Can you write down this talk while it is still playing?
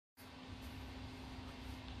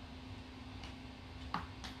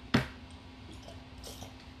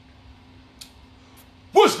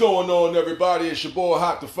going on, everybody? It's your boy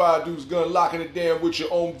Hot the Five Dudes Gun, locking it down with you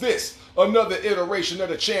on this, another iteration of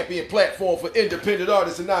the champion platform for independent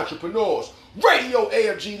artists and entrepreneurs. Radio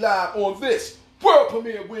AFG Live on this world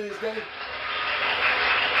premiere Wednesday.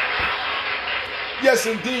 Yes,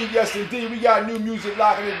 indeed. We got new music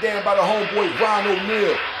locking it down by the homeboy Ron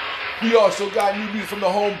O'Neal. We also got new music from the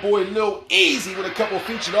homeboy Lil Easy with a couple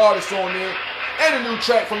featured artists on there. And a new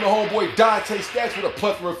track from the homeboy Dante Stacks with a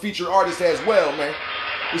plethora of featured artists as well, man.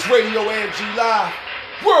 It's Radio AFG Live.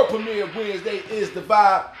 World premiere Wednesday is the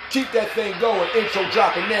vibe. Keep that thing going. Intro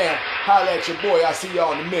dropping now. Holla at your boy. I'll see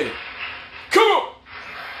y'all in a minute. Come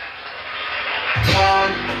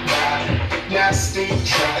on! Nasty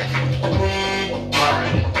track.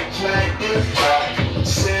 Rewind. Play it back.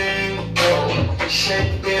 Single.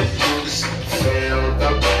 Shake it loose. Feel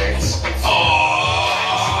the bass.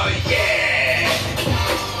 Oh, yeah!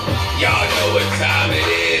 Y'all know what time it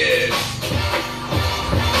is.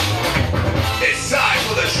 It's time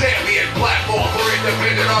for the champion platform for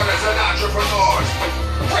independent artists and entrepreneurs.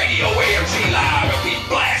 Radio AFG Live, and we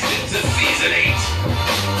blast into season 8.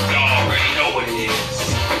 Y'all already know what it is.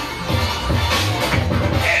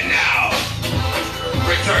 And now,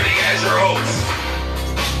 returning as your host,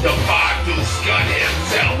 the Five Deuce Gun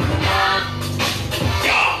himself.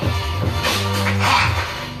 Yeah. Ha!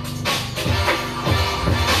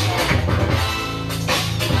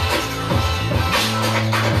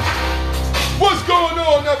 What's going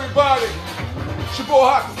on, everybody? It's your boy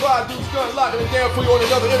Hot the Five Dudes Gun, locking it down for you on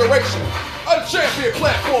another iteration of the champion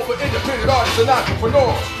platform for independent artists and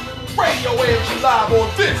entrepreneurs. Radio AFG Live on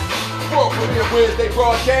this world premiere Wednesday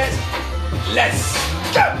broadcast. Let's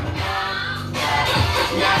go!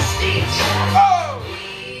 Nasty track. Oh!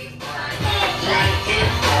 Like it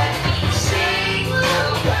back. Single.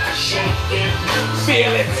 Shake it loose.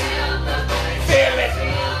 Feel it! Feel it!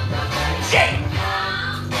 Yeah!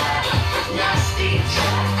 Nasty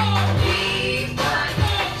track. Rewind.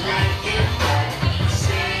 Like it back.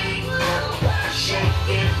 Single. Shake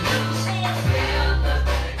it loose. Feel the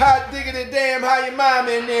bass. Hot diggity damn, how you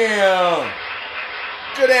miming now?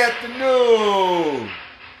 Good afternoon.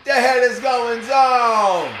 The hell is going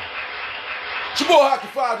on? It's your boy Hot the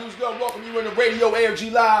Five Dudes Gun, welcome you in the Radio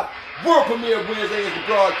AFG Live. World premiere Wednesday is the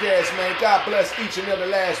broadcast, man. God bless each and every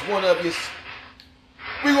last one of you.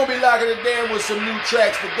 We're going to be locking it down with some new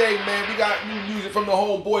tracks today, man. We got new music from the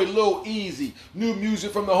homeboy Lil Easy. New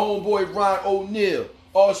music from the homeboy Ron O'Neal.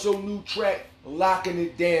 Also new track, Locking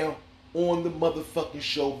It Down on the motherfucking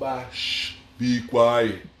show by Shh, Be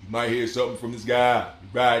Quiet. You might hear something from this guy.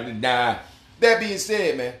 Riding the nine. That being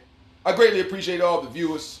said, man, I greatly appreciate all the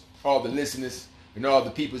viewers, all the listeners, and all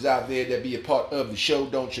the peoples out there that be a part of the show.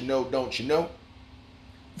 Don't you know?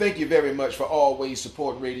 Thank you very much for always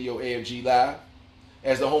supporting Radio AFG Live.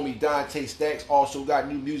 As the homie Dante Stacks also got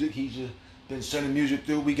new music. He's just been sending music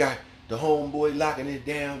through. We got the homeboy Locking It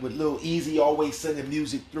Down with Lil Easy always sending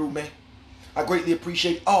music through, man. I greatly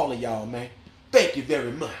appreciate all of y'all, man. Thank you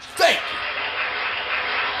very much. Thank you.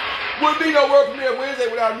 Wouldn't be no world premiere Wednesday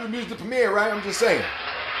without new music to premiere, right? I'm just saying.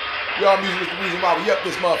 Y'all music is the reason why we up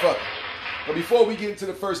this motherfucker. But before we get into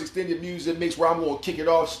the first extended music mix where I'm going to kick it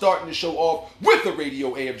off, starting the show off with the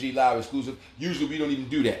Radio AFG Live exclusive. Usually we don't even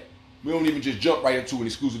do that. We don't even just jump right into an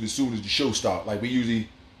exclusive as soon as the show starts. Like we usually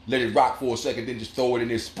let it rock for a second, then just throw it in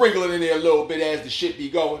there, sprinkle it in there a little bit as the shit be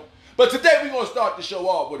going. But today we're going to start the show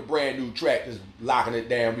off with a brand new track. Just locking it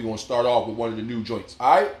down. We're going to start off with one of the new joints.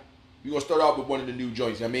 All right? We're going to start off with one of the new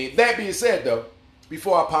joints. I mean, that being said, though,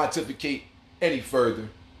 before I pontificate any further,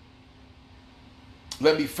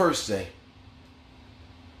 let me first say,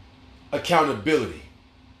 accountability.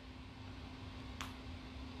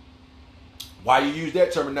 Why you use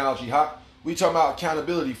that terminology, Hot? We talking about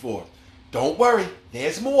accountability for? Don't worry,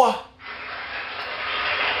 there's more.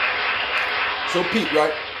 So, Pete,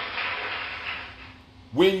 right?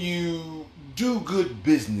 When you do good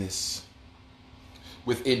business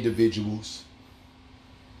with individuals,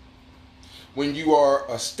 when you are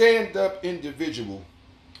a stand-up individual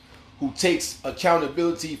who takes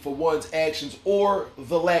accountability for one's actions or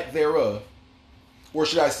the lack thereof, or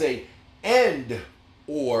should I say, and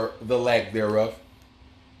or the lack thereof,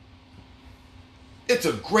 it's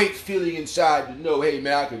a great feeling inside to know, hey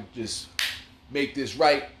man, I can just make this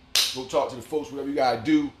right, go talk to the folks, whatever you gotta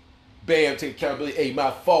do, bam, take accountability, hey, my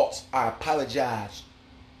faults, I apologize.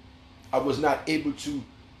 I was not able to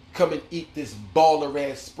come and eat this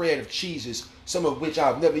baller-ass spread of cheeses, some of which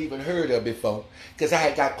I've never even heard of before, because I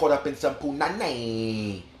had got caught up in some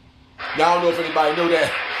punani. Now, I don't know if anybody know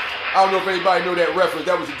that. I don't know if anybody know that reference.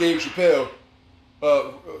 That was a Dave Chappelle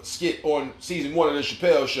skit on season 1 of the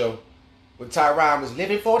Chappelle Show. When Tyron was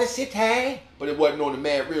living for the city. But it wasn't on the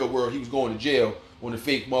Mad Real World. He was going to jail on the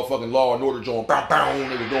fake motherfucking Law and Order joint. Bow, bow.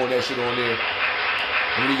 They was doing that shit on there.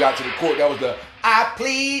 And when he got to the court, that was the I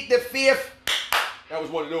plead the fifth. That was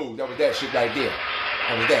one of those. That was that shit right there.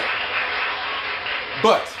 That was that.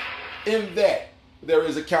 But in that, there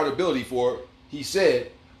is accountability for it. He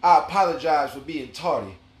said, I apologize for being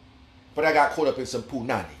tardy, but I got caught up in some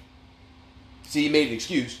punani. See, he made an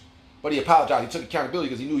excuse, but he apologized. He took accountability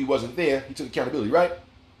because he knew he wasn't there. He took accountability, right?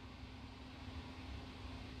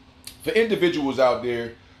 For individuals out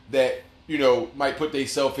there that, you know, might put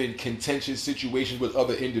themselves in contentious situations with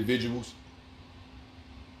other individuals,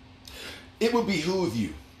 it would behoove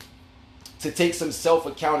you to take some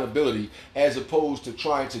self-accountability as opposed to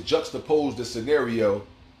trying to juxtapose the scenario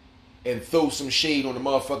and throw some shade on the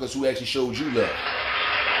motherfuckers who actually showed you love.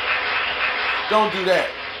 Don't do that.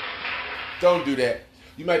 Don't do that.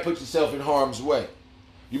 You might put yourself in harm's way.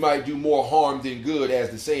 You might do more harm than good, as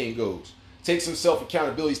the saying goes. Take some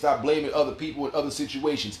self-accountability. Stop blaming other people in other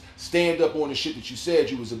situations. Stand up on the shit that you said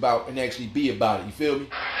you was about and actually be about it. You feel me?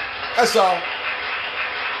 That's all.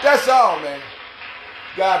 That's all, man.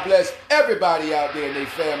 God bless everybody out there and their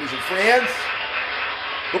families and friends.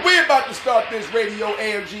 But we're about to start this Radio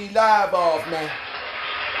AMG Live off, man.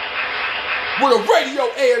 With a Radio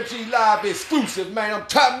AMG Live exclusive, man. I'm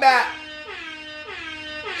talking about,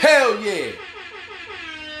 hell yeah.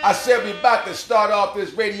 I said we about to start off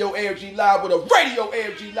this Radio AMG Live with a Radio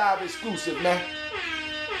AMG Live exclusive, man.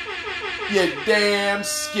 You damn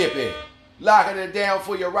skippy. Locking it down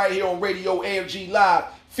for you right here on Radio AMG Live,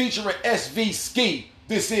 featuring SV Ski.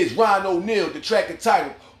 This is Ron O'Neal, the track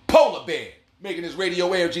entitled Polar Bear, making his Radio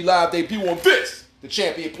AMG Live debut on this, the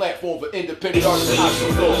champion platform for independent artists and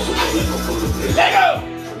entrepreneurs. Let go!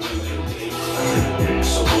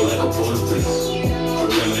 So cool like a polar bear.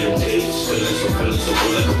 Remember them days, feeling so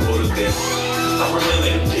cool like a polar bear. I remember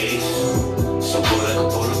them days, so cool like a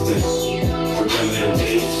polar bear. Remember them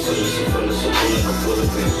days, feeling so cool like a polar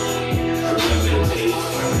bear. Remember them days,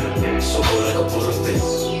 so cool like a polar bear.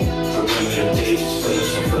 Remember them days, feeling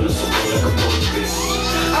so cool like a polar bear.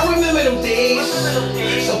 I remember them days,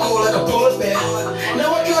 so cool like a polar bear.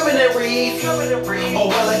 Now I'm driving that reef, oh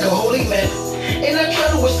well like a holy man. And I try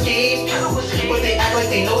to escape, but they act like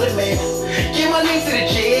they know the man. Give my name to the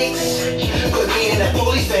jigs, put me in that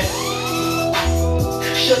police van.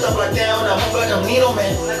 Shut the block down, I move like I'm Nino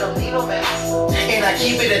man. And I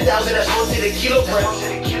keep it 1,000, that's 1 to the kilogram.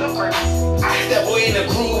 That boy in the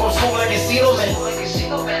groove, I'm smooth like a Casino man.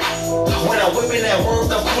 When I'm whipping that work,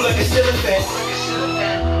 I'm cool like a ceiling fan.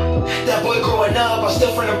 That boy growing up, I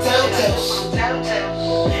still from them tattletales.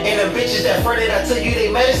 And the bitches that fronted, I tell you they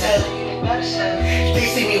mad as hell. They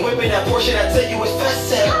see me whipping that portion, I tell you it's fast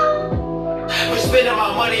sell. Been spending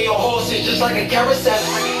my money on horses just like a carousel.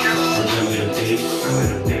 Remember them days,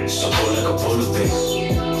 so cool like a polar bear.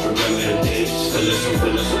 Remember them days, feeling so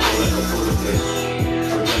cool like a polar bear.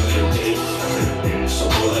 Remember them days, so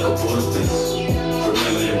cool like a polar bear.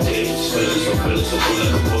 Remember them days, feeling so cool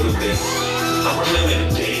like a polar bear. I remember them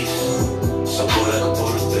days, so cool like a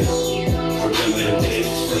polar bear. Remember them days,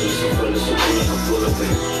 feeling so cool like a polar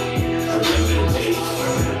bear. Remember them days,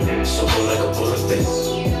 so cool like a polar bear.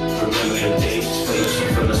 Remember them days, feeling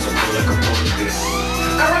so cool like a polar bear.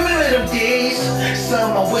 I remember them days,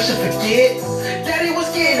 some I wish I forget. Daddy was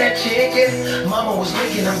getting that chicken, mama was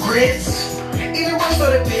making them grits. Even Ross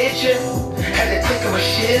started bitching, had to take him a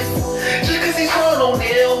shift. Just cause he's Ron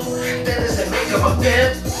O'Neal, that doesn't make him a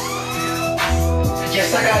pimp.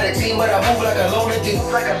 Yes, I got a team, but I move like a loner do.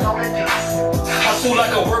 Hustle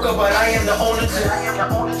like a worker, but I am the owner too.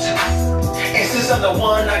 And since I'm the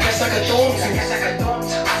one, I guess I could throw him two.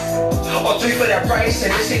 Or 3 for that price,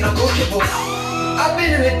 and this ain't negotiable. I've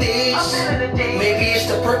been in the days, maybe it's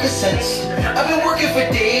the Percocets. I've been working for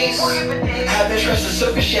days, haven't stressed the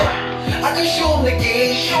circus yet. I can show them the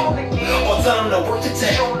gauge, or tell them to work the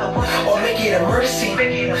tech, or make it a murder scene.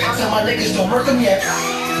 Tell my niggas don't murk them yet.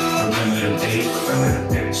 Remember them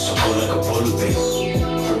days, so cool like a polar bear.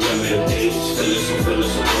 Remember them days, feeling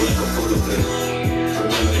so cool like a polar bear.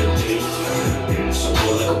 Remember them days, so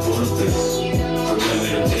cool like a polar bear. Remember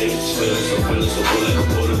them days, feeling so cool like a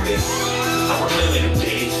polar bear. I remember them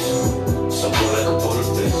days, so cool like a polar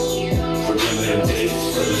bear. Remember them days,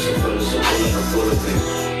 feeling so cool like a polar bear.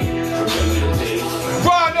 Remember them days.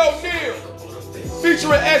 Ron O'Neal,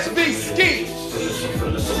 featuring SV Ski,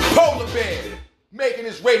 Polar Bear, making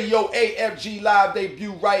his Radio AMG Live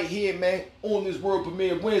debut right here, man, on this world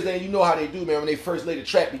premiere Wednesday. And you know how they do, man. When they first lay the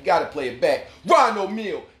track, we gotta play it back. Ron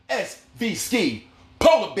O'Neal, SV Ski,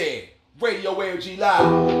 Polar Bear, Radio AMG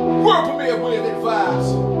Live, world premiere Wednesday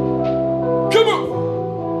vibes. Come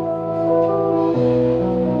on.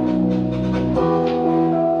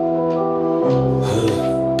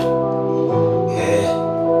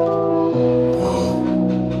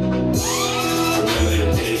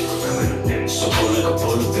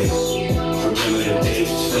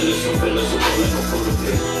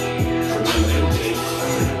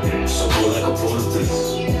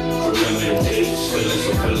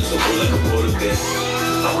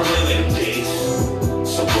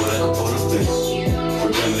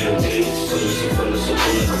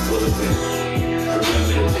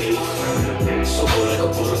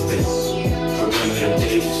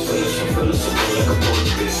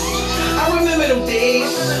 them days,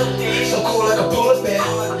 so cold like a polar bear.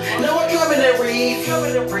 Now I climb in that reef,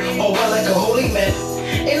 oh well like a holy man.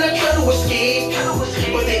 And I try to escape,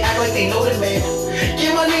 but they act like they know the man.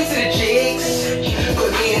 Give my name to the Jakes,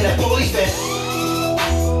 put me in that police van.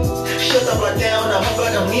 Shut the block down, I move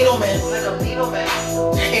like I'm Nino Man.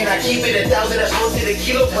 And I keep it 1,000, that's 1 to the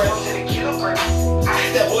kilogram.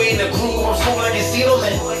 That boy in the groove, I'm smooth like a Cino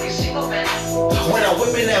Man. When I'm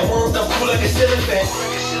whipping that work, I'm cool like a ceiling fan.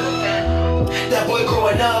 That boy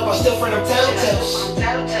growing up, I still friend them tattletales.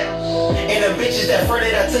 And the bitches that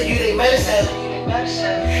fronted, I tell you they mad as hell.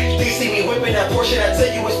 They see me whipping that Porsche, I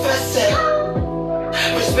tell you it's fast sell.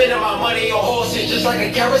 Been spending my money on horses just like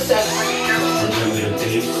a carousel. Remember them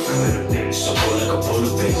days, so cold like a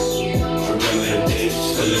polar bear. Remember them days,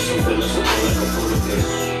 feeling so cold like a polar bear.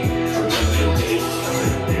 Remember them days,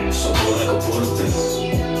 so cold like a polar bear.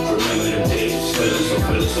 Remember them days, feeling so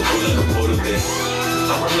cold like a polar bear.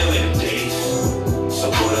 I remember them days, so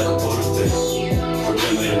cold like a polar bear.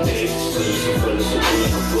 Remember them days, feeling so cold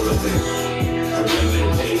like a polar bear. Remember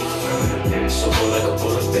them days, so cold like a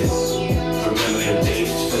polar bear. Remember them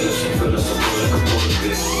days, feeling so cold like a polar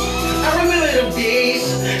bear. I remember them days,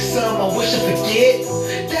 some I wish I forget.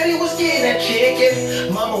 Daddy was getting that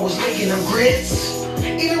chicken, mama was making them grits.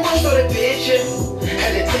 Even Rose started bitching,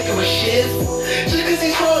 had to take him a shift. Just cause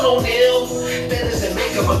he's strong on him, that doesn't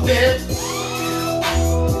make him a pimp.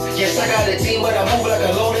 Yes, I got a team, but I move like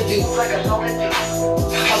a loner do.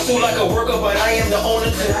 Hustle like a worker, but I am the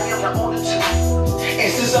owner too.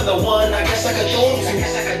 And since I'm the one, I guess I could throw him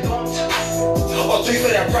to. Or 3 for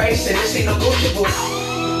that price, and this ain't negotiable.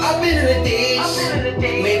 I've been in the days,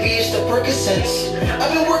 maybe it's the Percocets.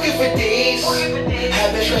 I've been working for days,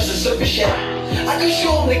 haven't stressed the surface yet. I can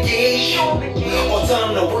show them the gauge, or tell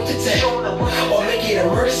them to work the tech, or make it a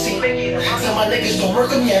murder scene. Tell my niggas don't work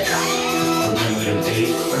them yet. Remember them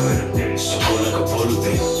days, so cold like a polar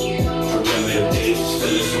bear. Remember them days,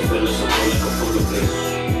 feeling so cold like a polar bear.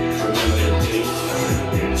 Remember them days,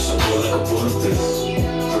 so cold like a polar bear.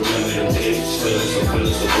 Remember them days, feeling so cold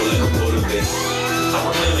like a polar bear. I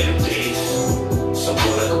remember them days, so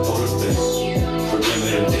cold like a polar bear. Remember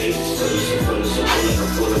them days, feeling so cold like a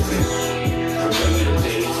polar bear. Remember them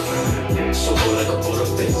days, so cold like a polar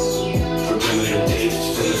bear. Remember them days,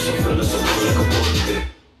 feeling so cold like a polar bear.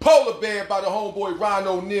 Polar Bear by the homeboy Ron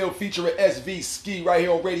O'Neal featuring SV Ski right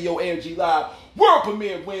here on Radio AMG Live. World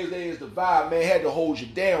premiere Wednesday is the vibe, man. Had to hold you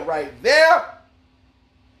down right there.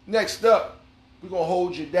 Next up, we're going to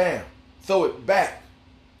hold you down. Throw it back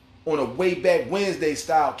on a way back Wednesday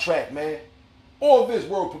style track, man. On this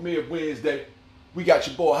world premiere Wednesday, we got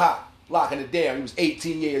your boy Hot locking it down. He was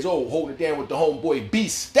 18 years old, holding it down with the homeboy B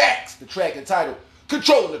Stacks. The track entitled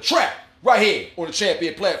Controlling the Track. Right here on the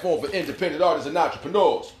champion platform for independent artists and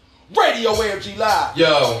entrepreneurs. Radio AMG Live.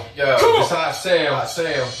 Yo, Come on. it's Hot Sam.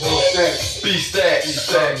 B-Stacks.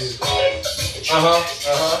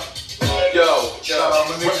 Yo,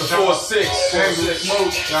 with the 4-6,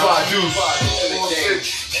 Fly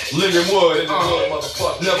Deuce, Living Wood,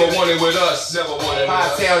 never wanted with us, High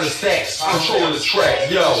Town and Stacks, controlling the track.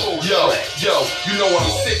 Yo, you know I'm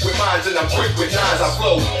sick with minds and I'm quick with nines. I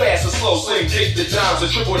flow fast and slow, sling, take the dimes,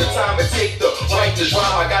 and triple the time and take the right to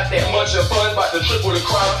rhyme. I got that much of fun, about to triple the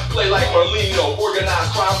crime. Play like Merlino,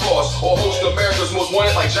 organized crime boss, or host America's Most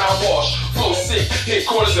Wanted like John Walsh. Flow sick, hit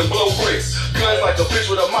corners and blow bricks. Guns like a bitch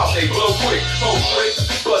with a mouth, they blow quick. Oh trick,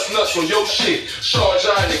 bust nuts on your shit. Sean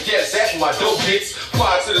John the guest, that's my dope hits.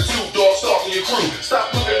 Fly to the 2 dogs, stalking your crew.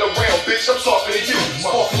 Stop looking around, bitch, I'm talking to you.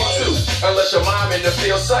 Off you too, unless your mom in the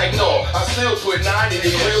field psych. No, I still put 9 in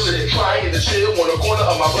the grill and trying to chill on the corner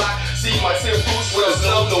of my block. See my Tim Boots with a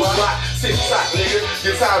snub nose block. Tick-tock, nigga,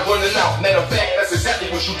 your time running out. Matter of fact, that's exactly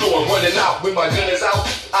what you doing, running out. When my gun is out,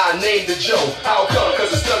 I named the Joe. How come?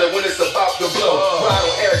 Cause it's stunning when it's about to blow. Ride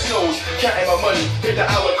on Eric's nose, counting my money. Hit the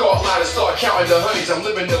hour call line and start counting the honeys. I'm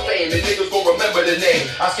living the fame, and niggas gon' remember the name.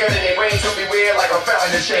 I scattered their brains everywhere like I'm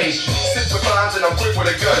fountain to change. Sit with rhymes and I'm quick with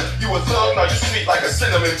a gun. You a thug, now you sweet like a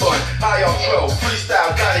cinnamon bun. High off flow,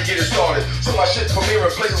 freestyle, gotta get it started. So my shit premiere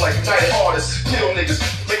in places like United Artists. Kill niggas,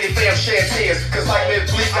 making fam shed tears. Cause like Myth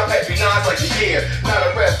Bleak, I'm happy nines like the year. Not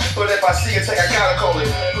a rep, but if I see it, take I gotta call it.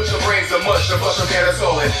 Put your brains to mush, the flush them down, that's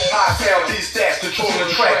all it. High town, B-Stacks, controlling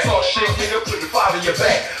the track. Talk shit, nigga, put the 5 in your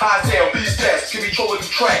back. High town, B-Stacks, can controlling the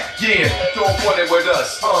track. Yeah, don't want it with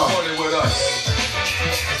us.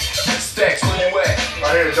 Stacks, where you at?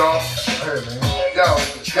 Right here, dog. Right here, man. Yo,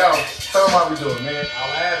 tell them how we do it, man.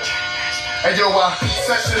 And yo, I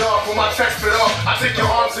set shit off when my text spit off. I take your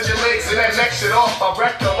arms and your legs and that neck shit off. I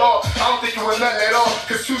wreck them all. I don't think you were nothing at all.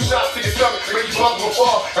 Cause 2 shots to your stomach make you bump and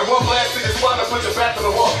fall. And 1 blast to your spine and put your back to the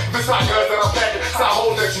wall. If it's hot guns that I'm packing, it's not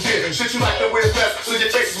hold that you get. Shit you like to wear best, so your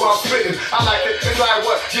face is while I'm spitting. I like it, it's like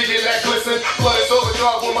what? You get that glisten. Blood is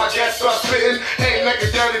overdrive when my gas starts spitting. Ain't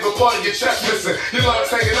naked dirty, but part of your chest missing. Your lungs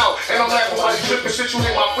hanging out, and I'm laughing while you dripping. Shit, you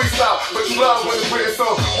hate my freestyle, but you love when it's written. So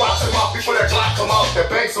watch them out before that Glock come out. That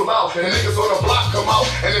bang so loud, and niggas on the block come out.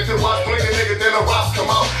 And if it was blinking, nigga, then the rocks come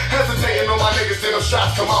out. Hesitating on my niggas, then the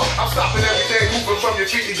shots come out. I'm stopping everything, moving from your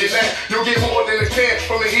feet to your neck. You'll get more than a 10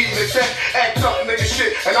 from the heat and the check. Act tough, nigga,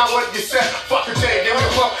 shit, and I want you set. Fuck a chain, give me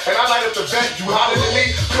a pump, and I light up the vent. You hotter than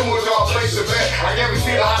me? Come on, y'all, place your bet. I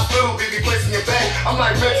guarantee the hospital, be placing your bag. I'm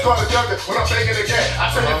like Vince Carter Jugger when I'm banging again. I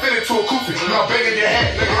turn your fit into a kufi when I'm banging your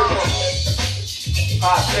head, nigga.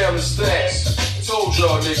 Hot damn the stacks. Told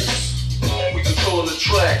y'all niggas. We controlling the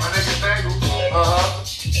track. My nigga Dangle.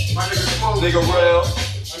 My nigga Smoke. Nigga Rail.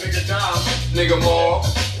 My nigga Dom. Nigga Maul.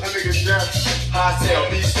 My nigga Jeff. Hot damn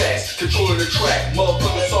B-stacks. Controlling the track.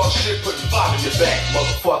 Motherfuckers talk shit, putting vibe in your back,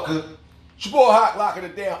 motherfucker. It's your boy Hawk locking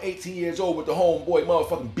it down, 18 years old with the homeboy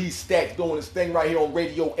motherfucking B-Stacks doing this thing right here on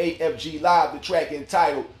Radio AFG Live, the track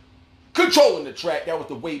entitled Controlling the Track. That was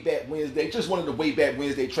the Way Back Wednesday. Just one of the Way Back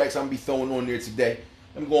Wednesday tracks I'm going to be throwing on there today.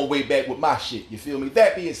 I'm going way back with my shit, you feel me?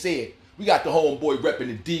 That being said, we got the homeboy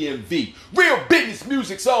repping the DMV. Real business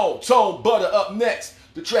music song, Tone Butter up next.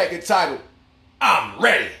 The track entitled I'm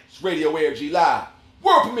Ready. It's Radio AFG Live.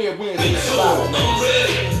 World premiere Wednesday. I'm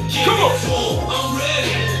ready. Come on. I'm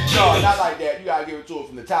ready. No, not like that. You gotta give it to him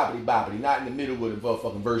from the top of the boppity, not in the middle of the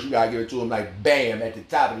motherfucking verse. You gotta give it to him like bam at the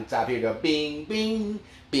top of the top. Here go bing, bing,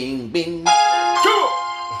 bing, bing. Come on.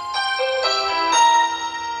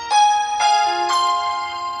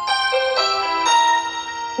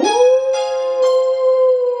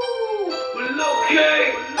 Well, okay.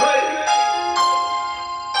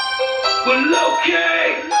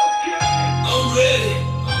 I'm ready.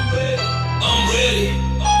 I'm ready. I'm ready.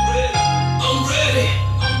 I'm ready. I'm ready.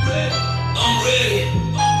 I'm ready.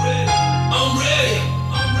 I'm ready. I'm ready.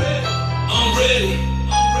 I'm ready.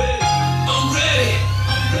 I'm ready. I'm ready.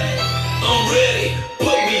 I'm ready.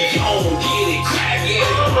 Put me on, get it crackin'.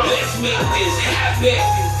 Let's make this happen.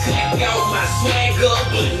 Check out my swagger,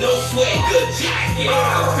 but no swagger jacket.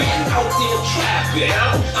 I've been out there trapping.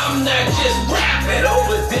 I'm not just rapping.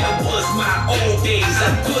 Over there was my old days.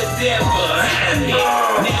 I put that behind me.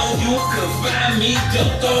 Now you can find me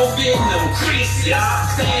ducked off in them creases.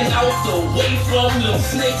 Stand out the way from them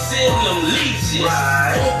snakes and them leeches.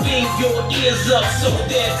 Open your ears up so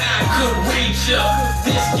that I could reach up.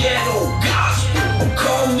 This ghetto gospel,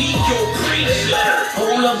 call me your preacher.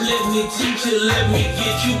 Hold up, let me teach you, let me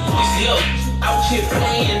get you boys up. Out here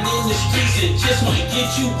playing in the streets, it just might get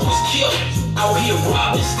you boys killed. Out here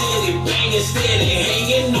robbing steady, banging steady,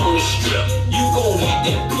 hanging on the strip. You gon' hit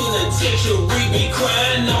that penitentiary, be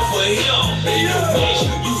crying out for help. And the man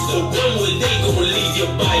you used to run with, they gon' leave you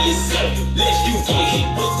by yourself. Lest you get hit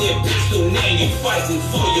with that pistol, now you fighting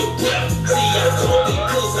for your breath. See, I thought that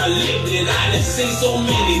cause I lived it, I done seen so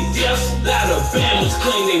many deaths. A lot of Bama's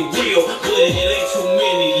claim they real, but it ain't too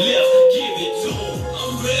many left. Give it to 'em,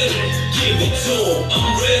 I'm ready. Give it to 'em,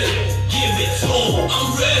 I'm ready. Give it to 'em,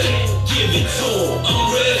 I'm ready. Give it to 'em, I'm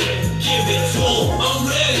ready. Give it to 'em, I'm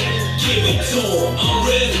ready. Give it to 'em, I'm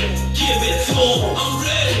ready. Give it to 'em, I'm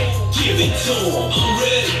ready. Give it to 'em, I'm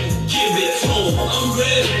ready. Give it to 'em, I'm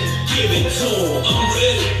ready. Give it to 'em, I'm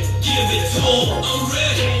ready. Give it to 'em, I'm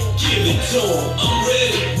ready. Give it to 'em, I'm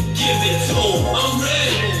ready. Give it to 'em, I'm ready.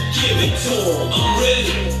 Give it to 'em, I'm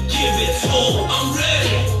ready. Give it to 'em, I'm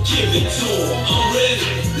ready. Give it to 'em, I'm ready.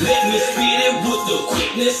 Let me spit it with the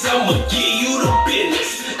quickness, I'ma give you the business.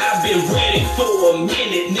 I've been ready for a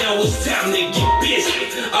minute, now it's time to get busy.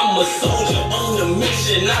 I'm a soldier on a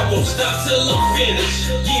mission, I won't stop till I'm finished.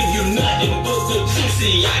 Give you nothing but the truth,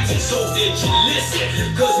 see, I just hope that you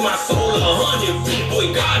listen. Cause my soul 100 feet,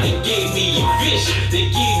 boy, God done gave me a vision. They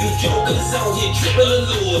give you jokers out here triple a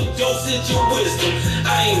little dosage of wisdom.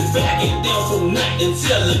 I ain't backing down from nothing,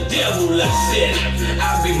 tell the devil I said it. I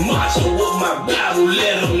be marching with my Bible,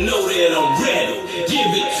 let them know that I'm ready. Give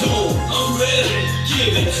it to 'em, I'm ready.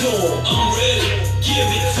 Give it to 'em, I'm ready.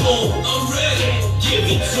 Give it to 'em, I'm ready. Give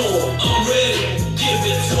it to 'em, I'm ready. Give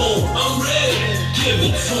it to 'em, I'm ready. Give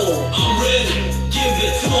it to 'em, I'm ready. Give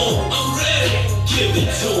it to 'em, I'm ready. Give it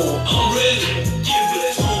to 'em, I'm ready. Give it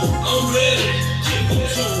to 'em, I'm ready. Give it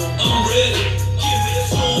to 'em, I'm ready. Give it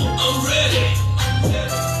to 'em, I'm ready.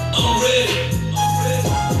 I'm ready.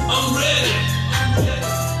 I'm ready.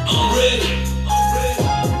 I'm ready.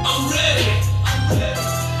 I'm ready.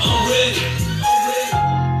 I'm ready.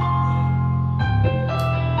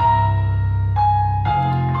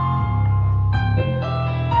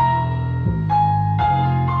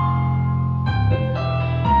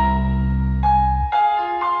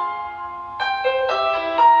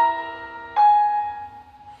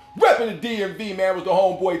 up in the DMV, man, was the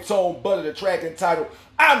homeboy Tone Butter, the track entitled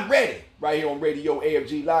I'm Ready, right here on Radio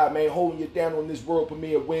AFG Live, man, holding you down on this world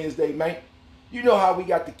premiere Wednesday, man. You know how we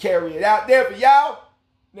got to carry it out there for y'all.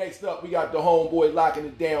 Next up, we got the homeboy locking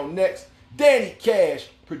it down next. Danny Cash,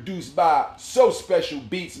 produced by So Special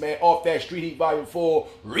Beats, man, off that Street Heat Volume 4.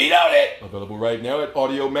 Reloaded! Available right now at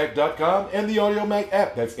audiomac.com and the Audiomac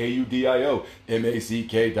app. That's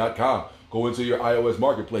AUDIOMACK.com. Go into your iOS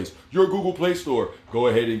marketplace, your Google Play Store. Go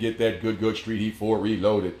ahead and get that good Street Heat 4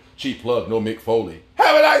 Reloaded. Cheap plug, no Mick Foley.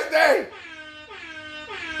 Have a nice day!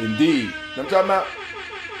 Indeed. Know what I'm talking about?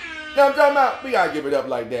 Know what I'm talking about? We gotta give it up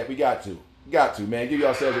like that. We got to. Got to, man. Give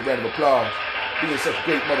yourselves a round of applause. Being such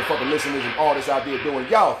great motherfucking listeners and artists out there doing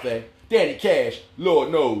y'all thing. Danny Cash, Lord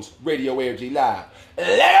knows, Radio AFG Live.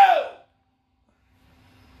 Hello!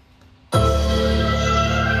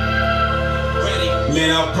 Man,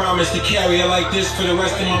 I promise to carry it like this for the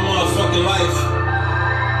rest of my motherfucking life.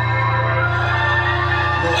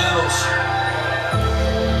 What else?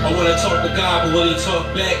 I wanna talk to God, but will he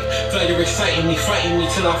talk back? Felt you're exciting me, fighting me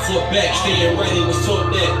till I fought back. Staying ready was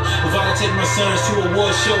taught that. If I take my sons to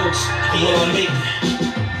award shows, will I make it?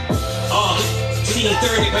 Seeing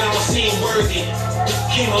 30, but I don't seem worthy.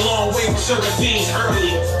 Came a long way from serving fiends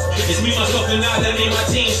early. It's me, myself, and I that made my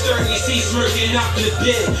team sturdy. See smirking out for the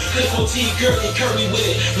bid. Click on T, girly, curry with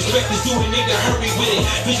it. Respect is due, nigga, hurry with it.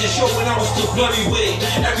 Vision show when I was still blurry with it.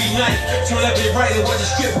 Every night, till left and right, it was a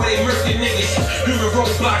script where they murking niggas. Human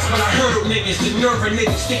roadblocks, but I heard niggas. The nerve of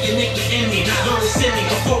niggas sticking niggas in me. Learn to send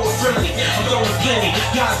me, I'm forward friendly. I'm going plenty.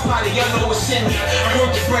 God's body, y'all know what's in me. I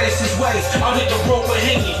heard the bread is his way. I'll hit the road with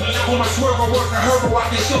Henry. When my swerve, I work a herbal,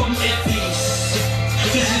 I can show you empties.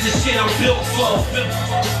 This is the shit I'm built for.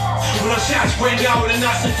 When I'm shots bring out and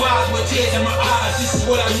I survive with tears in my eyes, this is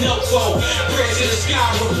what I knelt for. Prayers to the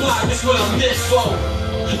sky, reply, this is what I'm meant for.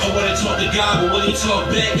 I wanna talk to God, but will he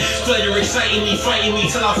talk back? Felt you're exciting me, fighting me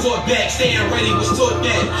till I fought back. Staying ready was taught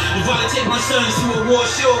that. If I take my sons to award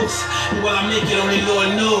shows, will I make it? Only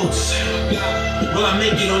Lord knows. Will I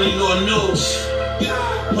make it? Only Lord knows.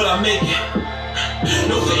 Will I make it?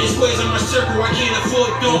 No fitting squares in my circle, I can't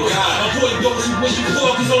afford those. Avoid those who wish you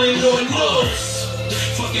fall, cause only Lord knows.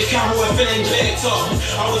 Fuck your combo if it ain't back talk.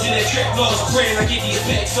 I was in that trap lost praying I get these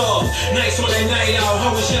packs off. Nights on that night out,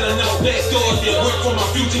 I was yelling out back doors. The work for my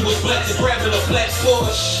future was black to grabbing a black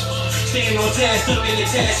Porsche. Staying on task, stuck in the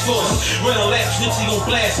task force. Running laps, Nipsey gon'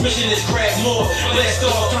 blast, mission is grab more. Blast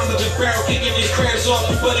off, time to the barrel, kicking these crabs off.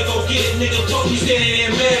 You better go get it, nigga, talk, you standing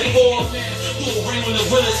there mad for. Full ring on the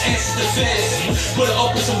willer's ass is the fattest. Put her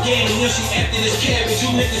up with some game and then she after this cabbage.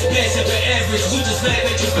 You niggas passing for average, we just laugh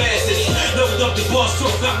at you bastards. Leveled up the boss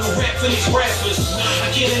talk, got no rap for these rappers.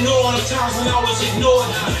 I can't ignore all the times when I was ignored.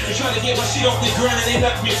 They tried to get my shit off the ground and they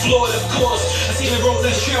left me floored, of course. I seen the road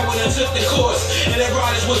less traveled and took the course. And that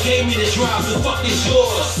ride is what gave me the drive, the fuck is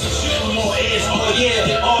yours. I'm all ears, oh yeah,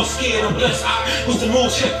 they all scared. I'm blessed, I was the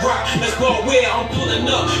moon check rock. Let's go where I'm pulling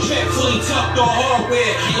up, trap fully tucked on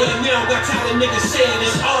hardware. But now got tired of niggas saying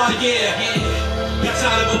it's all yeah. Got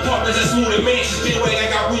tired of apartments that smooth and mansions. Been away, I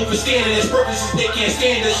got room for standing. It's purposes, they can't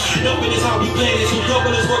stand us. Nothing is how we plan this. Who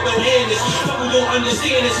governors work no handless. Fuck who don't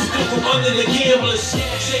understand this. Who come from under the gamblers.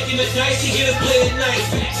 Shaking the dice, he get a play at night.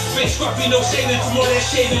 Fake scruffy, no saving from all that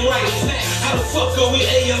shaving right. How the fuck go we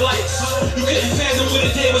A your lights? You couldn't fathom what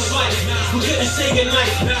a day was like. We couldn't say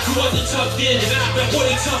goodnight. You wasn't tucked in. That boy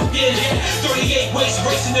tucked in. 38 waist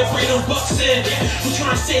racing to bring them bucks in. We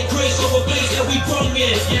trying to say grace over place that we brung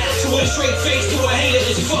in. So with a straight face to a hater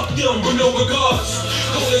is fuck them with no regards.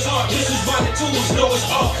 Cold as heart, this is by the tools, know it's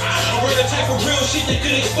off. I run the type of real shit that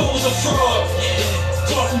could expose a fraud.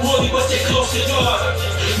 Far from holy, but stay close to God.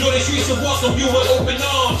 Know the streets will welcome you with open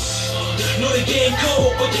arms. Know the game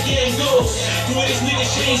cold, but the game goes. The way these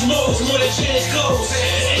niggas change modes, more than change clothes.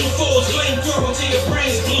 Aim foes, flame throw until your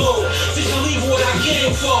brains blow. Just believe what I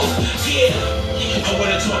came for, yeah. I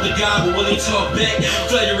wanna talk to God, but will he talk back?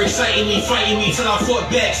 Felt you're exciting me, fighting me till I fought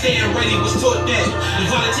back. Staying ready was taught that.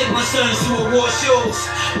 If I take my sons to award shows,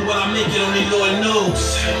 will I make it? Only Lord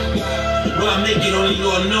knows. Will I make it? Only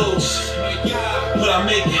Lord knows. Will I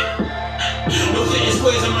make it? No fitting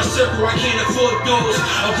squares in my circle, I can't afford those.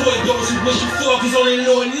 Avoid those who wish you fall, cause only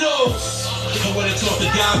Lord knows. I wanna talk to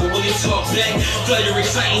God, but will he talk back? Felt you're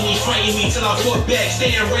exciting me, fighting me till I fought back.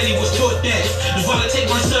 Staying ready was taught that. If I take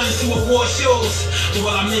my sons to award shows,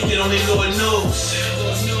 will I make it? Only Lord knows.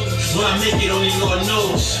 Will I make it? Only Lord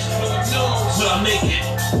knows. Will I make it?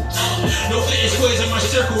 No fitting squares in my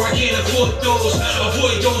circle, I can't afford those.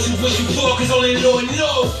 Avoid those who wish you fall, cause only Lord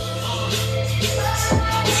knows.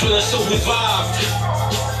 I'm feeling so revived.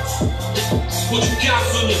 What you got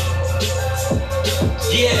for me?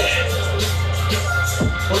 Yeah.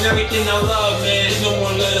 On everything I love, man. There's no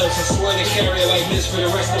one lives. I swear to carry it like this for the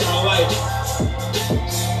rest of my life.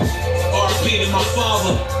 R.I.P. to my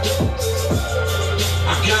father.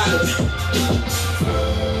 I got it.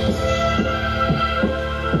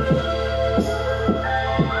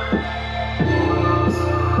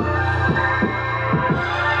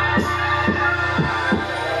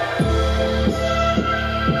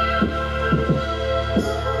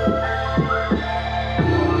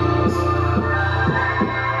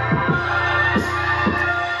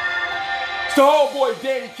 It's the whole boy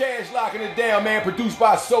Danny Cash locking it down, man. Produced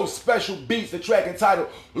by So Special Beats. The track entitled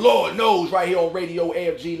Lord Knows right here on Radio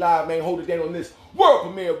AFG Live, man. Hold it down on this world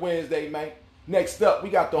premiere Wednesday, man. Next up, we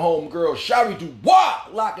got the homegirl Shari Dubois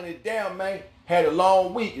locking it down, man. Had a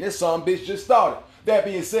long week, and this song bitch just started. That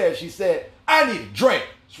being said, she said, I need a drink.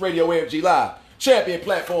 It's Radio AFG Live, champion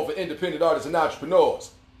platform for independent artists and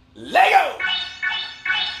entrepreneurs. Lego!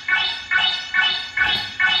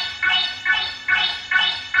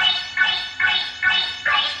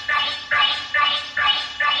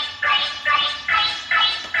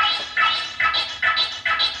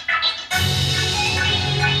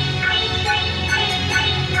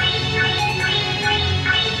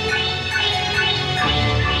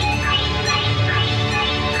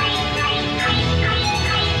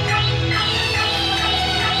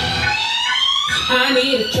 I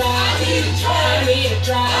need a drive, I need a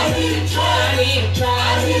drive, I need a drive, I need a drive, I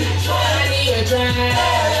need a drive, I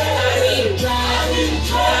need a drive,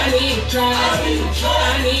 I need a drive, I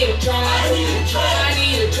need a drive, I need a drive, I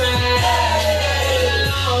need a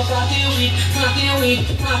drive. Oh, fucking weak, fucking weak,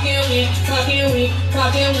 fucking weak, fucking weak,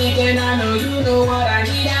 fucking weak, and I know you know what I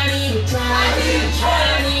need. I need a drive,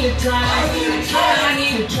 I need a drive, I need a drive, I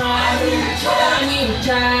need a drive, I need a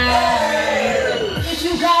drive. If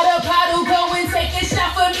you got a bottle, go and take a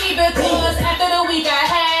shot for me, because after the week I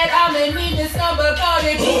had, I'ma need this number called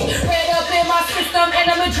it red up in my system, and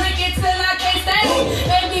I'ma drink it till I can't stay.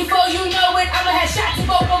 And before you know it, I'ma have shots in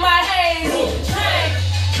both of my hands. Drink,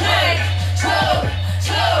 drink, chug,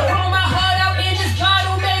 chug. Pour my heart out in this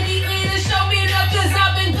bottle, baby, it'll show me enough, cause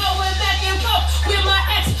I've been going back and forth with my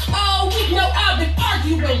ex all week. No, I've been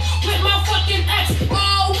arguing with my fucking ex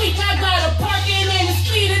all week. I got a parking and a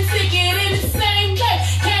speeding ticket in the same day.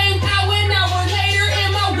 Came out an hour later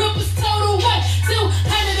and my whip was total what?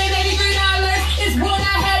 $283 is what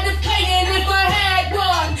I had to pay, and if I had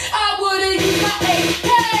one, I would've used my AK.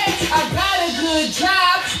 I got a good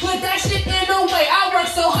job, put that shit in the way. I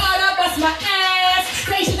work so hard, I bust my ass,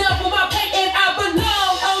 station up for my pay, and I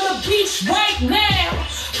belong on the beach right now.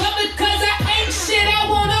 But because I ain't shit, I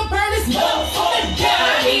wanna burn this motherfucker down.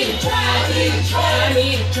 I need a drive, I need a drive, I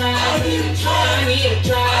need a drive, I need a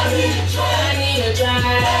drive, I need a drive, I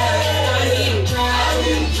need a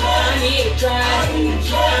drive, I need a drive, I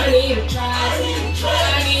need a drive, I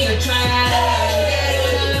need a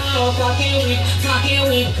drive. Oh, fucking weak, fucking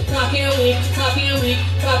weak, fucking weak, fucking weak,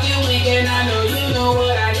 fucking weak, and I know you know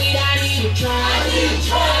what I need. I need a drive, I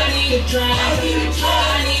need a drive, I need a drive, I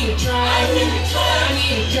need a drive, I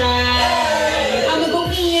need a drive. I'ma go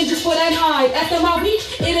in just for that night. After my week,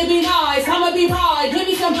 it'll be nice. I'ma be right. Give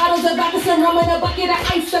me some bottles of vodka, some rum, and a bucket of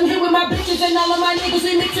ice. I'm here with my bitches and all of my niggas.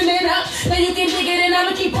 We mixing it up. Now you can dig it and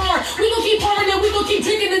I'ma keep pouring. We gon' keep pouring and we gon' keep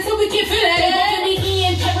drinking until we can feel it. They walking me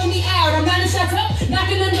in, carrying me out. I'm lining shots up,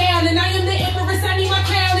 knocking them down, and I am the empress. I need my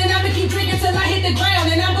crown, and I'ma keep drinking till I hit the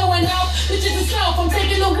ground. And I'm going off, bitches are self. I'm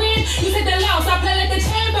taking the win, you take the loss. I play like the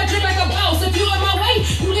champ, I drink like a boss. If you in my way,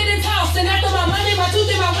 you getting tossed. And after my Monday, my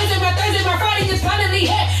Tuesday, my Wednesday, my Thursday, my Friday is finally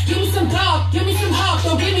hit. Give me some dog, give me some hawk,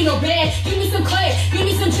 don't give me no bed. Give me some clay, give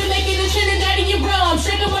me some Jamaican and Trinidadian rum.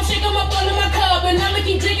 Shake 'em up under my cup, and I'ma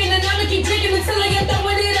keep drinking and I'ma keep drinking until I get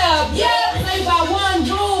throwing it up. Yeah, play by one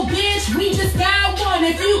rule, bitch. We just got one.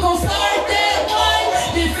 If you gon' start that one,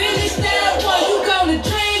 then finish that one. You gonna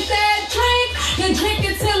drink that drink, then drink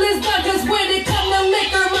it till it's done. Cause when it come to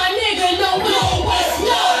liquor, my nigga, no what's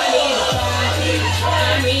not.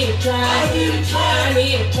 I need a drive, I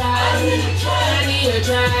need a drive, I need a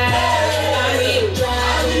drive, I need a drive, I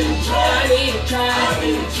need a drive, I need a drive,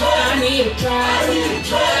 I need a drive,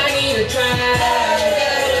 I need a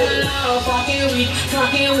drive. Oh, fucking weak,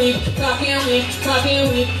 fucking weak, fucking weak, fucking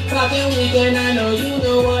weak, fucking weak, and I know you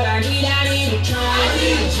know what I need. I need a drive, I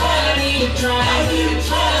need a drive, I need a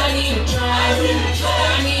drive, I need a drive, I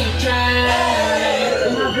need a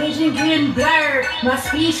drive. My vision getting blurred, my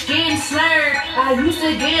speech getting slurred. I used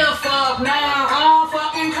to give a fuck, now I don't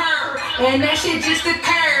fucking care. And that shit just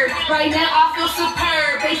occurred. Right now I feel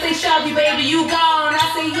superb. They say, Shelby, baby, you gone.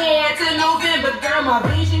 I say, yeah, till November, girl. My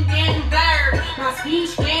vision getting blurred, my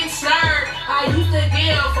speech getting slurred. I used to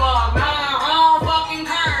give a fuck, now I don't fucking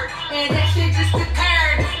care. And that shit just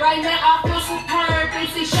occurred.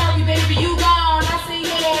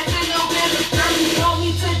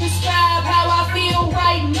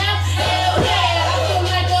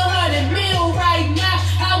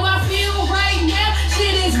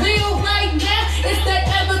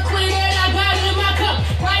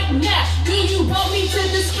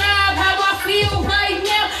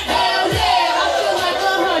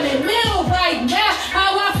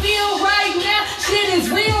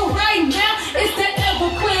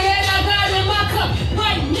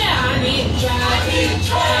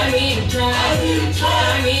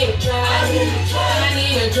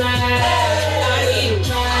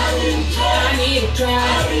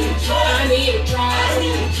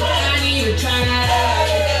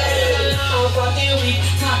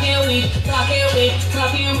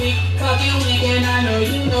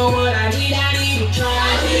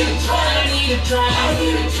 Sherry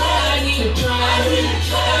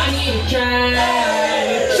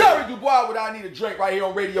Dubois with I Need a Drink right here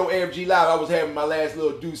on Radio AFG Live. I was having my last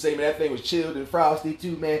little do say, man, that thing was chilled and frosty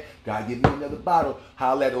too, man. Gotta give me another bottle.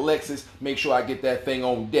 Holla at Alexis. Make sure I get that thing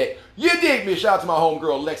on deck. You dig me? Shout out to my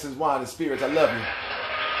homegirl, Alexis Wine and Spirits. I love you.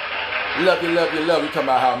 Love you, love you, love you. Talking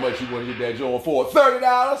about how much you want to get that joint for. $30?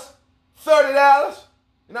 $30?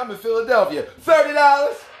 And I'm in Philadelphia.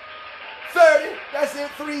 $30? 30? That's it.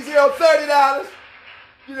 30, $30.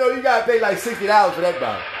 You know, you gotta pay like $60 for that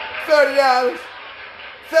bottle. $30.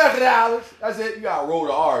 $30. That's it. You gotta roll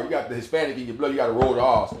the R. You got the Hispanic in your blood. You gotta roll the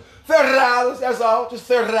R's. $30. That's all. Just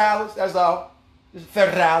 $30. That's all. Just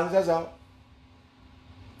 $30. That's all.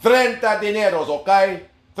 30 dineros, okay?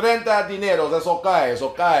 30 dineros. That's okay. It's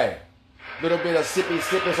okay. Little bit of sippy,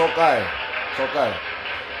 it's okay. It's okay.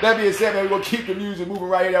 That being said, man, we're gonna keep the music moving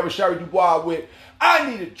right here. That was Sherry Dubois with I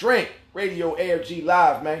Need a Drink. Radio AFG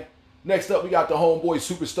Live, man. Next up, we got the homeboy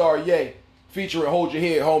Superstar Ye featuring Hold Your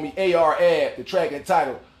Head, homie. AR Ad, the track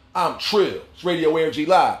entitled I'm Trill. It's Radio AFG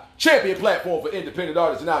Live. Champion platform for independent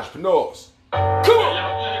artists and entrepreneurs. Come on!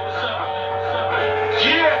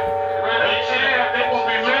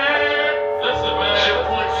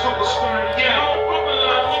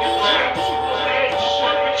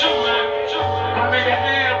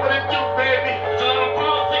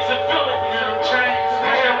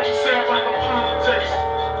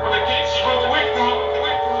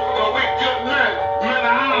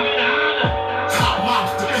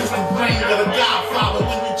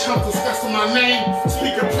 My name,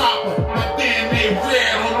 speaking proper, my DNA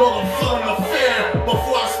red, although I'm feeling the fear.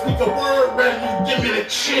 Before I speak a word, ready you give me the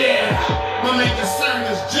chair. My main concern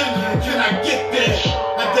is gender, and can I get there?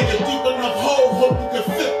 I dig a deep enough hole, hope you can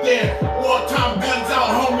fit there. Wartime guns out,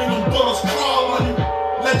 homie, them bullets crawl on you.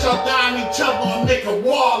 Let y'all die on each other and make a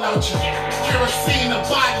wall out you. Kerosene, the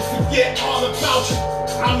bodies forget all about you.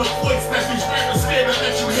 I'm the voice that these rappers scared to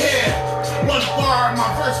let you hear. One bar, my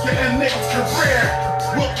verse can end niggas' career.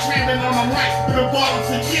 Look, tramming on the mic, been balling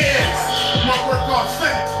for years. My work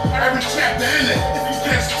authentic, every chapter in it. If you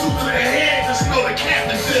catch two to the head, just know the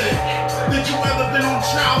captain did it. Did you ever been on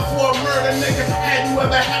trial for a murder, nigga? Had you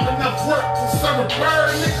ever had enough work to serve a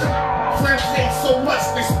bird, nigga? Friends hate so much,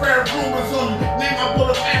 they spread rumors on you. Name my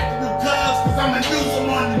bullet after you, cuz I'ma use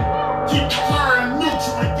them on you. Keep the car in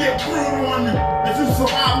neutral and get brutal on you. If you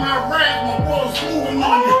survive my rap, my world's moving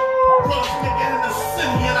on you. Rough nigga in the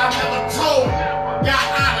city and I never told you. Got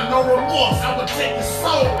honor, no remorse, I would take your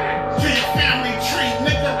soul. Kill your family tree,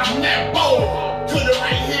 nigga, I'm that bold. To the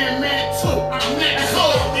right hand man too, I'm that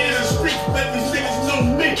cold. In the streets, let these niggas know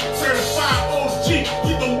me. Certified OG,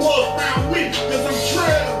 keep them walls around me, cause I'm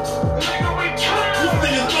trill. Nigga, we trill. You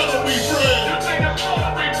niggas know that we drill. You niggas know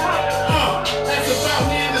that we drill. That's about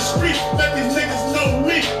me in the streets, let these niggas know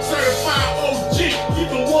me. Certified OG,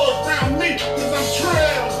 keep them walls around me, cause I'm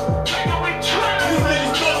trill. Nigga, we trill. These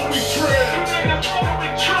niggas know that we trill.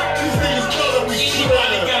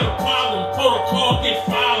 Anybody got a problem, protocol get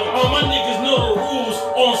followed. All my niggas know the rules.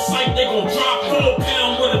 On sight, they gon' drop 4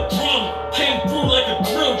 pound with a drum. Came through like a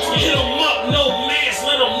drill. Hit 'em up, no mask,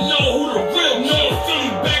 let 'em know who the real. No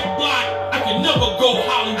Philly back block, I can never go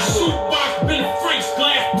Hollywood. Shoot box, been Frank's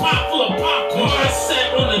glass pot full of popcorn. I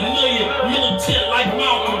sat on a million, militant like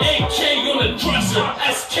Malcolm. AK on the dresser,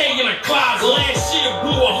 SK in a closet. Last year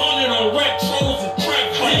blew 100 on retros and trap.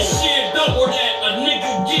 This year double that, a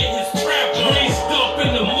nigga get his trap. Raised up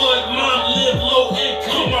in the mud, mom live low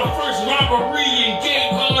income. My first robbery and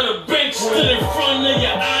gave her the bench. Stood in front of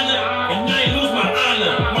your honor, and I ain't lose my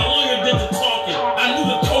honor. My lawyer did the talking, I knew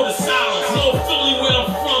the code of silence. Low Philly where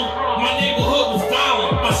I'm from, my neighborhood was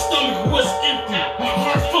violent. My stomach was empty, my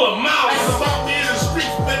heart full of mouths. It's about me in the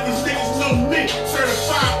streets, let these niggas know me.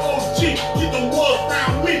 Certified OG, keep them walls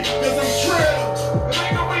around me, cause I'm trill.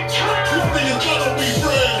 Nigga, we trill. These niggas know that we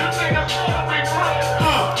real. You niggas know that we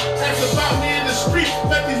real. That's about me in the streets,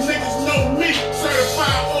 let these niggas know me.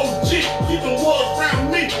 Certified OG, keep them walls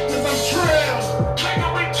around me, cause I'm trill. Nigga,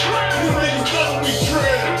 we trill. These niggas know that we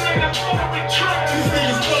trill. You niggas know that we trill. These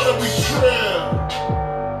niggas know that we trill.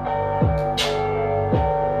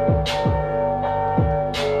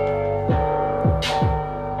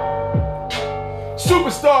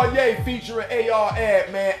 Superstar Ye featuring AR Ad,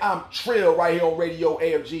 man. I'm Trill right here on Radio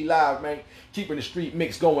AFG Live, man. Keeping the street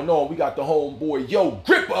mix going on. We got the homeboy Yo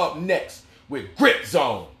Grip up next with Grip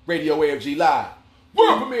Zone. Radio AFG Live.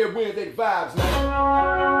 World premiere Wednesday vibes,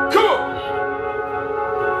 man. Come on.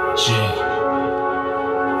 Yeah.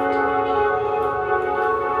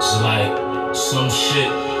 It's like some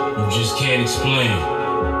shit you just can't explain.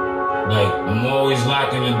 Like, I'm always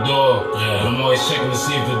locking the door. Yeah. I'm always checking to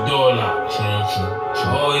see if the door locked. True.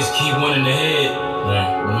 I always keep one in the head.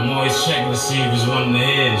 Yeah. But I'm always checking to see if it's one in the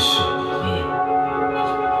head and shit. Yeah.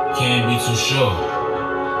 Can't be too sure.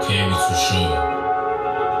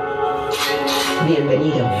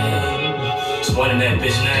 Bienvenido. Yeah. It's one in that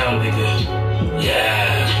bitch now, nigga.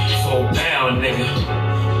 Yeah. 4 pound, nigga.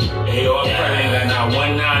 Hey, yo, I probably ain't got not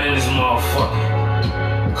 1-9 in this motherfucker.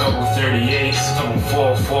 Couple 38s, couple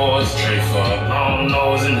 4-4s. Straight fun. I don't know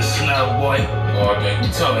what's in the snub, boy. Okay. We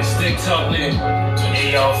talking stick talk, nigga.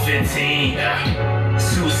 AR-15,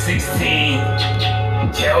 216.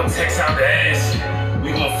 Kel-Tex out the ass. We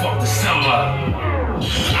gon' fuck the sum up.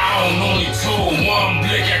 I don't only told one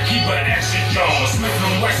blick, I keep an extra drone. Smith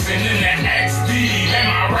 & Wesson in the XD, that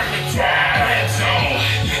my repertoire.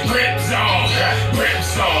 Grip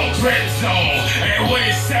zone. And when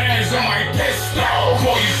it says on my pistol,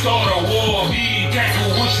 before you start a war, be careful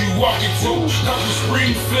what you walking to. Couple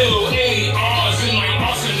Springfield ARs in my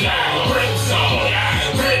arsenal. Grip zone.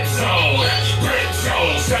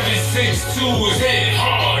 762 is hit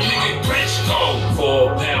hard, nigga. Klitschko.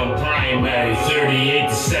 4 pound primary, 38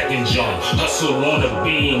 the second joint. Hustle on the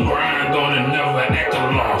beam, grind on another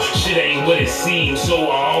echelon. Shit ain't what it seems, so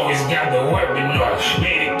I always got the weapon on.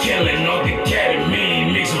 Made a killing on the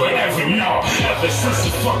ketamine, mixed with ethanol. Ever since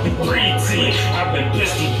the fucking preteen, I've been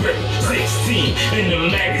pistol gripping, 16 in the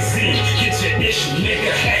magazine. Get your issue,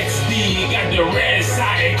 nigga. XD got the red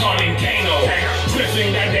side, calling Kano.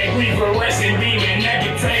 Swiftling got that griever, resting beam and that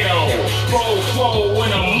potato. 4-4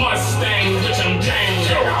 in a Mustang, bitch, I'm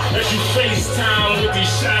Django. Let you FaceTime with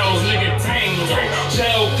these shells, nigga, tango.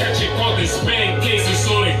 Shell catch it, caught the spin cases,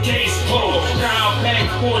 so the case closed. Down pack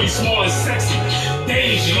 40, small and sexy.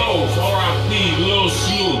 Dage low, R.I.P. Lil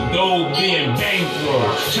Snoop, Dogg being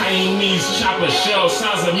bankroll. Chinese chopper shell,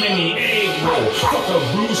 size of mini egg roll. Fuck a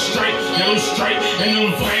blue stripe, yellow stripe, and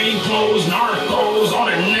them plain clothes, narcos on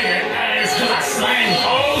a nigga ass, cause I slang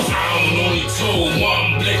hoes. I don't only told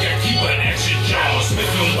one blick, I keep an extra jaw. Smith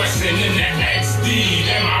 & Wesson in the XD,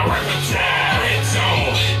 that my repertoire.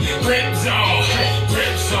 Grip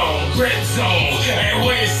zone. And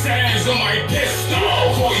when it says on my pistol,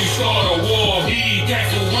 before you start a war, be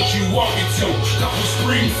careful what you walking to. Couple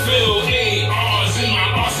Springfield ARs in my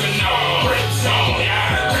arsenal. Grip zone.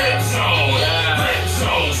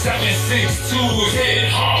 762 is hit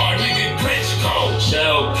hard, nigga. Klitschko.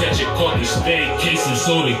 Shell catch it, caught the spade casing,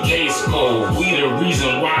 so the case cold. We the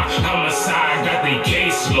reason why homicide got the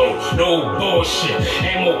case low. No bullshit,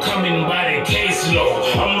 ammo coming by the caseload.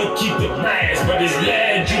 I'ma keep the brass, but it's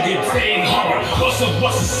lead you can take hard.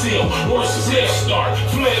 Bust a seal, or still start.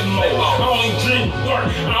 Flip mode, I don't drink dark,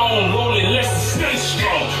 I don't roll it less to stay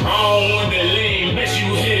strong. I don't want the lane, bet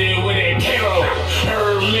you hit it with a carol.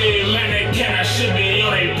 Heard me, man, I should be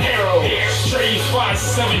on a peril. Straight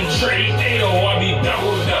 5-7, trade 8-0, I be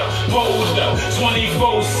doubled up, pulled up,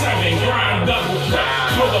 24/7, grind double cut.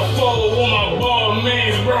 For the foe on my ball,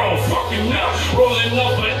 man's bro, I'm fucking up. Rolling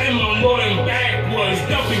up an M, I'm rolling backwards,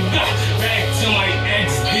 dumping up. Back to my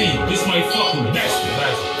XD, this my fucking best.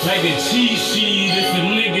 Like a cheat sheet if a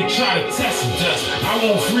nigga try to test it. I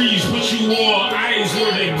won't freeze, put you on ice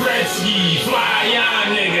with a Gretzky. Fly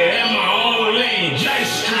on, nigga, in my own lane, jet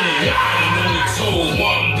stream. I only told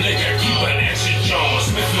one blick, I keep an extra jaw.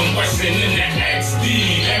 Smith & Wesson in the XD,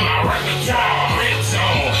 and my repertoire.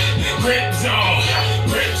 Grip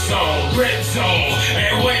zone.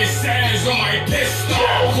 And when it says on my pistol,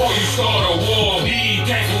 before you start a war, be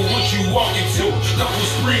careful what you walking to. Couple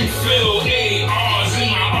Springfield ARs in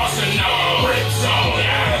my arsenal. Grip zone.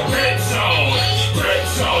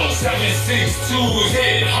 762 is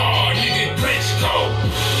hit hard, nigga. Klitschko.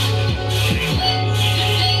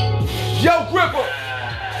 Yo, Gripper.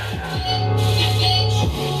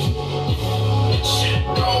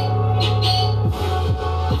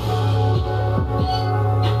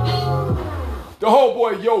 The whole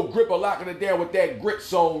boy Yo Gripper locking it down with that Grip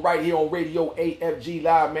song right here on Radio AFG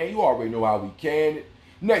Live, man. You already know how we can.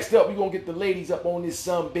 Next up, we gonna get the ladies up on this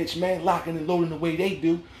son bitch, man, locking and loading the way they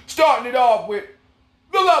do. Starting it off with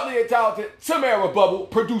the lovely and talented Tamara Bubble,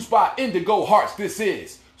 produced by Indigo Hearts. This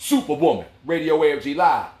is Superwoman, Radio AFG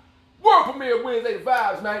Live. World premiere Wednesday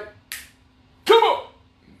vibes, man. Come on.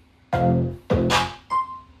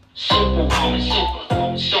 Superwoman.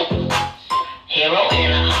 Hero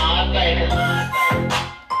and a heartbreaker.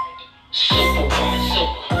 Superwoman,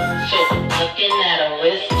 super. Looking at a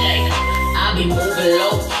risk taker. I be moving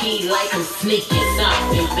low key like I'm sneaking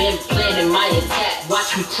something. Been planning my attack,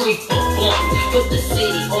 watch me creep up on me. Put the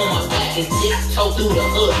city on my back and tiptoe through the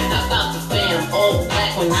hood. About the fam all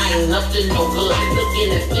black when I ain't up to no good.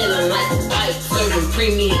 Looking and feeling like a bike, serving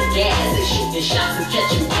premium gas. They shooting shots and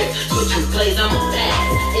catching grips, switching plays, I'm a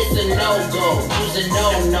pass. It's a no-go, you's a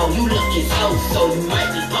no-no. You looking so, you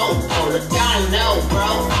might be po-po. Look, I don't know,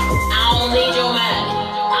 bro. I don't need your money,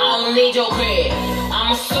 I don't need your crib.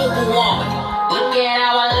 I'm a superwoman, look at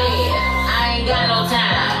how I live. I ain't got no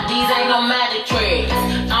time, these ain't no magic tricks.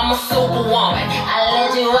 I'm a superwoman, I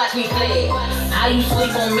let you watch me flex. How you sleep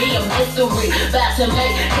on me, a mystery. About to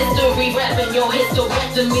make history, rapping your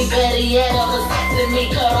hysterectomy. Better yet, a vasectomy.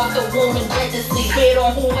 Cut off the womb and dead to sleep. Spit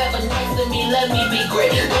on whoever next to me. Let me be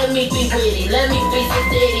great, let me be witty. Let me be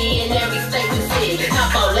sedity in every state and city. How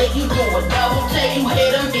about let you do a double take? You hit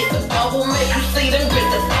them, get the bubble, make you see them, get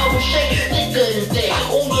the bubble shake. They good and thick.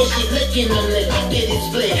 Oh yeah, she licking them niggas. Did it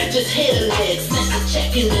split, just hit a leg. Snap the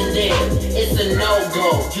checking in there. It's a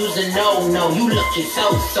no-go, you's a no-no. You looking so,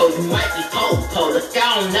 you might be po-po. Look, I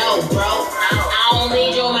don't know, bro. I don't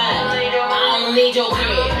need your money, I don't need your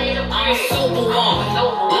crib. I'm a superwoman,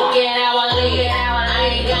 look at how I live. I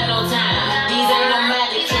ain't got no time, these ain't no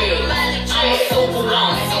magic tricks. I'm a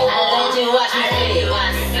superwoman, I let you watch me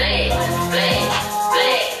flex.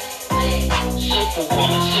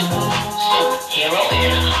 Superwoman, superhero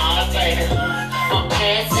in a heart, baby. My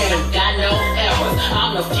past ain't got no errors.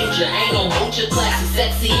 I'm the future, ain't no butcher, classy,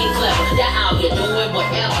 sexy, and clever. That out here doing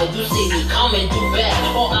whatever. You see me coming, do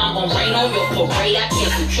better. Or I'm gon' rain on your parade. I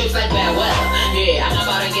cancel trips like bad weather. Yeah, I'm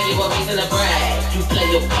about to give you a reason to brag. You play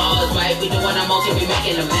your cards right, we doing our most, we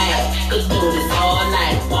making them mad. Cause do this all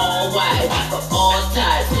night, all white, for all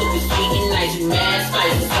types. Cook it sweet and nice, you mad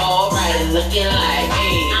spice, it's alright and looking like,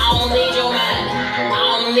 hey, I don't need your money,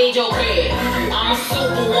 I don't need your crib. I'm a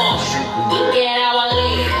superwoman, look at how I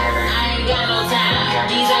live. I ain't got no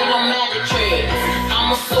time, these ain't no magic tricks.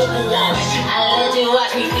 I'm a superwoman, I let you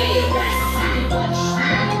watch me flex.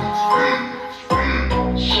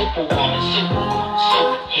 Superwoman,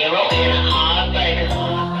 superhero in a heart, baby.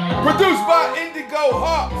 Produced by Indigo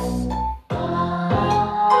Hawks.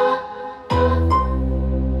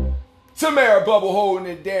 Tamara Bubble holding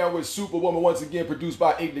it down with Superwoman, once again produced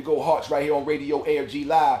by Indigo Hawks right here on Radio AFG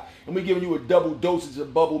Live. And we're giving you a double dosage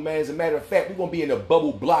of Bubble, man. As a matter of fact, we're going to be in a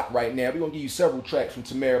Bubble block right now. We're going to give you several tracks from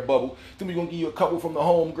Tamara Bubble. Then we're going to give you a couple from the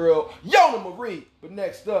homegirl, Yona Marie. But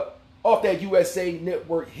next up, off that USA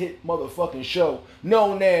Network hit motherfucking show,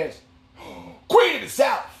 known as Queen of the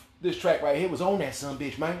South. This track right here was on that son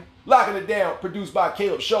bitch, man. Locking it down, produced by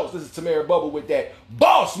Caleb Schultz. This is Tamara Bubble with that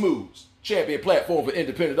Boss Moves, champion platform for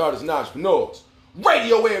independent artists and entrepreneurs.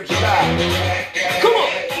 Radio AFG Live. Come on.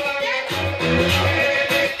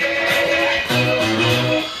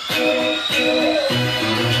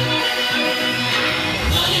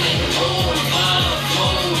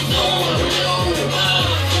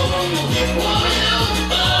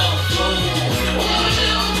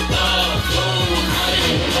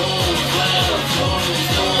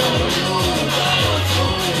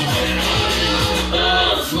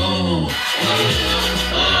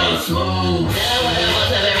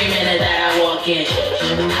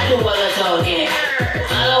 I do all the talking.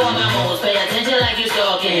 Follow all my moves, pay attention like you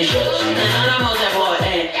stalking. And all the most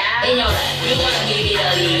important in your life, you wanna be the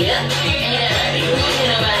leader. Ain't that right? You don't get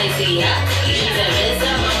nobody see ya. She's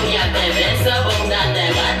invincible, yeah, invincible, not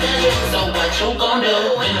that what to do. So what you gon' do?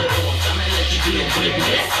 I'ma let you be a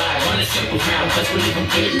witness. Run a simple round, cause we even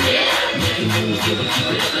getting it. Making moves, give a keep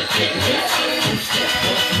it up like fitness. Two-step,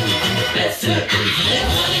 boss move, the best in the business.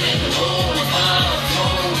 Money make the move,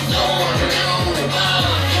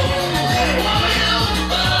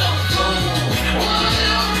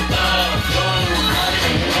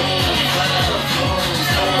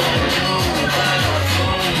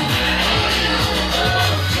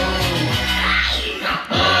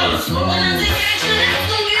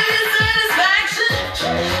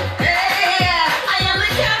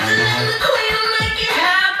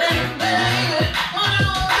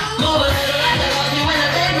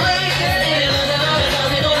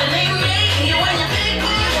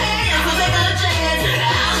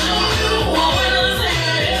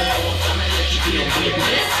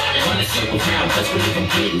 cause we even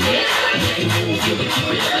getting it. Making moves, give a keep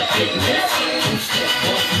it up like fitness. Two-step,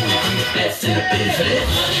 boss move, I'm the best in the business.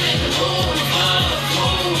 Money make the move,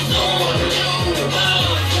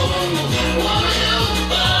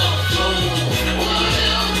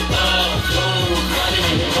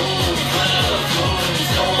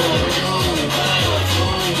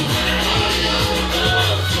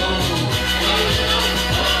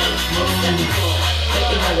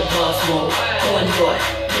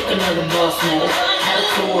 another boss move.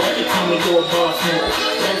 Attitude, every time we do a boss move.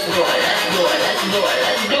 Let's do it, let's do it, let's do it,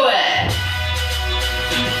 let's do it.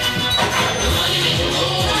 Money make the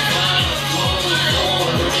move.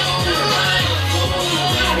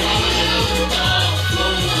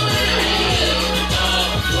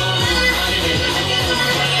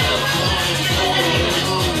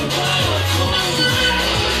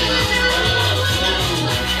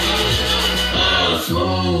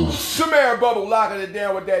 Samara Bubble locking it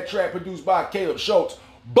down with that track produced by Caleb Schultz.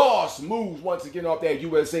 Boss moves once again off that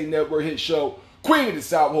USA Network hit show. Queen of the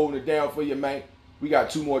South holding it down for you, man. We got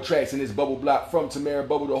 2 more tracks in this bubble block from Tamara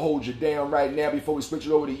Bubble to hold you down right now before we switch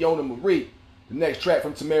it over to Yona Marie. The next track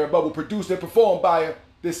from Tamara Bubble, produced and performed by her.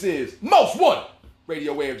 This is Most Wanted,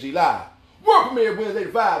 Radio AFG Live. World premiere Wednesday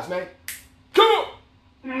vibes, man. Come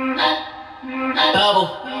on! Bubble.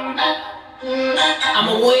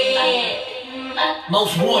 I'ma win.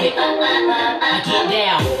 Most wanted. I get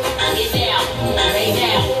down, lay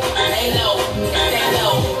low, stay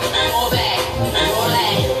low, fall back, roll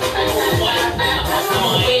out. I'm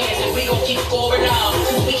on hands and we gon' keep scoring off.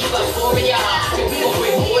 We keep up scoring y'all. And we gon'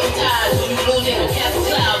 bring more than times. When you losing, don't have a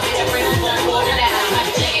cloud. That brings us on board and out. I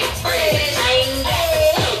check it, spread. I ain't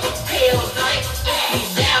dead. Pills like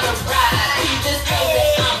he's down to ride. He just knows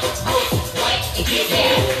that I'm most wanted. And get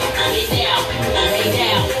down,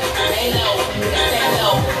 lay low, stay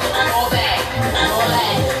low, fall back, roll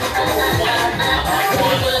out.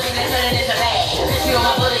 You on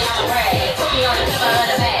my bullet, I'm a brag. Put me on the cover of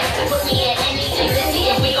the bag. Put me in anything, let's see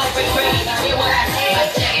if we gon' break bread. You hear what I say? I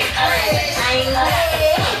check it, I ain't dead.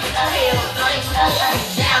 Pills like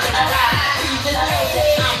he's down to ride. He just knows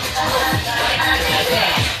that I'm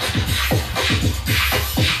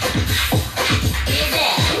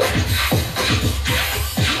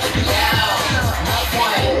most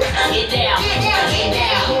wanted. Get down. Get down,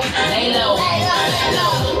 lay low,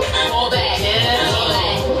 fall back,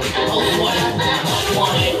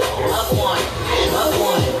 up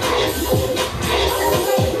one.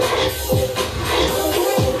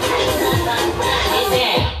 Get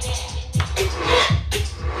down.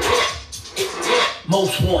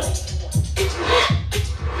 Most wanted.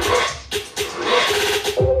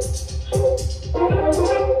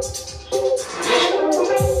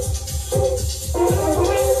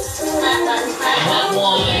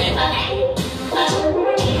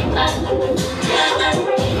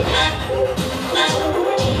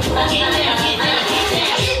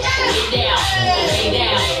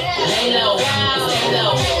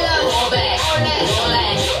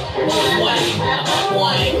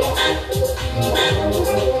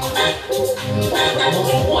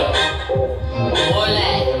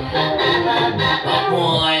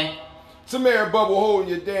 Samara Bubble holding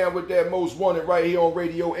you down with that Most Wanted right here on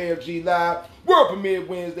Radio AFG Live. World premiere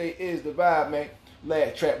Wednesday is the vibe, man.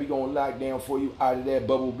 Last track we gonna lock down for you out of that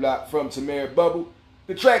bubble block from Tamara Bubble.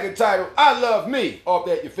 The track entitled I Love Me, off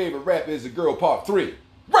that Your Favorite Rapper Is a Girl Part 3.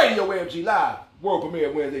 Radio AFG Live, world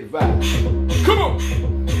premiere Wednesday, the vibe. Come on!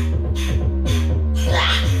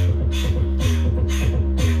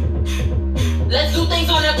 Let's do things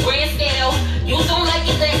on a grand scale. You don't like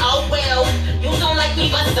it, then oh well. You don't like me,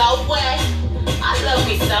 but so what? I love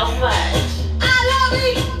me so much. I love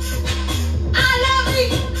me. I love me.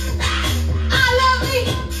 I love me.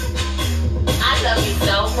 I love me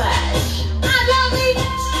so much. I love me.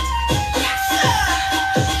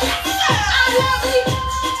 I love me.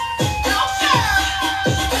 No sir.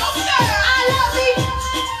 No sir. I love me.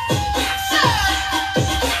 Sir.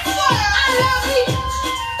 I love me.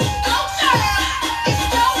 No sir. It's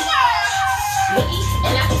no sir.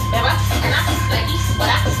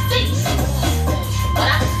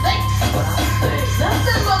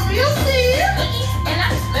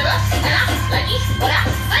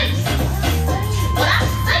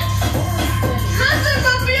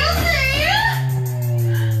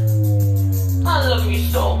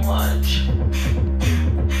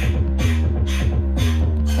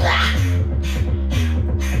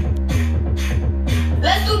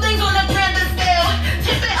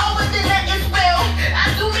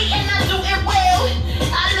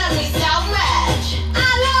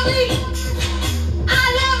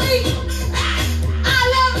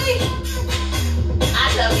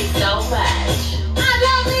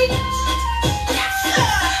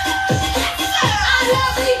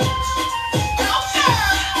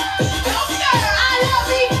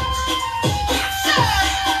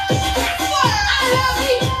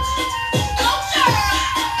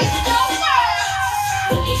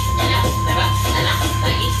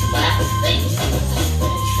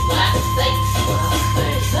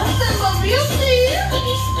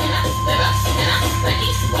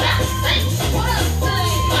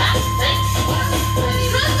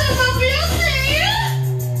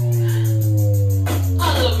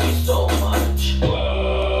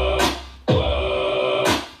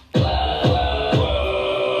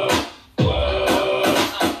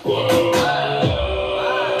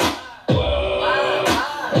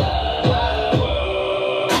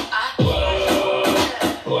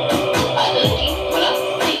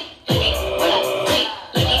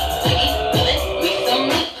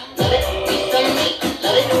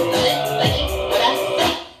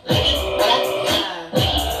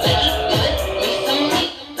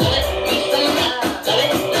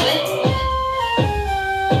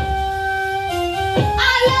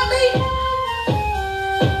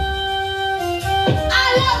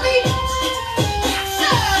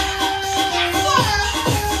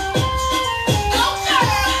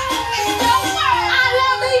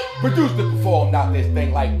 Produced and performed out this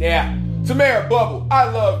thing like that. Tamara Bubble, I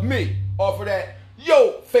Love Me. Off of that,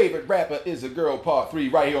 Your Favorite Rapper Is a Girl Part 3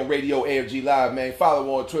 right here on Radio AFG Live, man.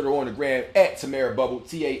 Follow on Twitter, on the gram, at Tamara Bubble,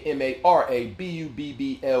 TAMARABUBBLE,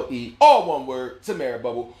 all one word, Tamara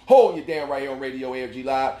Bubble. Hold you down right here on Radio AFG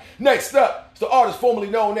Live. Next up, it's the artist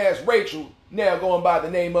formerly known as Rachel, now going by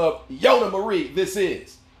the name of Yona Marie. This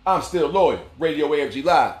is I'm Still Loyal, Radio AFG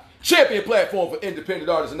Live. Champion platform for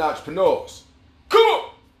independent artists and entrepreneurs. Come on!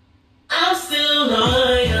 I'm still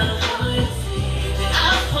loyal.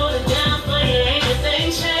 I'll hold it down for you, ain't a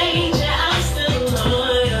thing change. I'm still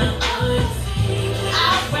loyal.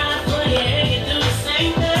 I'll ride for you, and you do the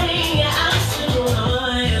same thing. I'm still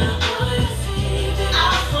loyal.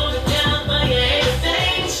 I'll hold it down for you, ain't a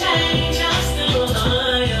thing change. I'm still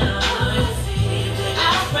loyal.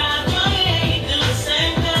 I'll ride for you, and you do the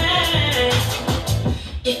same thing.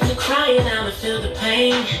 If you're crying, I'ma feel the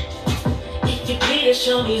pain. If you bleed,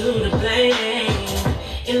 show me who to blame.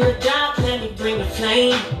 In the dark, let me bring the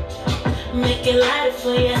flame. Make it lighter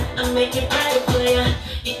for ya, I'll make it brighter for ya.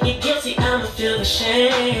 If you're guilty, I'ma feel the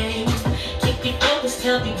shame. Keep you focused,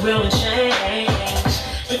 help you grow and change.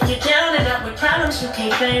 If you're down and out with problems you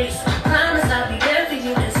can't face, promise I'll be there for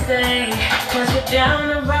you and stay. Cause you're down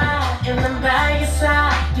the ride, and I'm by your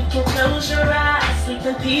side. You can close your eyes, sleep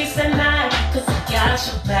in peace at night. Cause I got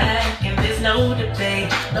your back, and there's no debate.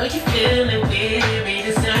 Know you're feeling weary,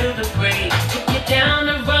 deserve a break. If you're down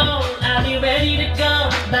the road, I'll be ready to go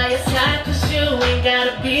by your side. Cause you ain't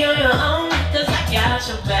gotta be on your own. Cause I got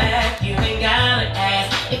your back, you ain't gotta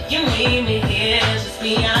ask. If you need me here, just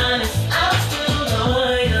be honest. I'm still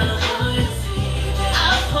loyal.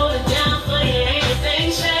 I'll hold it down for you, ain't a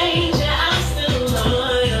thing change. I'm still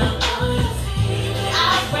loyal.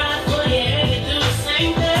 I'll ride for you, and you do the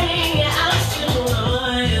same thing. I'm still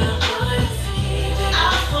loyal.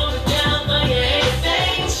 I'll hold it down for you, ain't a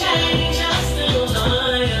thing change. I'm still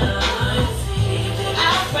loyal.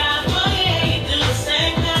 I'll ride for you, and you do the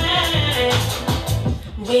same thing.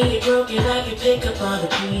 When you're broken, I can pick up all the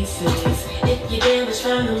pieces. If you're damaged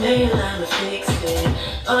from the main line, I'll fix it.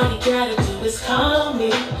 All you gotta do is call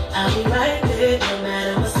me. I'll be right there, no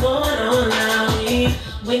matter what's going on now.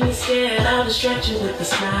 When you're scared, I'll distract you with a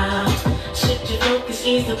smile. Shift your focus,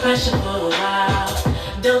 ease the pressure for a while.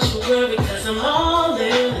 Don't you worry, cause I'm all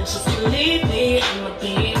in. And just believe me, I'ma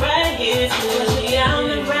be right here till you're down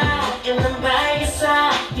the ride. And I'm by your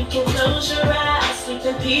side. You can close your eyes, sleep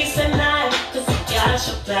in peace at night. Cause I got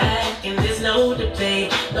your back, and there's no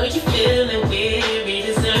debate. Know you're feeling weary,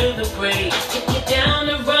 deserve a break. If you're down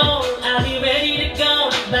the road, I'll be ready to go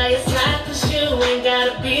by your side. Cause you ain't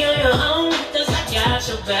gotta be on your own. Cause I got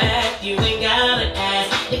your back, you ain't gotta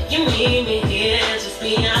ask. If you need me here, just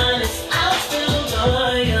be honest. I'm still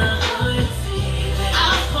loyal.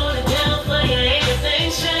 I'll hold it down for you, ain't a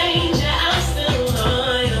thing change. I'm still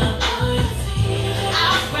loyal.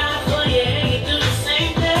 I'll ride for you, and you do the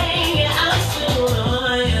same thing. I'm still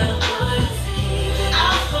loyal.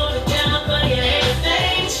 I'll hold it down for you, ain't a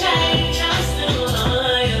thing change. I'm still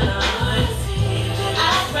loyal.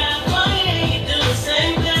 I'll ride for you, and you do the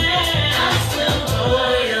same thing. I'm still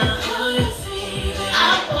loyal.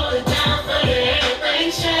 I'll hold it down for you, ain't a thing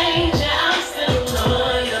change. I'm still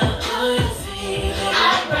loyal.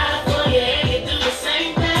 I'll ride for you, and you do the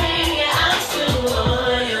same thing. I'm still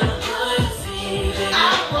loyal.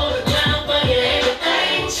 I'll hold it down for you, ain't a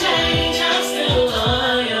thing change. I'm still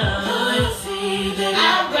loyal.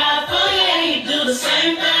 I'll ride for you, and you do the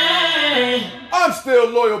same thing. I'm Still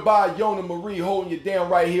Loyal by Yona Marie, holding you down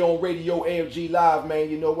right here on Radio AFG Live, man.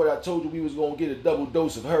 You know what? I told you we was going to get a double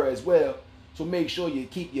dose of her as well. So make sure you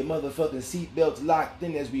keep your motherfucking seatbelts locked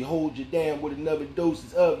in as we hold you down with another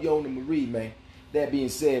dosage of Yona Marie, man. That being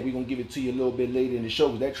said, we're going to give it to you a little bit later in the show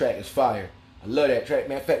because that track is fire. I love that track,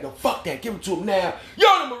 man. In fact, no, fuck that. Give it to him now.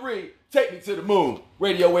 Yona Marie, Take Me to the Moon.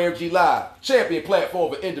 Radio AFG Live, champion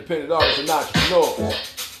platform for independent artists and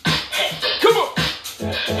entrepreneurs. Come on.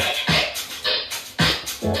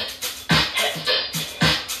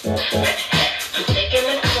 Taking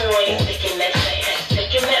the coins, taking that fame,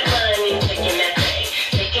 taking that money, taking that fame,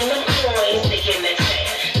 taking the coins, taking that fame,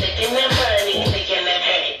 taking that money, taking that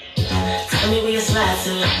fame. Tell me where you slide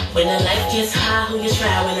to when the life gets high. Who you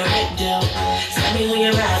try when the rent due? Tell me who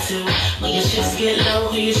you ride to when your chips get low.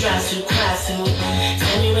 Who you try to cry to?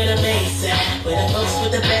 Tell me where the base at, where the folks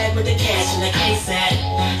with the bag with the cash and the case at.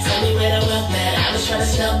 Tell me where the wealth at. I was trying to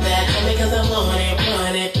stop that. Tell me 'cause I want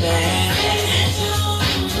it back.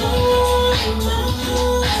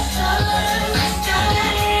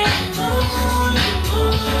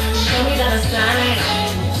 Show me that sign.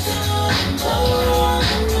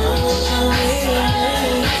 Show me.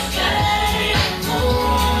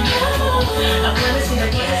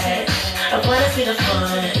 wanna see the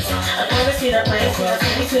funds. I wanna see the playground.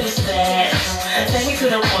 Take me to the stash. Take me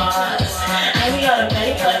to the walls. Hand me all the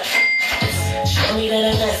paper. Show me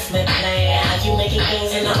that investment plan. How you making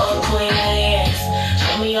things in the old coin hands.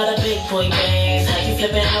 Show me all the big boy bands. How you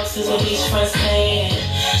flipping houses with each front stand.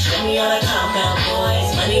 Show me all the compound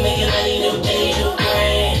boys. Money making money, new day, new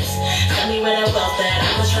brands. Tell me where the wealth at.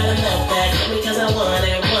 I was trying to melt that. Give me cause I want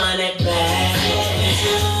it back.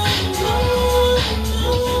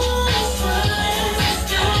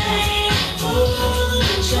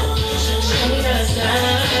 Show me the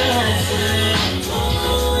signs.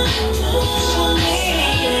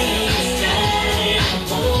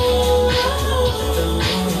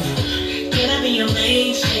 Can I be your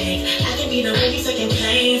main chick? I can be the one you taking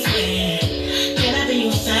planes with. Can I be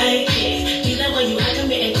your sidekick? Be the one you are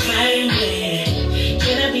committing crime with.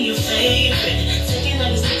 Can I be your favorite? Taking all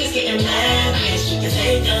these niggas getting mad, bitch. You can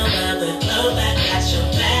take them out the globe. I got your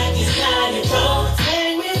back inside your throat.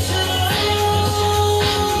 Take me to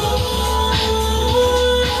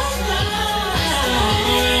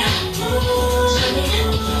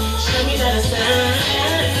show me that sign.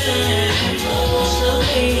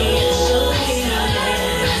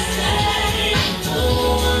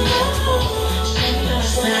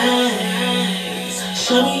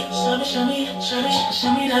 Show me.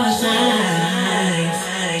 Show me the signs.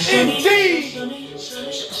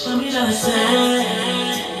 Show me the signs.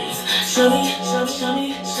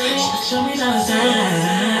 Show me the signs.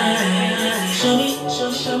 Show me the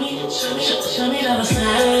signs. Show me the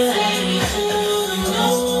signs.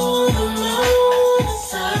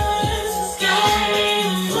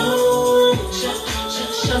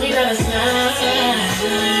 Show me the signs.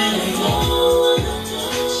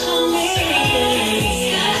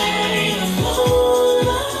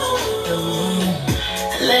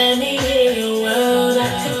 Let me hear your world, I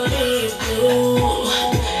can be blue.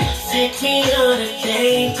 Take me on a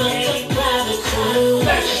date, but a private cruise.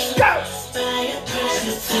 Let's go! Buy a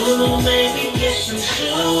purse too, maybe get some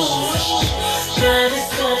shoes. Try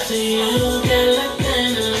this up to you, got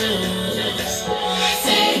nothing to lose.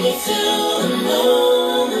 Take me to the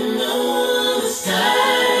moon, the sky,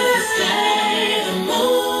 the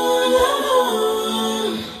moon.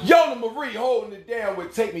 Yona Marie holding it down with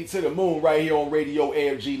Take Me to the Moon right here on Radio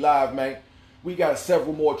AMG Live, man. We got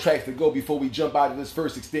several more tracks to go before we jump out of this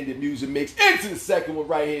first extended music mix into the second one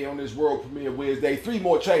right here on this World Premiere Wednesday. 3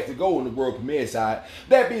 more tracks to go on the World Premiere side.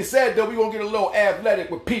 That being said, though, we're going to get a little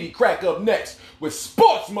athletic with Petey Crack up next with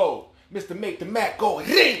Sports Mode. Mr. Make the Mac go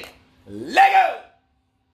ring. Lego!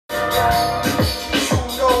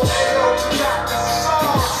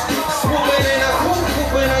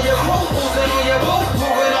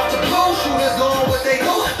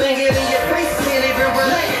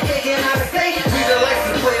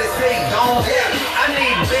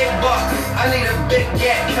 I need a big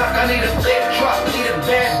gat truck, I need a big truck, need a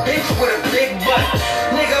bad bitch with a big butt.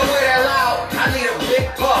 Nigga with that loud, I need a big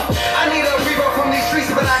puff. I need a reverb from these streets,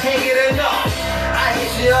 but I can't get enough. I hit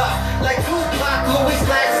you up like Tupac, Louis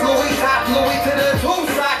slacks, Louis top, Louis to the tube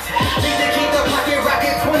socks. Need to keep the pocket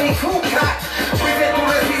rocket 22 cock. Breathing through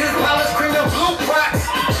the seasons, polish green and blue crocs.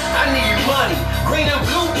 I need money, green and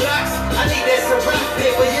blue blocks. I need that Ciroc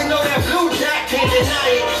paper, you know that blue jack, can't deny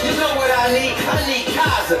it. You know what I need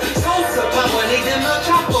Kaza, Sosa power, need them El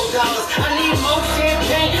Chapo dollars. I need more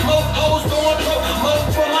champagne, more O's going pro, more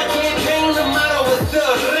for my campaign. The motto is the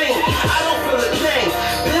ring. I don't feel a thing.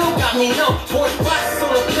 Bill got me numb, Porsche boxes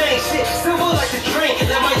on the thing. Shit, simple like the drink.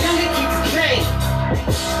 Let my youngin' keep the chain.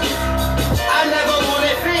 I never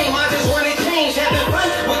wanted fame, I just wanted change. Having fun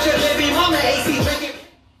with your baby mama, AC drinking.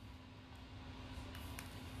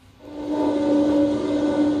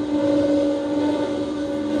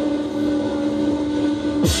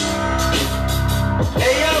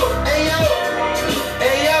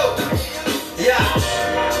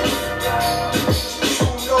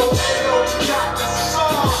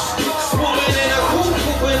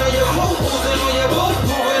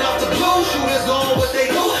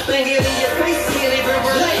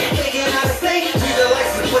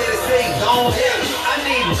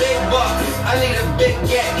 I need a big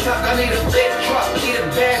gat truck, I need a big truck, need a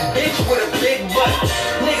bad bitch with a big butt.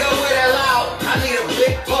 Nigga with that loud, I need a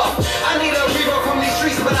big puff. I need a reverb from these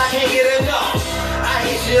streets, but I can't get enough. I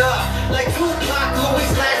hit you up like Tupac,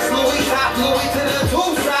 Louis slacks, Louis top, Louis to the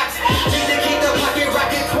tube socks. Need to keep the pocket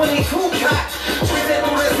rocket 22 cock. Breathing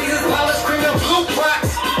through the seasons, polish green and blue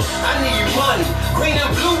crocs. I need money, green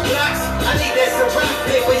and blue blocks. I need that Ciroc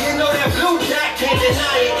paper, you know that blue jack, can't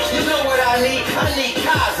deny it. You know what I need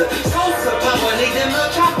Kaza, Sosa power, need them El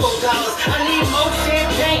Chapo dollars. I need more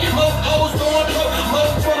champagne, more O's going pro, more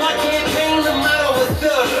for my campaign. The motto is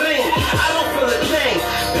the ring. I don't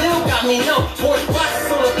Porsche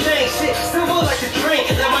boxes on the thing, shit, simple like a dream.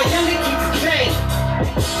 Now my youngin' keep the chain.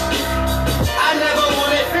 I never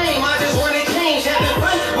wanted fame, I just wanted change. Having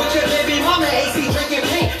fun with your baby mama, AC drinking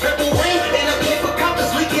paint, purple rain, and the paper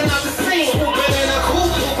coppers leaking out the scene. Whooping in a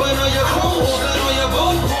coupe, whooping on your crew, whooping on your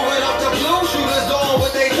boo, moving off the blue, shooters doing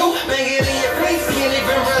what they do, bang it in your face, can't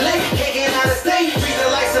even relate, kicking out of state, read the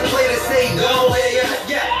license plate and say, go away,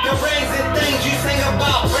 yeah. The brains and things you sing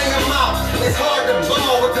about, bring them out. It's hard to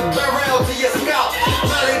ball with the barrel to your scalp.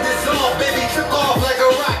 Molly dissolved, baby took off like a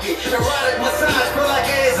rocket. Erotic massage, feel like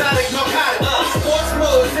an exotic narcotic. Sports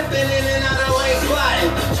mode, zipping in and out of lane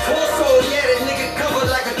sliding. Torso, yeah, that nigga covered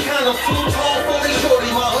like a condom. Too tall for the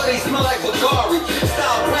shorty, my hoodie smell like Bulgari.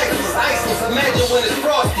 Style practice, iceless, imagine when it's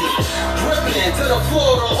frosty. Dripping to the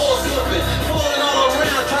floor, the horse slipping. Falling all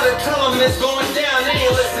around, try to tell them it's going down, they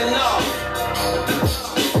ain't listen, no.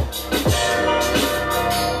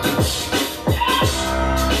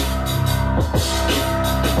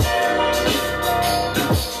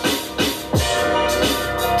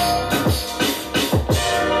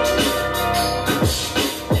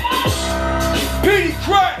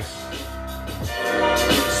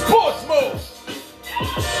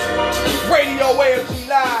 Radio AMG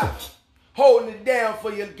Live, holding it down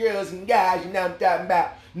for your girls and guys, you know what I'm talking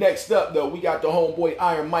about. Next up, though, we got the homeboy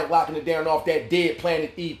Iron Mike locking it down off that Dead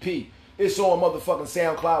Planet EP. It's on motherfucking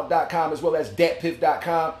SoundCloud.com as well as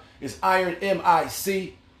datpiff.com. It's Iron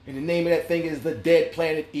M-I-C, and the name of that thing is the Dead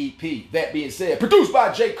Planet EP. That being said, produced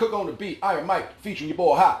by Jay Cook on the beat, Iron Mike featuring your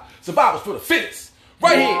boy Hot. Survivors for the fittest.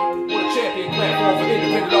 Right here on the champion platform for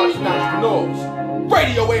independent artists and entrepreneurs.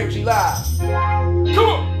 Radio AMG Live. Come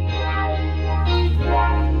on.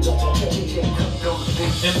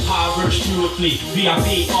 Impoverished beautifully,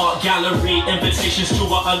 VIP art gallery, invitations to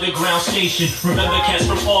our underground station. Remember cats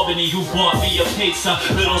from Albany who bought me a pizza.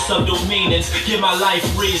 Little subtle meanings, give my life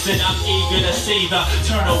reason. I'm eager to see the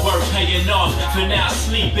turn of work paying off. For now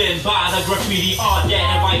sleeping by the graffiti art that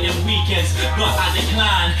inviting weekends, but I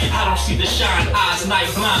decline. I don't see the shine, eyes night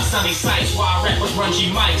blind, sunny sights while I rap with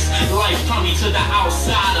grungy mics. Life turned me to the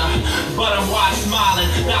outsider, but I'm wide smiling.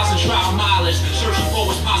 1,000 trial mileage, searching for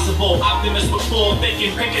what's possible. Optimist with full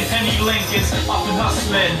thinking, picking penny Lincolns, up and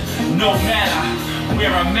hustling. No matter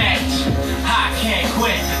where I'm at, I can't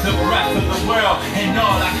quit. The breath of the world and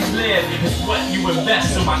all I can live is what you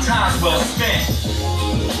invest, so my time's well spent.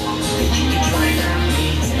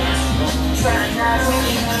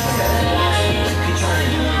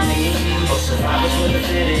 Survivors for the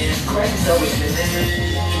fittest, grace always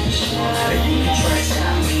finished. You can try to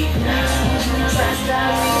stop me now. Try to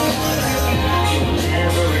stop me. You will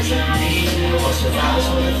never return me. Survivors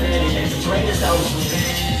for the fittest, greatest always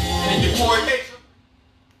within. And your boy Nate.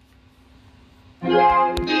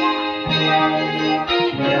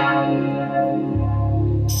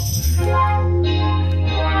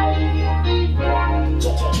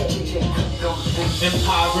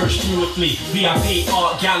 Impoverished beautifully, VIP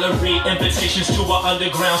art gallery, invitations to our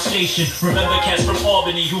underground station. Remember cats from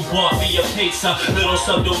Albany who bought me a pizza. Little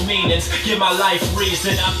subtle meanings, give my life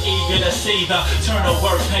reason. I'm eager to see the turn of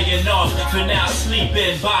work paying off. For now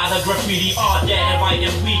sleeping by the graffiti art that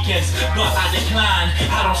inviting weekends, but I decline.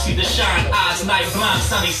 I don't see the shine, eyes night blind,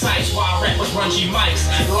 sunny sights while I rap with grungy mics.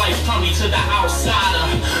 Life turned me to the outsider,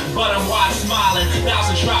 but I'm wide smiling.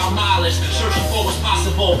 1,000 trial mileage, searching for what's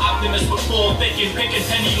possible. Optimist with full thinking, picking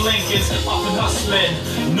penny Lincolns, up and hustling.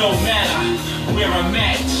 No matter where I'm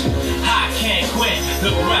at, I can't quit.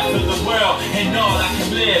 The breath of the world and all I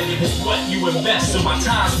can live is what you invest, so my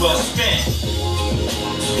time's well spent.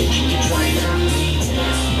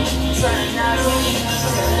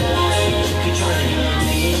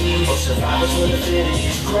 Survivors for the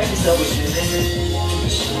fittest, greatest always finished.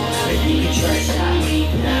 You can try to stop me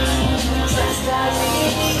now. Try to stop me.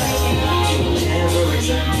 You will never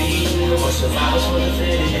return me. Survivors for the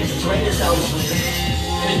fittest, greatest always within.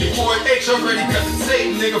 And your boy H already got the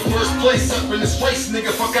tape, nigga. First place up in this race,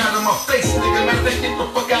 nigga. Fuck out of my face, nigga. Matter of fact, get the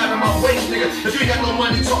fuck out of my way, nigga. If you ain't got no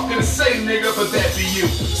money talking to say, nigga, but that be you.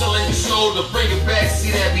 Selling your soul to bring it back,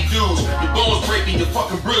 see that be dudes. Your bones breaking, your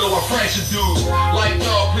fucking brittle, I fraction dudes. Like,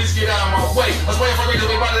 dog, please get out of my way. I swear if I read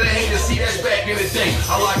everybody that hate to see that's back in the day.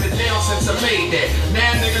 I locked it down since I made that.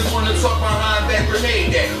 Now niggas wanna talk behind that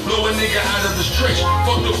grenade that. Blow a nigga out of the stretch.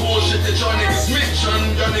 Fuck the bullshit that y'all niggas mention.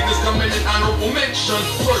 Y'all niggas come in honorable mention.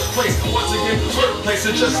 First place, once again, birthplace,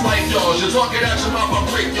 and just like y'all, you talk it out your mouth, I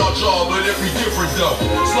break y'all jaw, but every different though.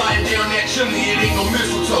 Sliding down that chimney, it ain't no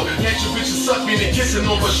mistletoe. That your bitch is sucking and kissing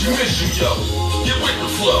on, but she miss you, yo. Get with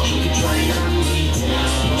the flow. You can try to hurt me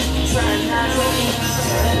now. Try not to be.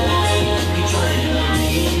 You can try to hurt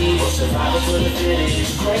me. Survivors for the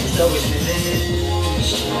fittest, greatest always finished.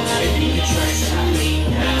 If you could try to stop me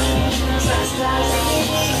now, try to stop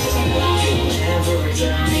me. You will never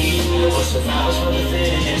return me. Or survivors from the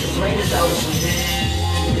thin, and the greatest always within.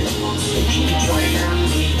 If you could try to knock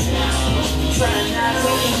me down, try to knock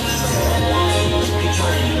me down. You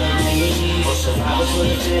try to hurt me. Or survivors from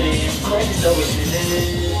the thin, and the greatest always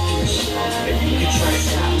within. If you could try to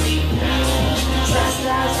stop me now, try to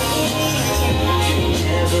stop me. You will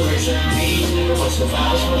never return me. Or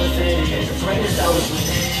survivors from the thin, and the greatest always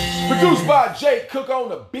within. Produced by Jay Cook on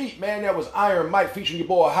the beat, man. That was Iron Mike featuring your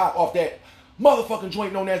boy Hop off that motherfucking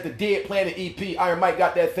joint known as the Dead Planet EP. Iron Mike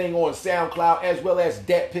got that thing on SoundCloud as well as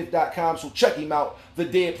datpiff.com, so check him out. The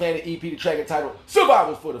Dead Planet EP, the track entitled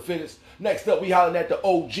Survivors for the Fittest. Next up, we hollering at the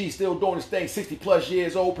OG, still doing his thing, 60 plus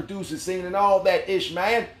years old, producing, singing, and all that ish,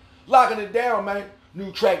 man. Locking it down, man.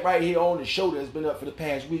 New track right here on the show that's been up for the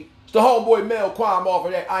past week. It's the homeboy Mel Kwame off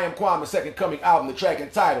of that I Am Kwame Second Coming album, the track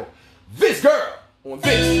entitled This Girl on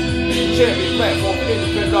this champion platform for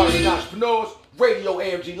independent artists and entrepreneurs. Radio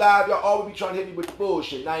AMG Live. Y'all always be trying to hit me with the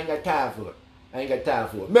bullshit, and I ain't got time for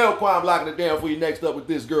it. Mel Kwame locking it down for you. Next up with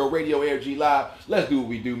This Girl, Radio AMG Live. Let's do what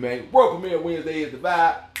we do, man. World premiere Wednesday is the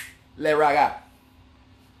vibe. Let rock out.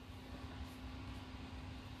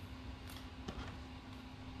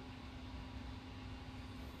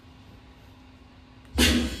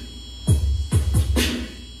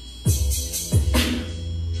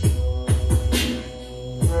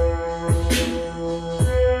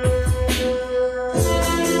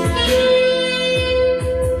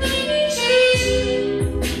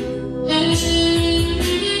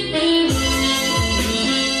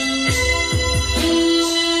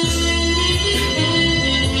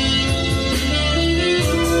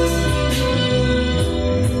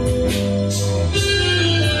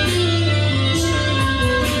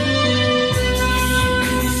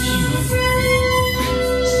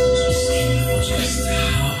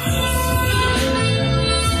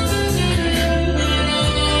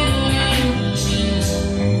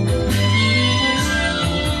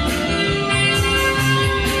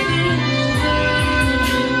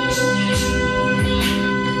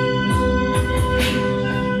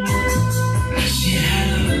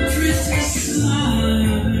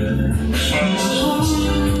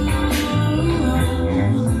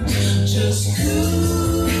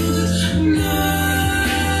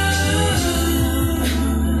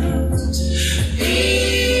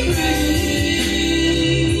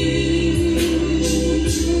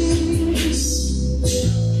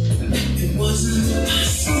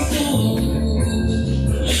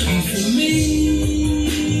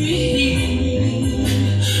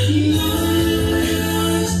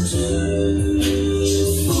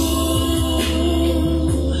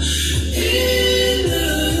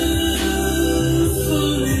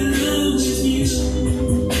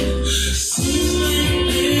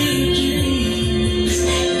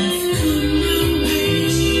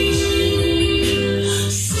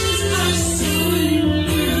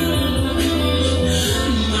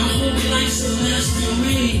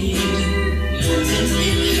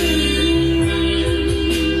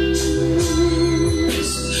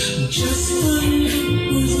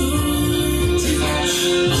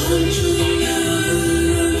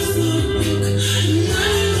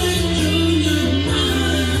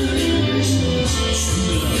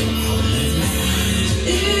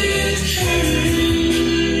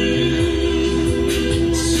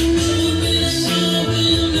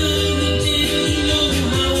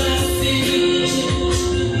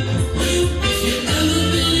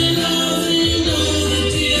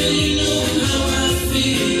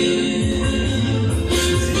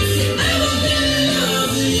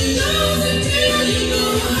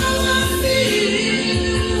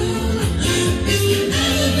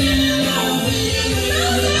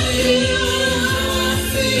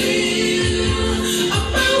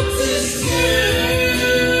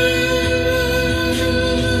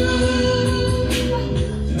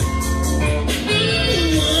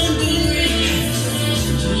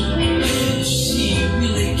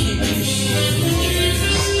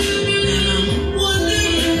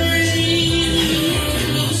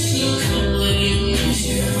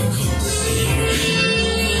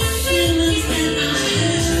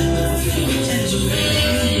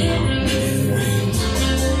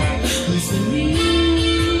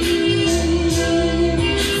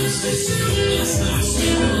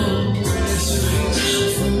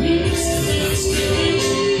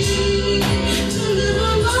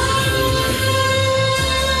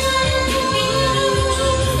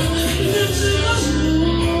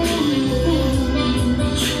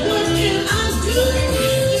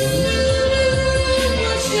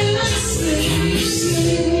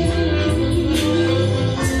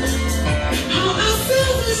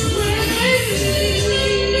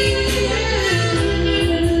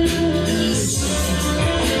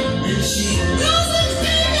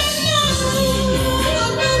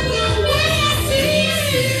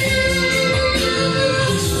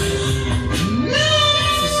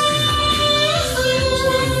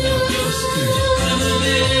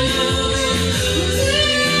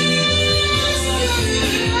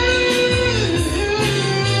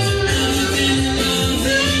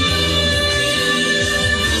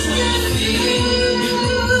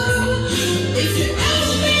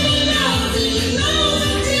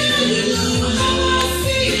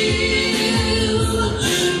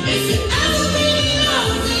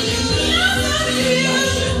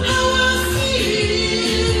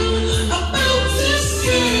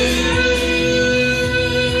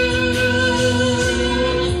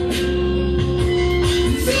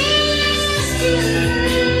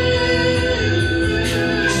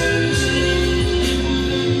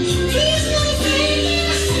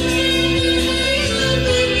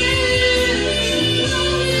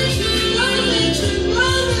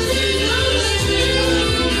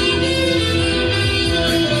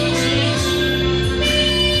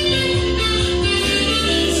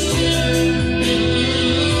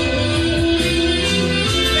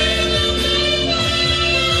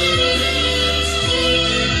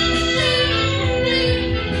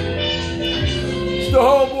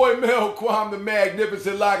 Kwame the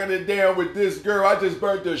Magnificent locking it down with this girl. I just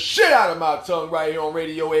burnt the shit out of my tongue right here on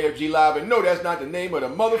Radio AFG Live. And no, that's not the name of the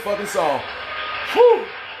motherfucking song. Whew.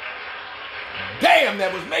 Damn,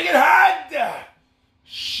 that was Make It Hot.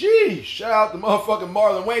 Sheesh. Shout out to motherfucking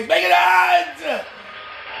Marlon Wayans. Make It Hot.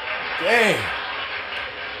 Damn.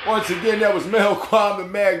 Once again, that was Mel Kwame the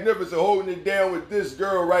Magnificent holding it down with this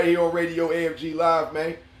girl right here on Radio AFG Live,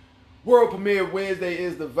 man. World premiere Wednesday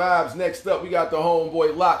is the vibes. Next up, we got the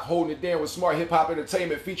homeboy Lock holding it down with Smart Hip Hop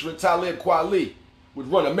Entertainment featuring Talib Kweli with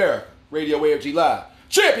Run America, Radio AFG Live.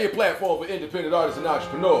 Champion platform for independent artists and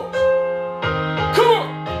entrepreneurs. Come on!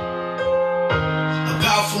 A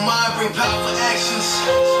powerful mind bring powerful actions.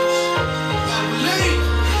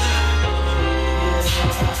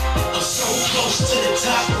 I'm so close to the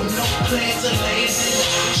top with no plans of landing.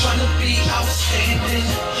 Trying to be outstanding,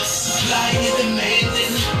 supplying and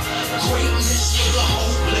demanding. Greatness for the whole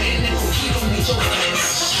planet, but we don't need your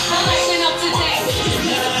hands. I'll listen up today.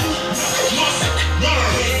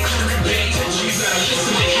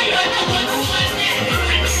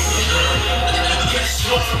 Guess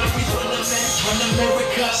what? We run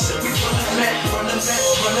America. We run America.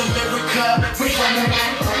 We run America. We run America.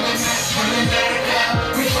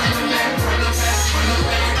 We run America.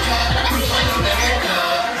 We run America.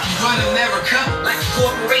 Run America like a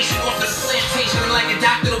corporation off the plantation. I'm like a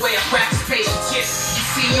doctor the way I practice patience. Yes, you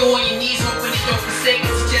see you on your knees, hoping it don't forsake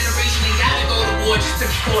us. A generation ain't gotta go to war just to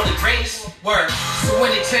be called the greatest. Word. So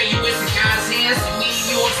when they tell you it's in God's hands, it means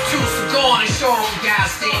yours too. So go on and show them God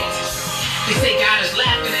stands. They say God is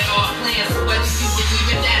laughing at our plans, but whether you believe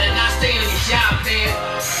in that or not, stay on your job, man.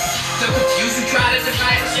 So confused, you try to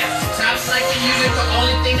divide us. Yes, sometimes like the music, the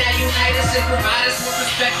only thing that unites us and provide us with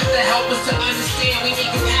perspective to help us to understand. We need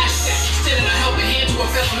compassion, extending a helping hand to a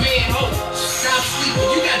fellow man. Oh, stop sleeping.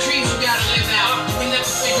 You got dreams you gotta live out. We never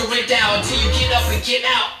figure it out until you get up and get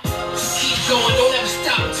out. Just keep going, don't ever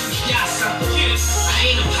stop until you got something. I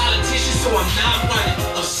ain't a politician, so I'm not running.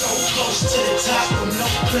 I'm so close to the top with no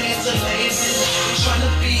plans of landing. Trying to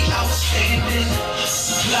be outstanding,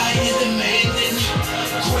 supplying and demanding.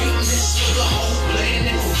 Greatness for the whole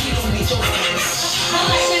planet, but we don't need your hands. I'll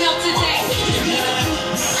listen up today.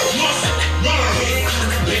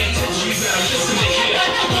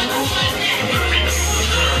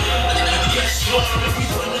 Guess what? We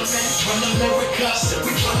run America.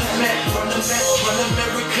 We run America. Run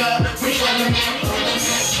America. We run America.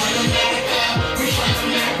 Run America. We run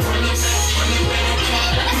America.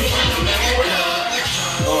 Run America.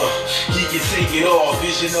 He can take it all.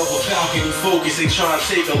 Vision of a balcony focus. They trying to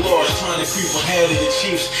take a loss. Trying to creep ahead of the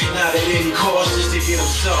Chiefs. Not at any cost. Just to get them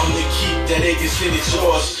something to keep that they consider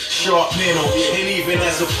yours. Sharp mental. And even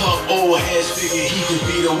as a punk, old heads figure he could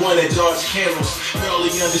be the one that darts candles. Barely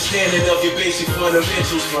understanding of your basic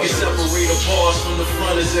fundamentals. Can separate a boss from the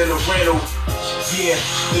fronters and the rental. Yeah,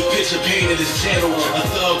 the picture painted is gentle. A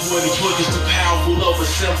thug wouldn't book is too powerful of a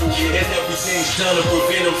simple. And everything's done to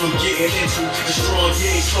prevent him from getting into a strong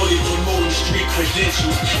game, slowly promoting street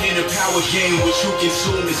credentials. In the power game, what you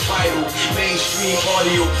consume is vital. Mainstream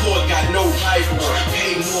audio port got no rival.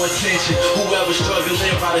 Pay more attention. Whoever's struggling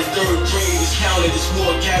by the third grade is counted as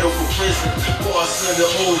more cattle for prison. Boss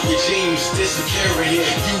under old regimes disappearing here.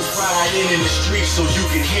 You ride in the streets so you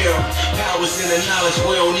can hear them. Powers in the knowledge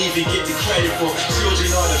we don't even get the credit for. Children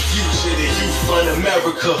are the future, the youth run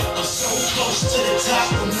America. I'm so close to the top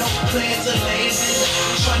with no plans of landing.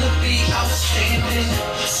 Trying to be outstanding,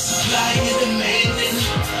 supplying and demanding.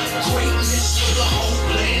 Greatness for the whole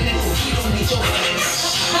planet, but we don't need your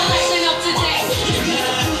hands. I'll listen up today.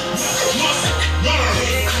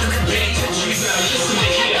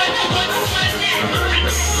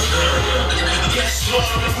 Guess what?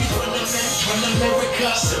 We run America.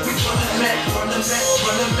 We run America. Run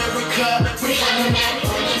America. We run America.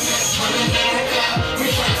 Run America. We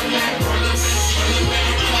run America.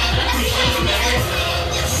 We run America.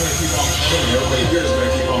 Everybody here is going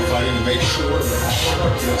to keep on fighting to make sure that all of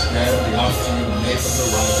our kids have the opportunity to make them the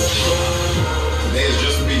lives that they want. Today is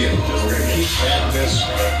just the beginning. We're going to keep having this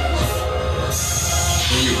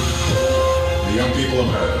for you, the young people of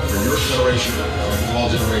America, for your generation and all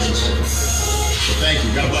generations to come. So thank you.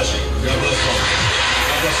 God bless you. God bless you.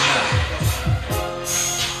 God bless America.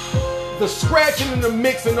 The scratching and the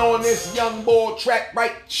mixing on this Young Boy track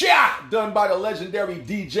right cha done by the legendary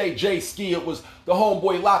DJ J Ski. It was the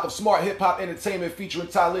homeboy Lock of Smart Hip Hop Entertainment featuring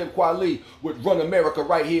Talib Kweli with Run America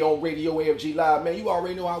right here on Radio AFG Live. Man, you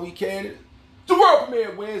already know how we can. The world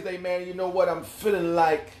premiere Wednesday, man. You know what? I'm feeling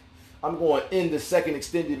like I'm going to end the second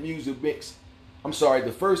extended music mix. I'm sorry,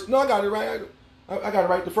 the first. No, I got it right. I got it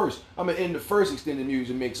right the first. I'm going to end the first extended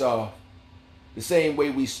music mix off the same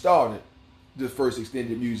way we started the first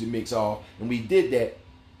extended music mix off, and we did that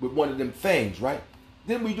with one of them things, right?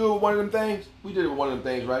 Didn't we do it with one of them things? We did it with one of them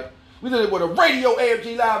things, right? We did it with a Radio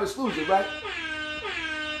AFG Live exclusive, right?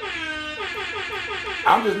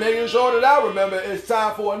 I'm just making sure that I remember it's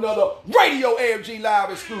time for another Radio AFG Live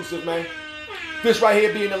exclusive, man. This right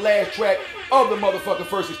here being the last track of the motherfucking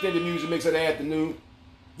first extended music mix of the afternoon.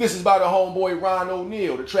 This is by the homeboy Ron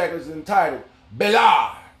O'Neal. The track is entitled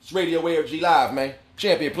Bella. It's Radio AFG Live, man.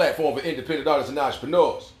 Champion platform for independent artists and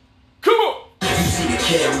entrepreneurs. Come on! You see the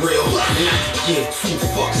cam real, and I give 2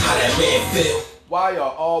 fucks how that man feel. Why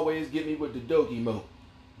y'all always get me with the Doki mo?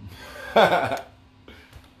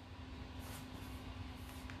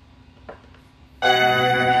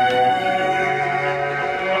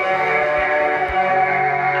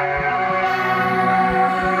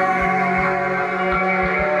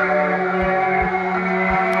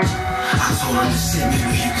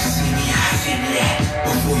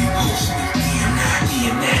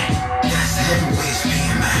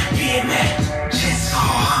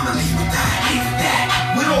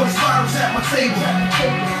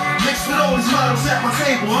 Mixed with all these models at my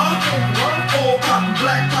table, huh? All poppin'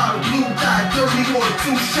 black powder, blue dye, dirty water,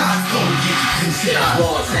 2 shots. Gonna get you considered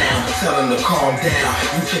raw town. Tell them to calm down.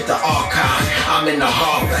 You check the archive. I'm in the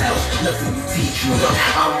hard battles. Nothing you teach you.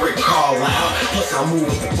 I'm Rick Carlisle. Plus I move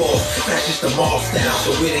with the boss. That's just the mall style,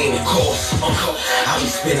 so it ain't a course. I be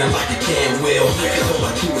spinning like a damn wheel. Cause all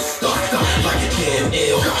I do is stuff like a damn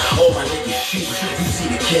ill. All my niggas shoot. You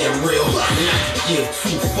see the cam real. And I can give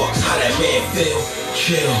 2 fucks how that man feel.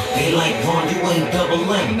 Chill. They like Ron, you ain't double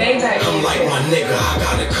M. I'm like my nigga, I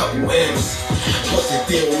got a couple M's. Plus the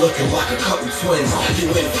deal looking like a couple twins. You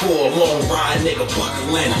in for a long ride, nigga,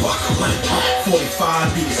 buckle in.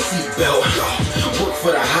 45 be the seatbelt. Work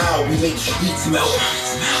for the how, we make streets melt.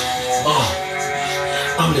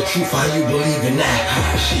 I'm the truth, how you believe in that?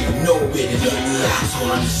 She know where to meet me. I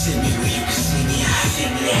told her to send me where you can see me. I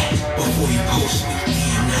send me that before you post me.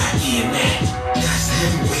 DM that. That's the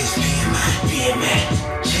heavyweights being mad.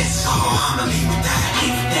 Chances are I'ma leave with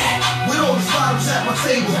that. With all these bottles at my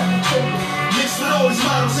table. Mixed with all these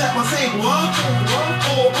models at my table, huh?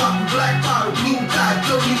 All poppin' black powder, blue dye,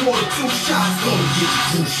 dirty water, 2 shots. Gonna get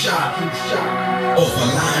you 2 shots. Off a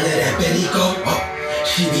line of that Betty go up.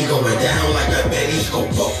 She be going down like a Betty go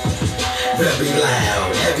up. Very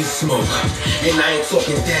loud, heavy smoke. And I ain't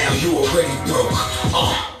talking down, you already broke.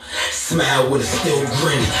 Smile with a still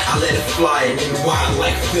grin. I let it fly and then wild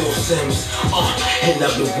like Phil Sims. In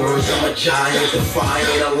other words, I'm a giant,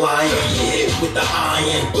 defiant, a lion. Hit with the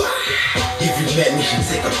iron. If you met me, should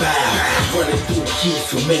take a bow. Running through the keys,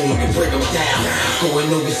 too many to break them down. Going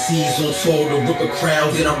overseas on tour to rip a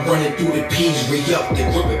crowd. Then I'm running through the P's, re-up to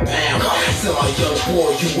grip it pound. Tell my young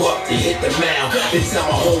boy, you up to hit the mound. Then tell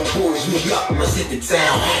my homeboys, we up, let's hit the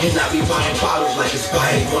town. And I be buying bottles like it's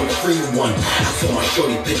buying one free one. I told my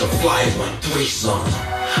shorty, pick a fly one, 3-some.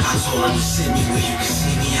 I told her to send me where you can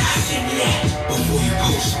see me. I send me that before you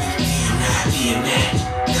post me. DM that.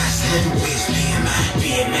 That's the heavyweights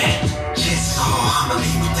being mad. Chances are I'ma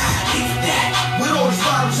leave with that. With all these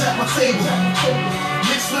bottles at my table.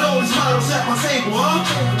 Mixed with all these models at my table, huh?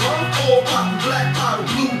 All poppin' black powder,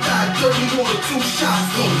 blue dye, dirty water, 2 shots.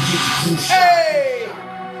 Gonna get you 2 shots. Hey!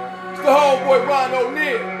 It's the homeboy Ron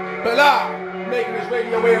O'Neal. Bella. Making this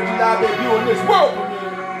Radio AFG Live debut in this world premiere.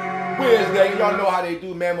 Wednesday, y'all know how they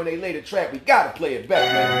do, man. When they lay the track, we gotta play it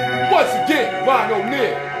back, man. Once again, Ron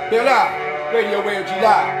O'Neal, Bella, Radio AFG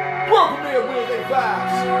Live, world premiere Wednesday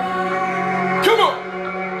vibes. Come on.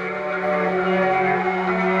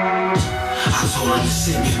 I told her to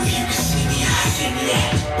send me where you can see me. I send me that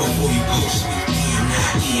before you post me.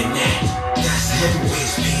 DM that. That's the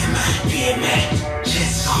heavyweights being mad.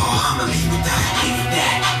 Chances are I'ma leave with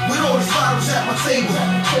that. With all these bottles at my table.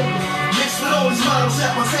 Mixed with all these models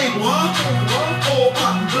at my table, huh? All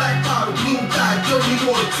poppin' black powder, blue dye, dirty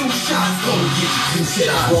water, 2 shots. Gonna get you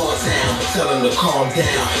considered raw town. Tell them to calm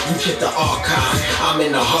down. You check the archive. I'm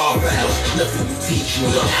in the hard battles. Nothing you teach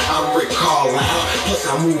me. I'm Rick Carlisle. Plus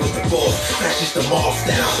I move with the boss. That's just the mall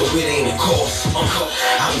style, so it ain't a course.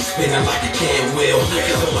 I be spinning like a damn wheel.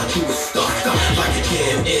 Cause all I do is stuff like a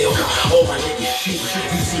damn ill. All my niggas shoot.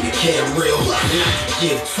 You see the cam real. And I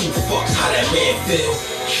can give 2 fucks how that man feel.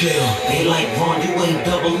 Chill. They like Ron, you ain't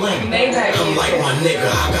double M. I'm like my nigga,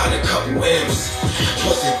 I got a couple M's.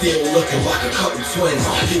 Plus the deal looking like a couple twins.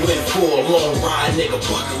 You in for a long ride, nigga,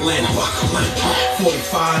 buckle in.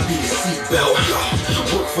 45 be the seatbelt.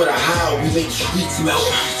 Work for the how, we make streets melt.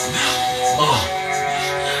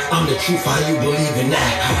 I'm the truth, how you believe in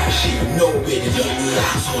that? She know where to meet me.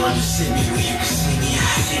 I told her to send me where you can see me.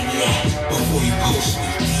 I send me that before you post me.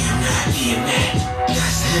 DM that.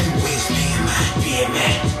 That's the heavyweights being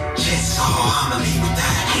BMX. Just so I'ma leave with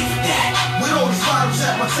that. With all these bottles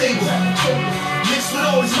at my table. Mixed with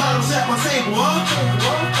all these models at my table, huh?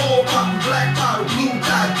 All poppin', black bottle, blue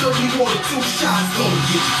dot, dirty water, 2 shots. Gonna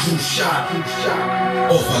get you 2 shots.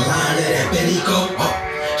 Off a line of that Betty go up.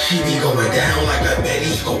 She be going down like a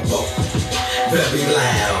Betty go up. Very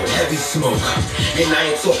loud, heavy smoke. And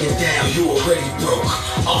I ain't talking down, you already broke.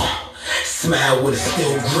 Smile with a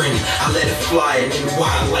still grin. I let it fly and then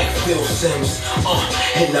wild like Phil Sims.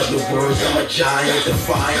 In other words, I'm a giant,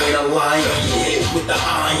 defying a lion. Hit with the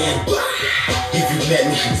iron. If you met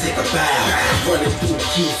me, should take a bow. Running through the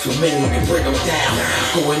keys, too many to break them down.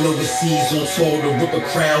 Going overseas on tour to rip a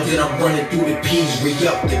crowd. Then I'm running through the P's,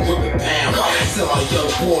 re-up to grip a pound. Tell my young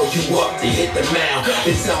boy, you up to hit the mound.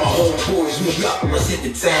 Then tell my homeboys, me up, let's hit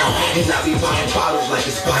the town. And I be buying bottles like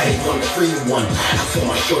it's buying one free one. I told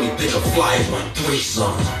my shorty, pick a fly, one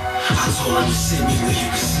threesome. I told her to send me where you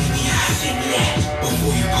can see me. I send me that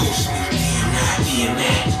before you post me. DM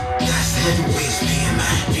that. That's the heavyweights,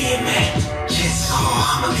 BMX. Just so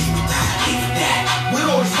I'ma leave with that. With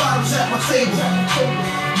all these bottles at my table.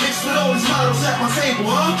 Mixed with all these models at my table,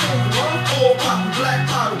 huh? All poppin', black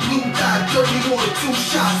bottle, blue dot, dirty water, 2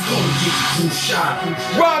 shots. Gonna get you 2 shots.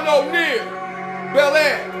 Ron O'Neal, Bel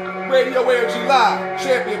Air, Radio AFG Live,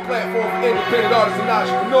 champion platform for independent artists and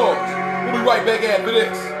entrepreneurs. We'll be right back after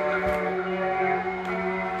this.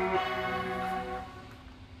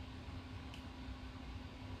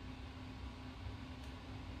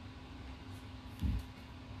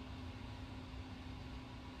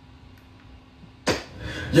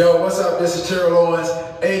 Yo, what's up? This is Terrell Owens,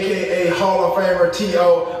 aka Hall of Famer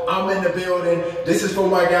T.O. I'm in the building. This is for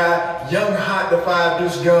my guy, Young Hot the 5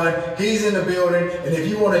 Deuce Gun. He's in the building, and if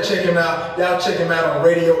you want to check him out, y'all check him out on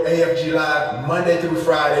Radio AFG Live, Monday through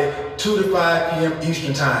Friday, 2 to 5 p.m.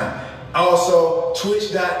 Eastern Time. Also,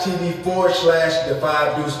 twitch.tv/the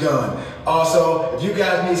 5 Deuce Gun. Also, if you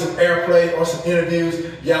guys need some airplay or some interviews,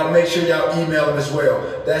 y'all make sure y'all email them as well.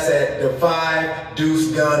 That's at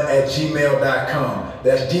the5deucegun@gmail.com.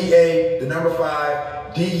 That's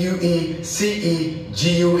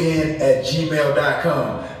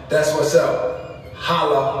DA_DUECEGUN@gmail.com. That's what's up.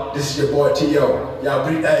 Holla, this is your boy T.O. Y'all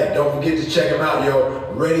hey, don't forget to check him out, yo.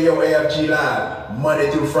 Radio AFG Live,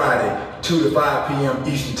 Monday through Friday, 2 to 5 p.m.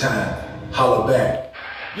 Eastern Time. Holla back.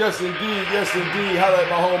 Yes indeed, yes indeed. Holla at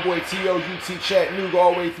my homeboy T.O. UT Chattanooga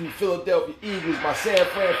all the way through Philadelphia Eagles, my San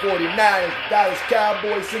Fran 49ers, Dallas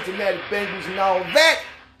Cowboys, Cincinnati Bengals, and all that.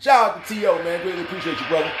 Shout out to T.O., man. Greatly appreciate you,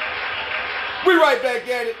 brother. We right back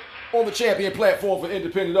at it on the champion platform for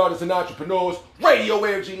independent artists and entrepreneurs. Radio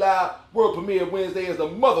AFG Live, world premiere Wednesday is the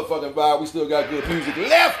motherfucking vibe. We still got good music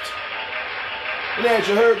left. And as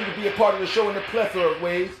you heard, you can be a part of the show in a plethora of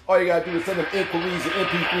ways. All you gotta do is send them inquiries and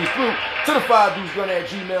MP3s through to the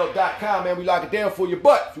 5deucegun@gmail.com, man. We lock it down for you.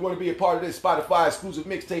 But if you want to be a part of this Spotify exclusive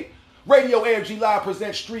mixtape, Radio AFG Live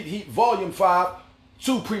presents Street Heat Volume 5.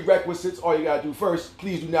 2 prerequisites. All you gotta do first,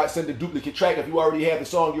 please do not send a duplicate track. If you already have the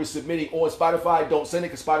song you're submitting on Spotify, don't send it,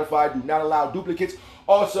 because Spotify do not allow duplicates.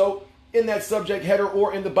 Also, in that subject header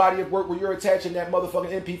or in the body of work where you're attaching that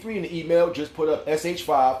motherfucking MP3 in the email, just put up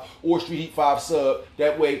SH5 or Street Heat 5 sub.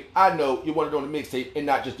 That way I know you want it on the mixtape and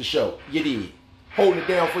not just the show. You did. Holding it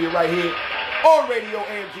down for you right here on Radio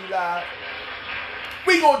AFG Live.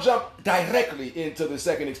 We gonna jump directly into the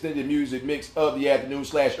second extended music mix of the afternoon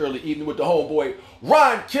 / early evening with the homeboy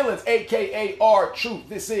Ron Killings, aka R-Truth.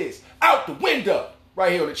 This is Out the Window,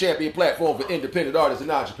 right here on the champion platform for independent artists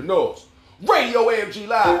and entrepreneurs. Radio AFG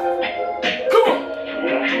Live. Come on.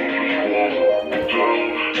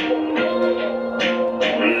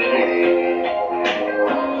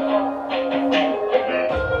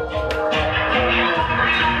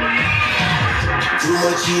 Too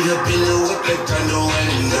much heat up in the whip, like turn the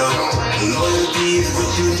window. Loyalty is what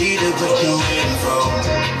you need and what you waiting for.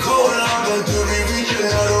 Cold out until we reach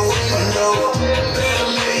another window. Bet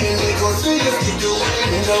 $1 million they gon' see us through the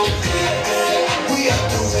window. We out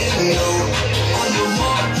the window. On your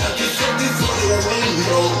mark, I can set this for the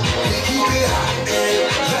window. We keep it hot and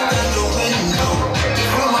out in the window.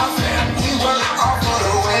 For my fam, we work off for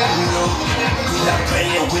the window. Cause I'm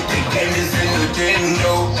playing with the gamers in the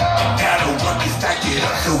window. Gotta work and stack it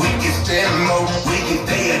up so we can stand low. We can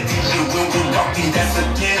pay attention when we're walking, that's a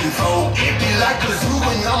tenfold. It be like a zoo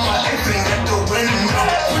when I'm my everything at the window.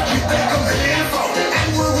 What you think I'm here for?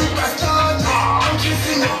 And when we pass on, I'm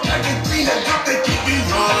kissing up like a 3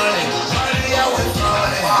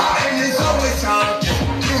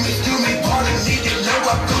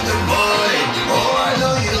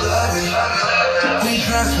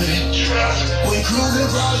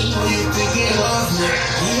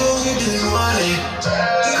 money,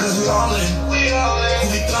 cause we all in.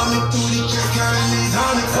 We thumbing through the checks, counting these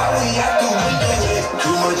hundreds, while we out the window.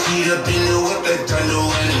 Too much heat up in the whip, that turn the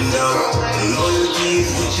window. Loyalty is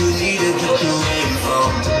what you need to get you in from.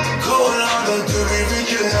 Going out until we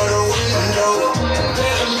reach another window.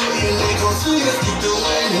 Bet $1 million they gon' see us through the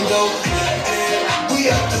window. We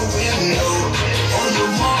out the window. On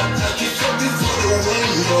your mark, I get something for the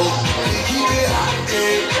window. We keep it hot,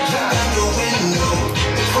 look out the window.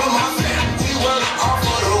 From my fam, we work off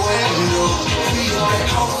for the window. We like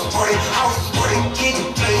house break, get the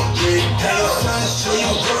plate, tell your son, show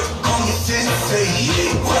you work, on your sensei,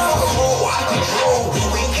 We're full, I control, when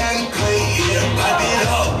we can't play, Pipe it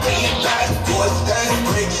up, bring it back, go a stand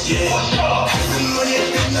break, Have some money in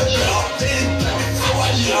the belt, let it back before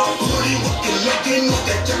I jump. Booty looking, with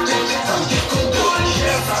that I'm just gon' do it,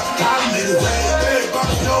 I'm midway,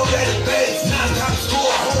 everybody know that it's base. 9 times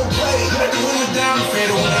score, whole play, let the winner down,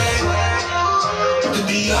 fade away. To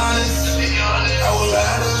be honest, I would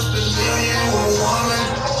rather spend $1 million with a woman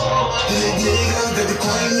than the niggas that be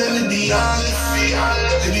claiming to be honest.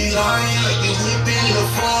 They be lying like they whipping the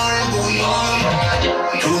foreign, but we on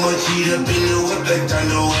them. Too much heat up in the whip, like turn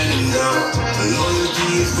the window. Loyalty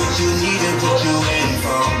is what you need and what you in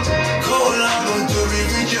from. Cold out until we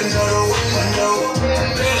reach another window.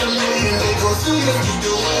 Bet $1 million they gon' see us through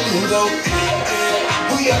the window.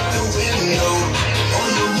 We out the window. On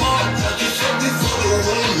your mark, I get something for the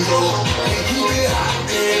window. We keep it hot,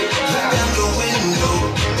 look out the window.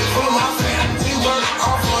 For my fam, we work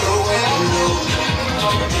off for the window.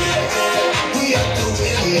 We out the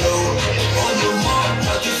window. On your mark,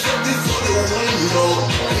 I get something for the window.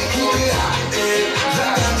 We keep it hot,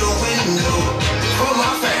 look out the window. For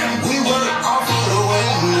my fam, we work off for the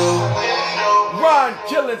window. Ron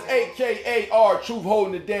Killings, aka R-Truth,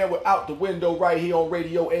 holding it down with Out the Window right here on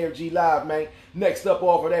Radio AFG Live, man. Next up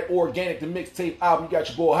off of that Organic the Mixtape album, you got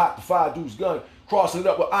your boy Hot the Five Deuce Gun crossing it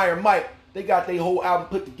up with Iron Mike. They got their whole album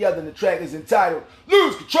put together, and the track is entitled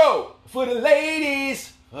Lose Control. For the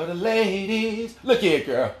ladies, look here,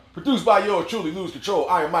 girl. Produced by yours truly, Lose Control,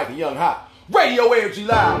 Iron Mike and Young Hot. Radio AFG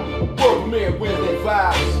Live, world premiere Wednesday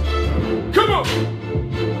vibes. Come on.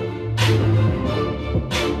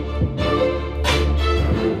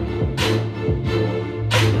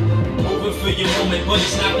 For your moment, but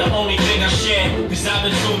it's not the only thing I share. Cause I've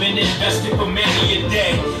been zooming, invested for many a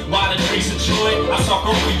day. While the drinks of joy, I talk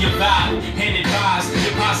over your vibe and advise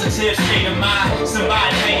your positive state of mind.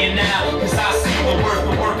 Somebody paying now, cause I see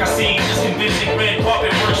the work I see. This convincing red carpet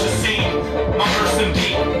works the scene. My verse and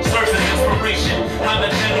beat serves as inspiration. I'm a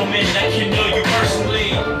gentleman that can know you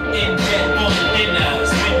personally. In debt on the dinners,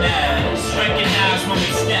 winners. Recognize when we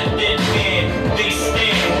stepped in here, they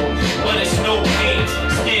stand. But it's no hate,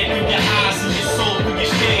 scared through your eyes and your soul through your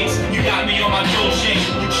shades. You got me on my Dolce,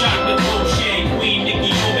 you chocolate Rocher. Queen Nicki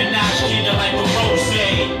Minaj, kinda like a rose.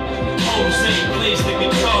 Jose plays the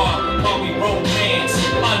guitar while we romance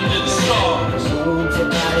under the stars. Move your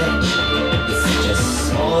body, this is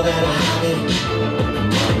just more than a hobby.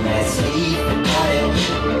 Come on, let's leave the party.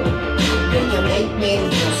 Then you make me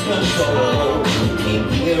lose control. You came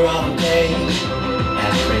here all day.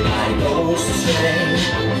 Everybody goes astray.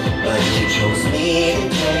 But you chose me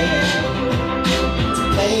today to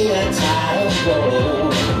play a title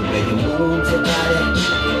role. Where you move your body,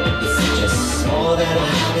 this is just more than a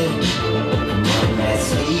hobby. Come on, let's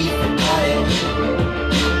leave the party.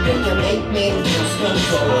 Then you make me lose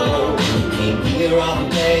control. You came here all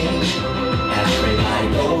day. Everybody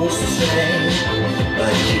goes astray.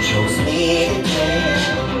 But you chose me today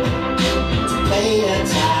to play a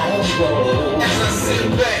title role. As I sit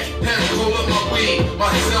back and pull up my weed,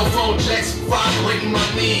 my cell phone jacks vibrating my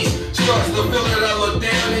knees. Starts to feel it, I look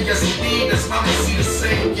down and guess indeed that's I'ma see the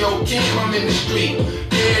same. Yo, King, I'm in the street,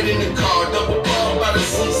 dead in the car, double ball by the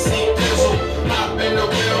CC pencil. Hop in the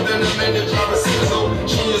wheel, then I'm in the driver's sizzle.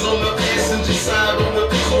 She is on the passenger side on the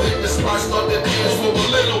pistol. Hit the spot, start to dance for a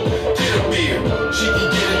little. Get a beer, she can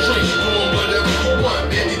get a drink, doing whatever you want,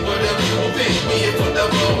 baby, whatever you think, be it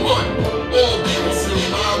forever a month. All beats in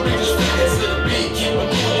my reach, fast to the beat, keep it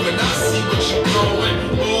moving. I see what you're doing.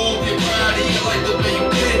 Move your body, I like the way you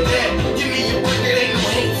did that. Give me your work, it ain't no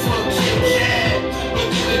hate for a Kit Kat.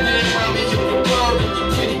 Look at it, then around me, you can rub it. Your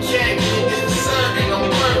kitty cat, get the serving, I'm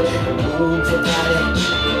working. Move your body,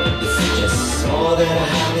 this is just more than a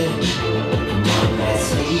hobby. Come on, let's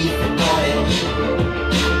leave the party.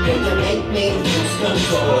 Then you make me lose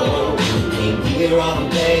control. You came here all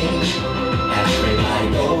day. Everybody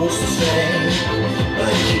goes astray.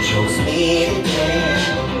 But you chose me today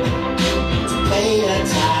to play a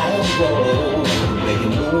title role. Where you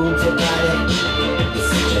move your body, this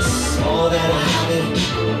is just more than a hobby.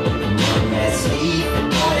 Come on,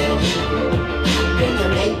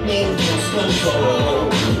 control.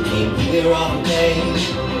 Came here all day.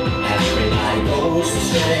 Everybody goes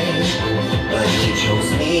astray, but you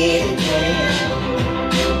chose me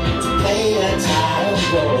to play a title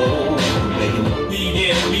role.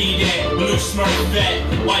 Be that, blue smurf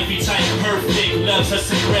vet, wifey type perfect, loves us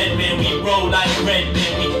some bread, man. We roll like red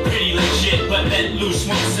men, we pretty legit, but let loose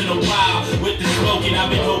once in a while. With the slogan, I've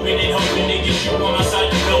been hoping to get you on my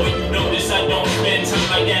side. You know it, you notice I don't spend time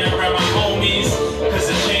like that around my homies. Cause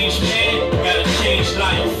a changed man, gotta change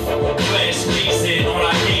life. Glass reason on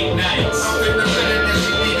our date nights. I'm in the minute that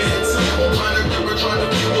she leaving it simple. Trying to give her, trying to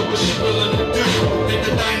figure what she willing to do. Hit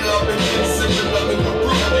the diner up and get sipping, loving the brew.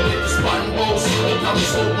 And hit the spot and bowl, I'm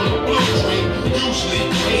smoking a blue drink. Usually,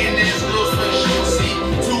 me and there's girls for sure. See,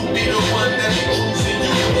 to be the one that be cruising.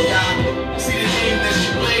 Usually, I see the game that she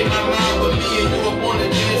played my mind. But me and you up on the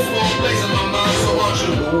dance floor, blazing my mind. So why don't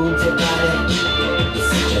you move your body?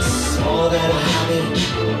 It's just more than a hobby.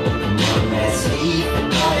 Come on, let's sleep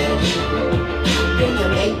about it. Think you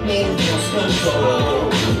make me lose control.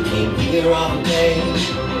 Came here all day.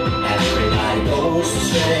 Everybody goes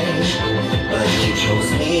astray, but you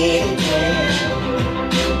chose me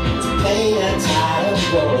to play a title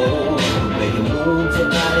role. Where you move your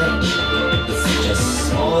body, it's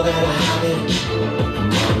just more than a hobby.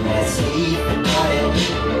 Come on, let's sleep about it.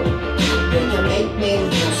 Think you make me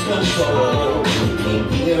lose control. Came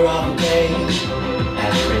here all day.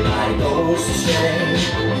 Everybody goes astray,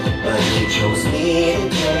 but you chose me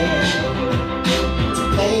to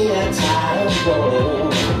play a title role.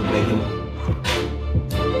 Where you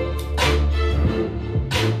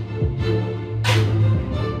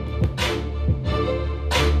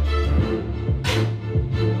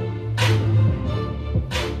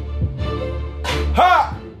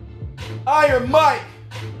Ha! Iron Mike,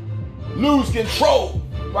 Lose Control,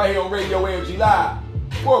 right here on Radio AMG Live.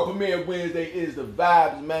 World premiere Wednesday is the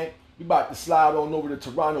vibes, man. We about to slide on over to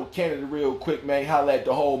Toronto, Canada real quick, man. Holla at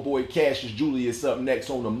the homeboy Cassius Julius up next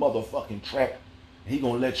on the motherfucking track. He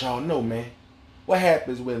gonna let y'all know, man, what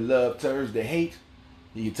happens when love turns to hate.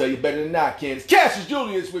 He can tell you better than I can. It's Cassius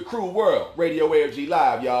Julius with Crew World, Radio AFG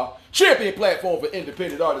Live, y'all. Champion platform for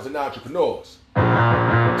independent artists and entrepreneurs.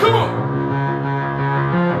 Come on!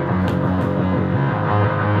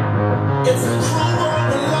 It's a cruel world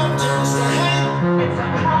where love turns to hate. It's a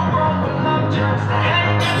cruel world where love turns to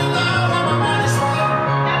hate. Gotta love when my mind is right.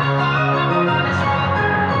 Gotta love when my mind is right.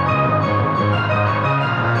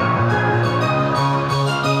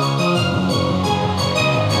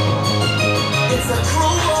 It's a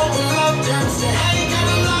cruel world where love turns to hate.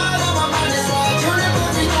 Gotta love when my mind is right. Turn up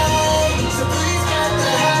every day. So please get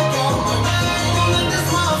the heck out of my way. Don't let this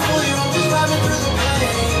smile fool you. I'm just driving through the pain.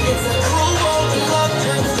 It's a cruel world where love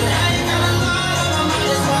turns to hate.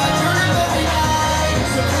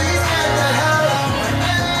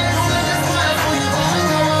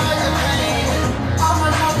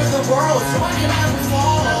 World, so I can never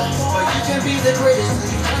fall. But you can be the greatest, so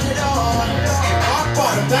you've done it all. Hit rock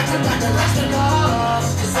bottom, back to back, and rest it off.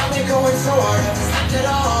 Cause I've been going so hard, haven't slept at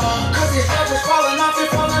all. Cause these love is falling off, they're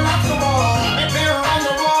falling off the wall. And mirror on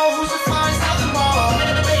the wall, who's the finest of them all?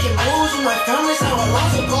 Making moves with my family's how I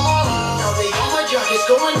lost the ball. Now they all my jock is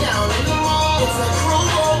going down in the mall. It's a cruel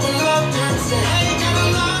world when love turns to hate. Gotta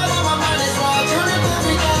lie on my mind is why I turn up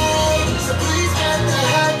every day. So please get the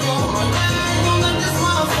heck out of my way. Don't let this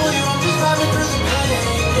smile fool you, I'm just driving through the pain.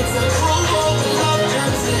 It's a cruel world when love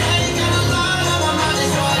turns to hate. Gotta lie on my mind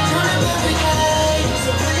is why I turn up every day.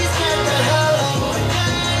 So please get the hell out of my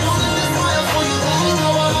way. Don't let this smile fool you, let me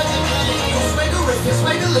know I can pain. Swaggerific,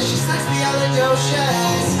 swagalicious, sex me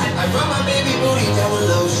allegocious. I rub my baby booty down with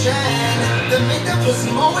lotion. Then make that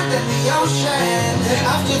pussy more wet than the ocean.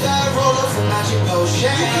 After that, roll up some magic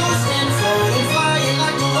potion. You go skin floating, flying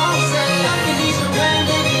like the rose. I can ease your pain,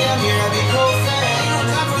 baby, I'm here, I'll be coasting. Ain't no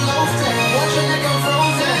time for loafing. Watch your neck, I'm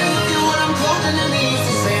frozen. Look at what I'm clothing, and they used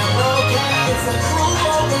to say I'm broken. It's a cruel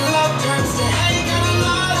world when love turns to hate. Got a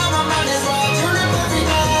lot on my mind, is why I turn up every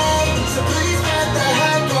day. So please get the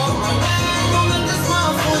heck off my way. Don't let this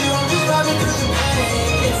smile fool you, I'm just driving through the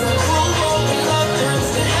pain. It's a cruel world when love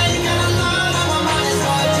turns to hate. Got a lot on my mind, is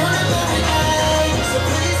why I turn up every day. So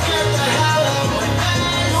please get the hell out of my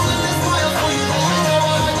way. Don't let this smile fool you, let me know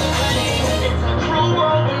I like the pain. It's a cruel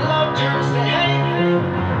world when love turns to hate. Got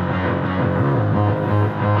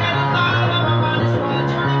a lot on my mind, is why I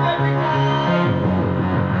turn up every day.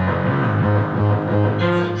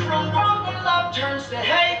 It's a cruel world when love turns to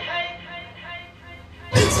hate.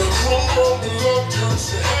 It's a cruel world when love turns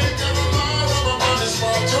to hate. Got a lot on my mind, is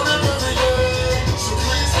why I turn up every day. So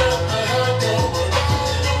please get the heck out of my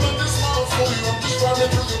way. Don't let this smile fool you, I'm just driving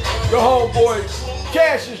through the pain. Your homeboy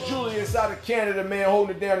Cassius Julius inside of Canada, man,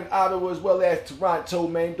 holding it down in Ottawa as well as Toronto,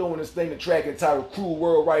 man, doing this thing, the track entitled Cruel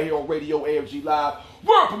World right here on Radio AFG Live.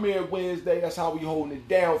 World premiere Wednesday. That's how we holding it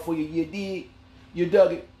down for you. You did? You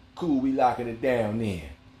dug it? Cool, we locking it down then.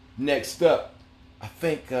 Next up, I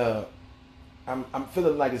think I'm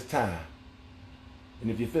feeling like it's time.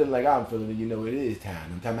 And if you're feeling like I'm feeling it, you know it is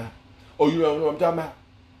time. I'm talking about. Oh, you don't know what I'm talking about?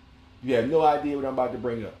 You have no idea what I'm about to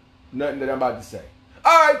bring up. Nothing that I'm about to say.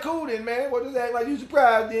 All right, cool then, man. Well, just act like you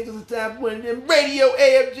surprised then, because it's time for one of them Radio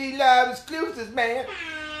AFG Live exclusives, man.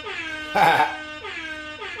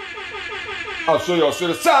 I'll show y'all. So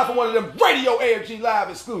it's time for one of them Radio AFG Live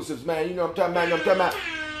exclusives, man. You know what I'm talking about.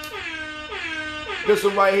 This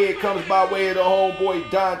one right here comes by way of the homeboy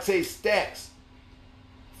Dante Stacks,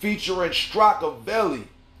 featuring Strackavelli,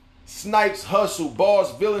 Snipes Hustle,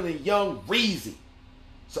 Boss Villain, and Young Reezy.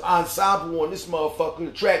 It's an ensemble on this motherfucker.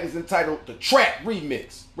 The track is entitled The Trap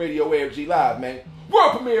Remix. Radio AFG Live, man.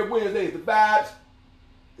 World premiere Wednesdays, the vibes.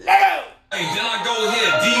 Let go! Hey, then I go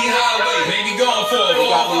here, D Highway, maybe gone for 4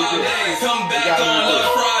 or 5 days. Come back on a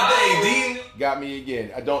Friday, D. Got me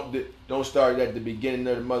again. I don't start at the beginning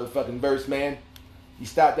of the motherfucking verse, man. You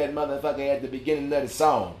stop that motherfucker at the beginning of the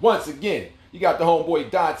song. Once again, you got the homeboy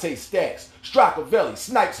Dante Stacks, Strackavelli,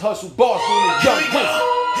 Snipes Hustle, Boss Villain, and Young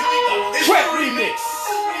Reezy. Trap Remix.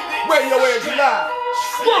 Radio AFG Live.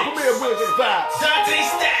 World premiere Wednesday vibes. Dante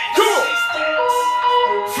Stacks. Cool.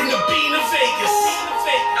 From the bean of Vegas.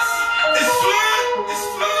 It's fun. It's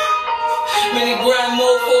fun. Many grind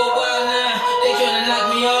mode for a while now. They tryna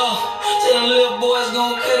knock me off. Tell them little boys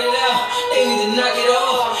gon' cut it out. They need to knock it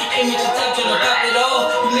off. Ain't reach the top, tryna pop it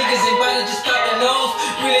off. You niggas ain't bout to just pop it off.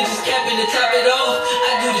 Really just capping to top it off.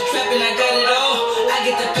 I do the trapping, I got it all. I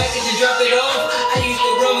get the package and drop it off. I used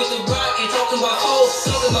to run with the rock and talking about hoes.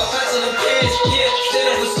 Talking about pots and the pins. Yeah, stand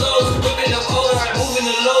up with slows. Whipping up O's. Moving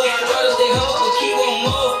the low. Try to stay home, but keep on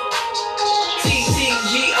more.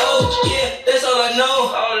 TTGO. Yeah, that's all I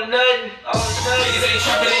know. All or nothing. All or nothing. Niggas ain't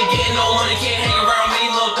trapping, ain't getting no money. Can't hang around me,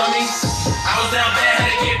 little dummy. I was down bad, had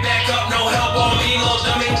to get back up. No help on me, little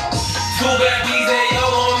dummy. Two bad bees, they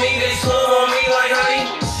all on me. They swarm on me like honey.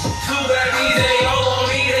 Two bad bees, they all on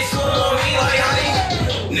me. They swarm on me like honey.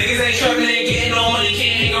 Niggas ain't trapping, ain't getting no money.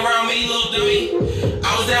 Can't hang around me, little dummy. I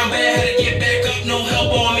was down bad, had to get back up. No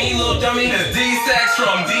help on me, little dummy. It's D-Stacks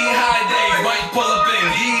from D-High Days. Might pull up in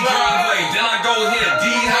D-Driveway. Then I go here,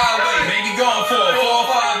 D-Highway. Maybe gone for 4 or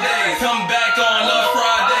 5 days. Come back on a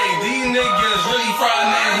Friday. These niggas really fried,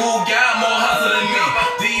 man. Who got more hustle than me?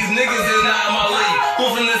 These niggas is not in my league. Who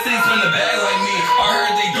from the seats spin the bag like me? I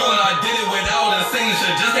heard they do and I did it without a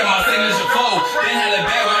signature. Just got my signature flow. Then had a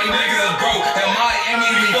bag like niggas is broke. And Miami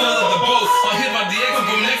be full of the boat. I hit my DX and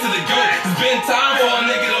from next to the goat. It's been time for a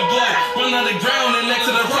nigga to blow. Run underground and next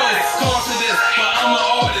to the road. Cost to this, but I'm an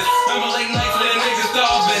artist. Remember late nights when niggas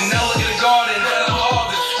starving. Now look at the garden that I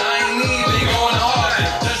harvest. I ain't need big on the hardest.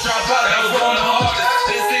 Just drop out, I was going the hardest.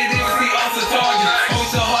 They say they would see us as targets. We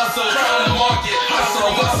still hustle, trying to market.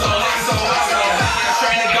 Hustle,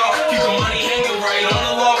 trying to go. Keep the money hanging right on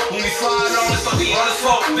the low. When we slide on this, I'll be on the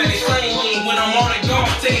slope. Then they explain me when I'm on the go.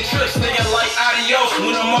 Taking trips, nigga like adios.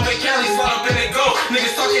 When I'm up in Cali, slide up in the go.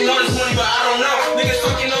 Niggas talking all this money, but I don't know. Niggas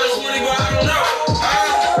talking all this money, but I don't know.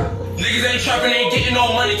 Niggas ain't trapping, ain't getting no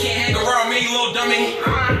money. Can't hang around me, little dummy.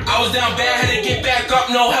 I was down bad, had to get back up.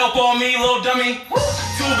 No help on me, little dummy.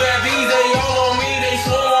 Two bad bees, they all on me. They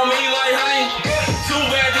swarm on me like honey. Two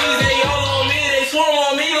bad bees, they all on me. They swarm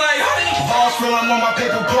on me like honey. Boss feel I'm on my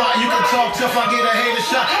paper plot. You can talk tough, I get a hater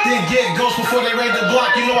shot. Then get ghosts before they raid the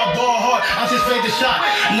block. You know I ball hard, I just fade the shot.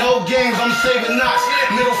 No games, I'm saving knots.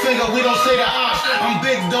 Middle finger, we don't say the ops. I'm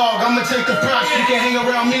big dog, I'ma take the props. You can't hang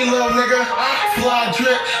around me, little nigga. Fly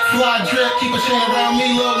drip, keep a chain around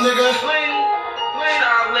me, little nigga.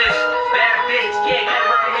 Bad bitch, can't get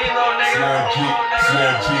around me, little nigga. Keep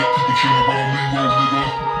a chain around me, little nigga.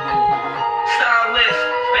 Stylist,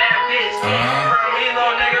 bad bitch, can't get around me,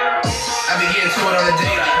 little nigga. I be getting to it on a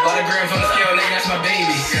daily. A lot of grams on the scale, nigga, that's my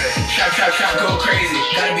baby. Trap, go crazy.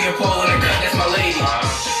 Gotta be a pole in the cut, that's my lady.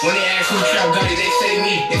 When they ask who trap gutty, they say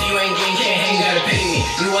me. If you ain't gang, can't hang, gotta pay me.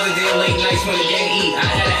 You wasn't there late nights when the gang eat. I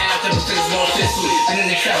had an after because it's all shit sweet. Been in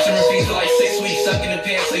the trap to repeat for like 6 weeks. Stuck in the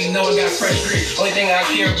pants so you know I got fresh grease. Only thing I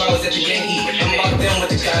care about is that the gang eat. I'm locked in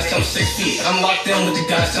with the guys some 6 feet. I'm locked in with the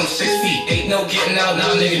guys some 6 feet. Ain't no getting out,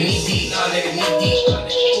 nah nigga knee deep. Nah nigga knee deep.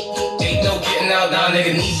 Ain't no getting out, nah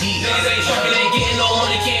nigga knee deep. Niggas ain't trapping, ain't getting no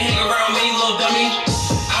money. Can't hang around me, little dummy.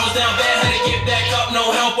 I was down bad, had to get back up. No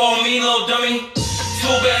help on me, little dummy.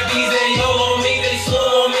 Two bad bees, they all on me. They swarm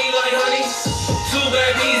on me like honey. Two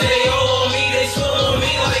bad bees, they all on me. They swarm on me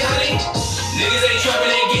like honey. Niggas ain't trapping,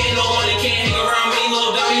 ain't getting no money. Can't hang around me,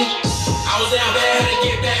 little dummy. I was down bad, had to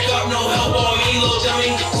get back up, no help on me, little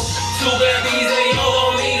dummy. Two bad bees, they all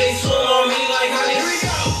on me, they swarm on me like honey.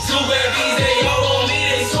 Two bad bees, they all on me,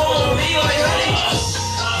 they swarm on me like honey.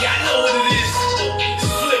 Y'all know what it is.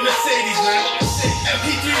 Flip Mercedes, man.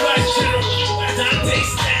 MP3 Vice General, Dante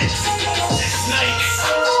Stacks, Snipes,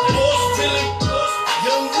 Boss Villain,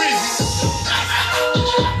 Young Rizzy.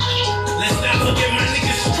 Let's not forget my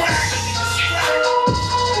nigga Strack.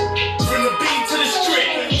 From the beat to the strip.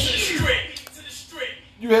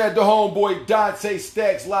 You had the homeboy Dante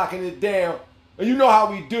Stacks locking it down. And you know how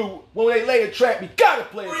we do. When they lay a track, we gotta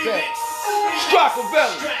play it back.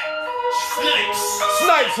 Strackavelli,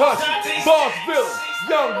 Snipes Hustle, Boss Villain,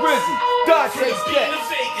 Young Rizzy, Dante Stacks,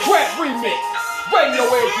 Trap Remix, Radio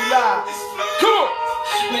AMG Live. Come on!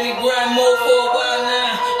 Man, they grind more for a while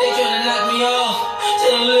now. They tryna knock me off.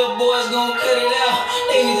 Tell them little boys gon' cut it out.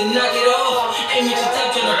 They need to knock it off. Ain't reach the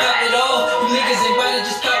top, tryna pop it off. You niggas ain't bout to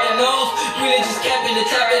just popping off. Really just capping to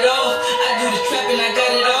top it off. I do the trapping, I got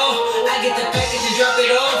it off. I get the package and drop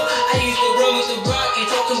it off. I used to run with the rock and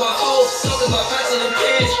talking about hoes. Talking about pots in the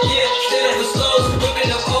pants. Yeah, stand up with slows. Whipping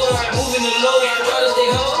the O's, moving the lows. Try to stay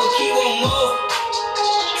home, but keep on more.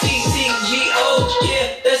 TTGO,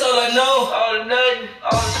 yeah, that's all I know. All or nothing,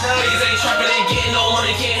 all or nothing. Niggas ain't trapping, ain't getting no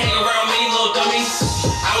money, can't hang around me, little dummy.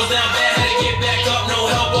 I was down bad, had to get back up, no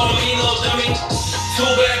help on me, little dummy.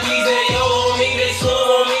 Two bad bees, they all on me, they swarm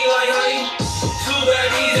on me like honey. Two bad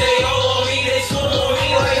bees, they all on me, they swarm on me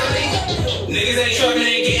like honey. Niggas ain't trapping,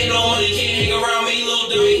 ain't getting no money, can't hang around me,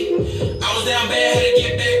 little dummy. I was down bad, had to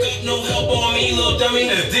get back up, no help on me, little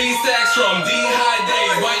dummy. It's D-Stacks from D-High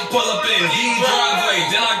Days, white pull up in D-Driveway,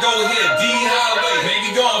 then I go hit D-Highway, maybe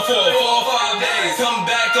gone for 4 or 5 days, come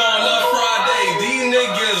back on a Friday. These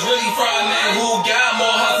niggas really fried, man, who got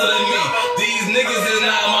more hustle than me? These niggas is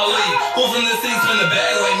not my league, who from the seats from the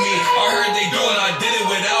bag like me? I heard they do and I did it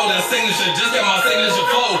without a signature, just got my signature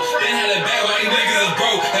flow. They had it bad like niggas is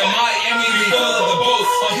broke, and Miami be full of the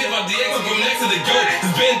boats. I hit my DX and go next to the goat.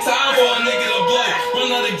 It's been time for a nigga to blow,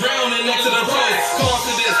 run on the ground and next to the pros. Come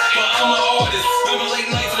to this, but I'm an artist. Remember late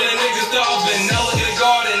nights when the niggas starving. Now look at the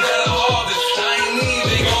garden that I harvest. I ain't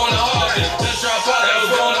even going to harvest. Just drop out, I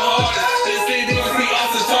was going to harvest. They say they would see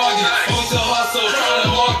us as targets. We still hustle, trying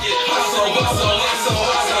to market. Hustle.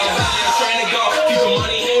 Yeah, trying to go. Keep the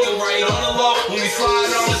money hanging right on the low. When we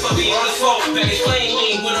slide on this, I'll be on the slope. Package plain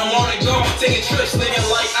me when I'm on the go. Taking trips, nigga,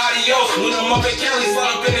 like adios. When I'm up in Cali,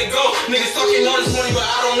 slide up in the go. Niggas talking all this money, but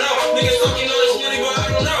I don't know. Niggas talking all this money, but I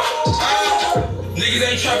don't know. Niggas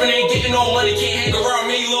ain't trapping, ain't getting no money, can't hang around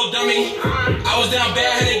me, little dummy. I was down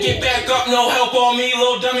bad, had to get back up, no help on me,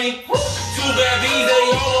 little dummy. Two bad bees, they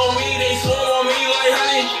all on me, they swarm on me like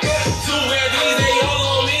honey. Two bad bees, they all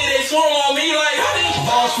on me, they swarm on me like honey.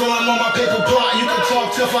 Boss when I'm on my paper plot, you can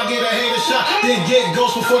talk tough, I get a hater shot. Then get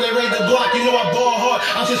ghosts before they raid the block. You know I ball hard,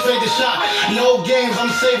 I'm just fake the shot. No games,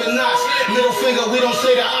 I'm saving knots. Middle finger, we don't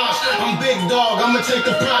say the ops. I'm big dog, I'ma take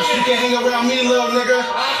the props. You can hang around me, little nigga.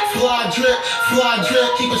 Fly drip,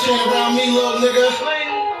 keep a chain around me, little nigga.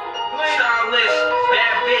 Stylist,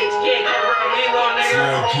 bad bitch, can't get around me, little nigga.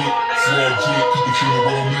 Slide drip, keep a chain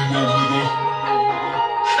around me, little nigga.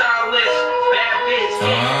 Stylist, bad bitch,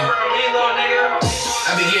 can't get around me, little nigga.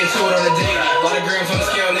 I be getting to it on the daily. A lot of grams on the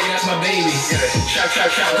scale, nigga, that's my baby. Trap,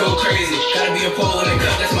 go crazy. Gotta be a pole in the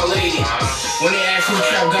cup, that's my lady. When they ask who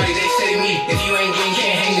trap Gotti, they say me. If you ain't getting,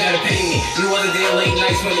 can't hang, gotta pay me. You wasn't there late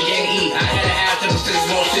nights when the gang eat. I had a half to the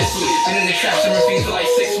more this week. Been in the trap summer fees for like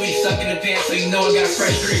 6 weeks. Stuck in the pants so you know I got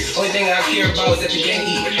fresh grease. Only thing I care about is that the gang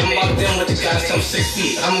eat. I'm locked in with the guys some 6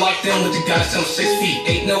 feet. I'm locked in with the guys some 6 feet.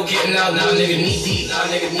 Ain't no getting out, now nigga knee deep.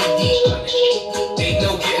 Ain't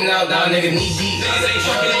no getting out, now nigga knee deep. Niggas ain't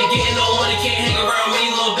trapping, ain't getting no money, can't hang around me,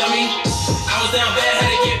 little dummy. I was down bad,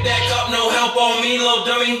 had to get back up, no help on me, little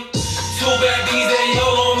dummy. Two bad bees, they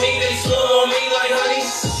all on me, they swarm on me like honey.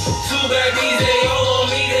 Two bad bees, they all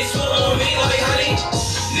on me, they swarm on me like honey.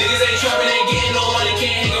 Niggas ain't trapping, ain't getting no money,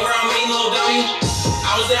 can't hang around me, little dummy.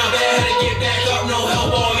 I was down bad, had to get back up, no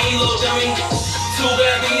help on me, little dummy. Two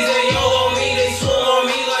bad bees, they all on me, they swarm on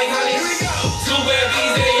me like honey. Two bad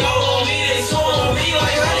bees, they all on me, they swarm on me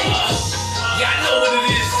like honey. Y'all know what it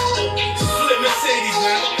is. Flip Mercedes,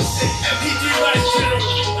 man. MP3 Vice General,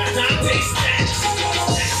 Dante Stacks,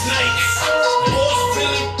 Snipes, Boss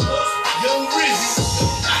Villain, Young Rizzy.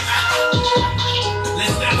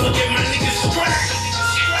 Let's not forget my nigga Strack.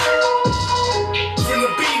 From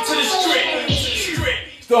the beat to the strip.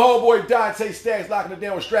 It's the homeboy Dante Stacks locking it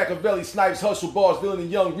down with Strackavelli, Snipes, Hustle, Boss Villain,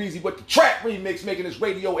 and Young Rizzy with the Trap Remix making his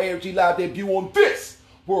Radio AMG Live debut on this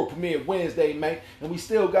world premiere Wednesday, man. And we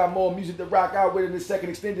still got more music to rock out with in this second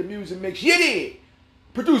extended music mix. You did.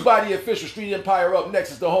 Produced by the official Street Empire. Up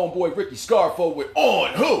next is the homeboy Ricky Scarfo with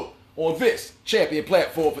On Who? On this champion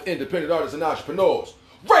platform for independent artists and entrepreneurs.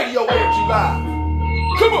 Radio AMG Live.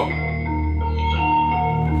 Come on.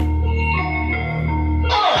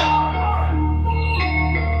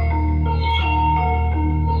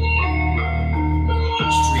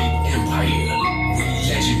 Street Empire,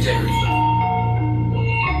 legendary.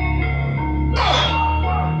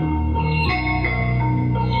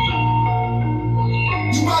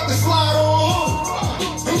 You about to slide on?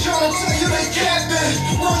 I'm trying to tell you they capping.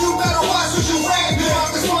 Bro, you better watch what you rapping.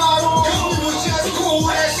 About to slide on? We was just cool,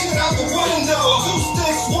 ass shit out the window. 2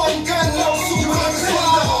 sticks, 1 gun, no super. You about to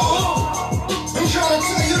slide on? I'm trying to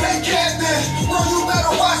tell you they capping. Bro, you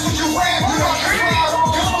better watch what you rapping. About to slide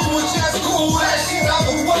on? We was just cool, ass shit out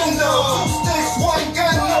the window. 2 sticks, 1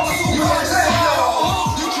 gun, no super. You about to slide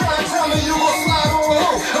on? You try to tell me you gon' slide on?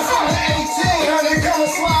 I'm from the 1800, come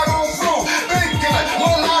and slide on through. Big gun,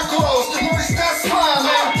 1 eye closed. Maurice, that's fine,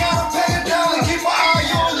 man. Gotta pay it down and keep an eye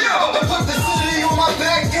on you. I put the city on my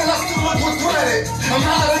back and I still look regretted. I'm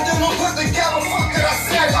hotter than them put together, fuck it, I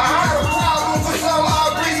said it. I had a problem for some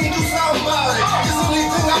odd reason, do something about it. Cause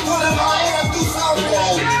anything I put in my hand, I do something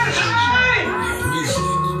wrong.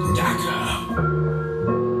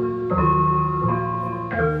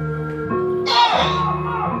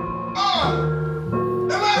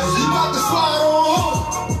 You about to slide on?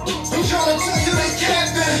 I'm trying to tell you they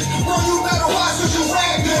capping. Bro, you better watch what you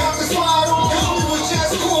rapping. About to slide on? We was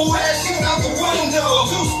just cool, ass shit out the window.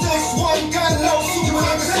 2 sticks, 1 gun, no super. You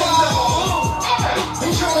about to slide on?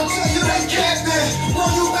 I'm trying to tell you they capping. Bro,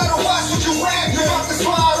 you better watch what you rapping. About to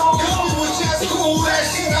slide on? We was just cool, ass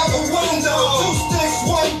shit out the window. 2 sticks,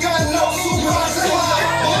 1 gun, no super. You about to slide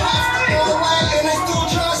on? Alright, and they still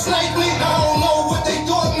trying to snake me. I don't know what they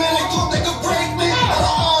thought, man. They thought they could break me. Out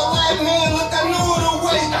of all that, man, look, I knew it'll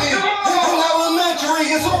wake me. In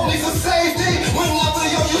elementary, it's only for safety. Whenever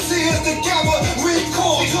yo you see us together, we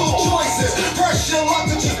cool. 2 choices, pressure,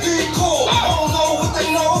 luck, or just be cool. I don't know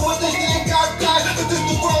what they think I got. But this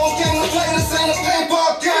the wrong game to play, this ain't a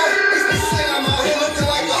paintball game. They say I'm out here looking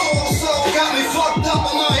like a whole soul. Got me fucked up,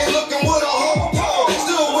 I'm out here looking with a whole pole.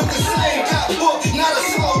 Still with the same cop book, not a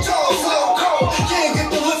slow toe, so cold. Can't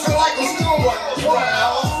get the lifting like I'm Stonewall.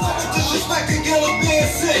 Wow. Disrespect again of being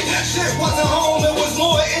sick. Shit wasn't home, it was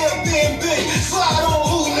more Airbnb. Slide on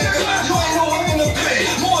who, nigga? You ain't know what in the pit.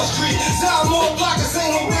 More street, sound more block, this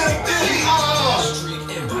ain't no bit of bitty. Street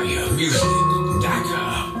Empire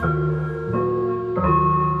Music.com.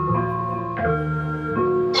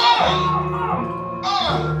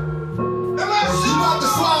 You about to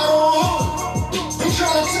slide on? I'm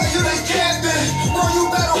trying to tell you they capping. Bro, you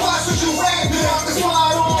better watch what you rapping. About to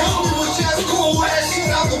slide on? We was just cool, ass shit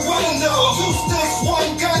out the window. 2 sticks,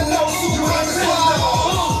 1 gun, no super. You about to slide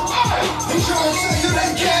on? I'm trying to tell you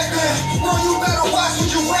they capping. Bro, you better watch what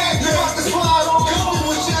you rapping. About to slide on? We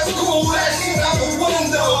was just cool, ass shit out the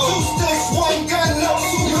window. 2 sticks, 1 gun, no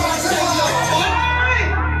super. You about to slide on?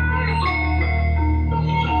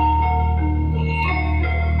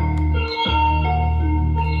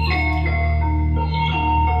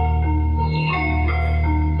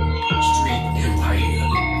 Street Empire,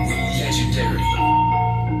 legendary.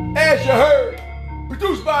 As you heard,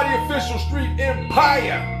 produced by the official Street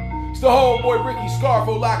Empire. It's the homeboy Ricky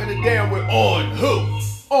Scarfo locking it down with On Who?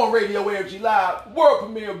 On Radio AMG Live. World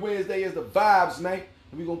premiere Wednesday is the vibes, man.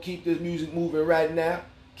 And we're going to keep this music moving right now.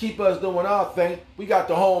 Keep us doing our thing. We got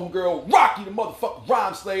the homegirl Rocky, the motherfucking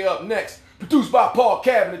Rhyme Slayer, up next. Produced by Paul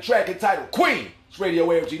Cabin, the track entitled Queen. It's Radio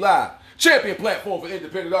AMG Live. Champion platform for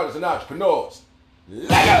independent artists and entrepreneurs.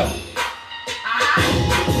 Let go!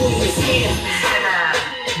 Who is here?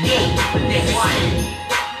 Next one.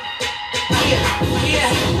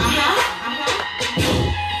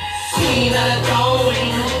 Queen of the throne,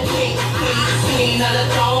 queen of the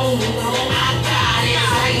throne. I got it,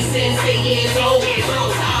 I ain't since 8 years old.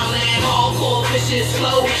 Thailand, hardcore vicious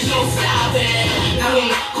flow, no stopping.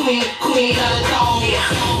 Queen of the throne,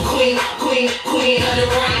 queen of the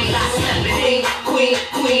rain.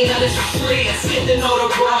 Queen of the streets, get to know the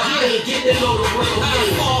broad, get to know the real.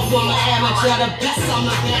 Far from an amateur, the best, I'm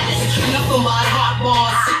the baddest. Nothing but hot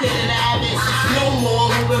bars, sicker than average. No more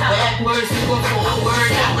moving backwards, moving forward.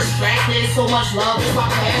 Not distracted, so much love is my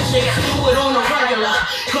passion. Do it on the regular,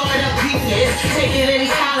 guard up pieces. Take it any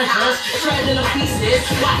colleges, shredding the pieces.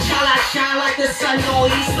 Watch how I shine like the sun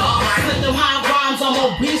on Easter. With them high rhymes, I'm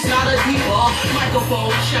a beast, not a diva.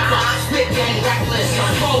 Microphone checker, spit gang reckless.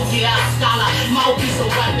 Funky out scholar, mouthpiece a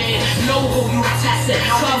weapon. Know who you testing,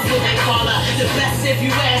 comes with that color. The best if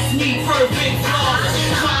you ask me, perfect flawless.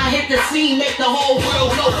 Try and hit the scene, make the whole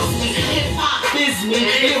world notice me. Hip hop is me,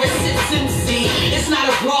 lyricist MC. There's not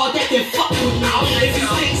a broad that can fuck with me. If you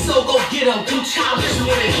think so, go get them. Come challenge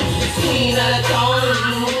me. Queen of the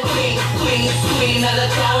throne. Queen of the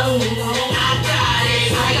throne. I got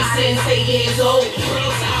it. Right since 8 years old.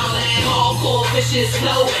 Real talent. Hardcore vicious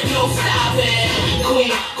flow. No stopping.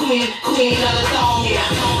 Queen of the throne.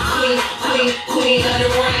 Queen of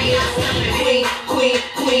the rain.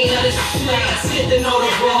 Queen of the streets. Get to know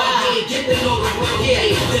the broad. Yeah, get to know the real.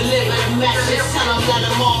 Yeah, deliver the message. Tell them let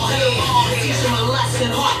them all hear. Teach them a lesson.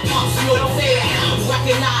 Heart pumps no fear.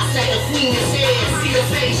 Recognize that the queen is here. See the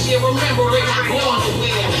face, yeah, remember it. Not going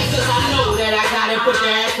nowhere. Cause I know that I gotta put the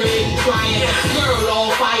effort in trying. Girl on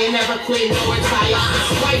fire, never quit, no retire.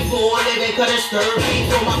 Fight for a living, cause it's therapy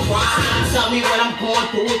for my pride. Tell me what I'm going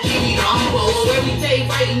through, keep me humble. Every day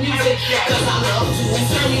writing music, cause I love to.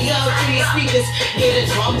 Turn me up to your speakers, hear the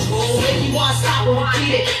drum roll. Make you want to stop and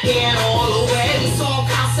repeat it, hear it all over. Every song,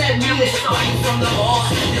 concept, music, right from the heart.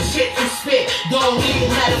 The shit you spit, don't even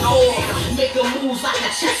let it fall. Make a moves like a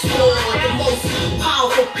chessboard. The most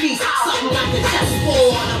powerful piece, something like a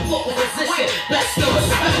chessboard. A vocal position, best of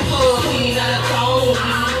respect for queen of the throne.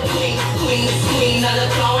 Queen of the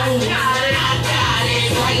throne. I got it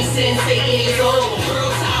right since 8 years old. Real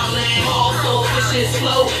talent, also vicious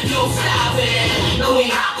flow, no stopping.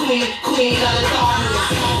 Queen of the throne.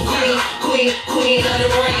 Queen of the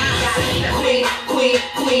rain.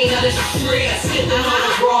 Queen of the streets. Get to know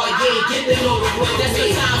the broad, yeah, get to know the real. That's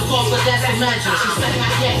the time song, but that's a measure. She said my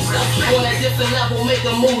gangster on a different level, make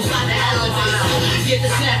the moves like the elevator. Get the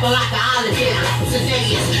snapper like the alligator.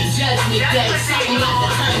 Today is Judgment Day, something like the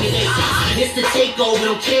Terminator. It's the takeover,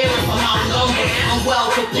 don't care if I'm outnumbered. I'm well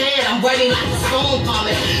prepared, I'm ready like a storm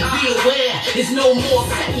coming. Be aware, there's no more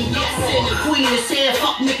second guessing. The queen is here,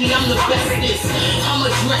 fuck Nicki, I'm the bestest. I'm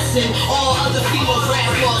addressing all other female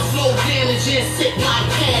rappers. Flow damaging, sick like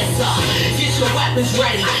cancer. Get your weapons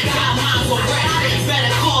ready, got mine already.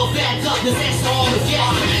 Better call back up, cause that's all I'm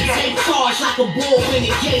getting. Take charge like a bull when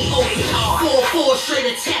the gate open. 4-4 straight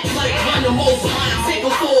attack, let it run them over. Take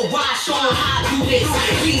them for a ride, show them how I do this.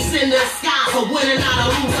 Beast in the skies, a winner, not a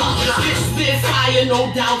loser. Bitch spit fire,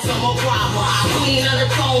 no doubt I'm a problem. Queen of the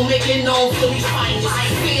throne, making known for these fighters.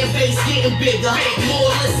 Fan base getting bigger,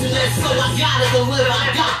 more listeners, so I gotta deliver.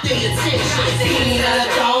 I got the attention. Queen of the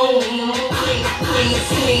throne.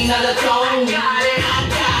 Queen of the throne. I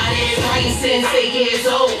got it right since 8 years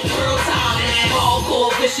old. Real talent,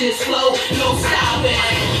 hardcore vicious flow, no stopping.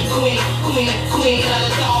 Queen of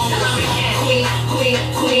the throne. Queen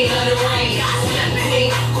of the rain.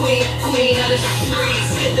 Queen of the streets.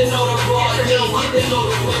 Get to know the broad, yeah, get to know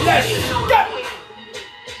the real. Let's go.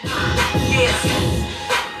 Yeah.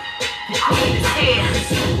 The queen is here.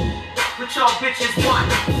 What y'all bitches want?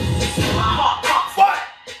 My heart pumps. What?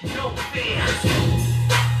 No fear.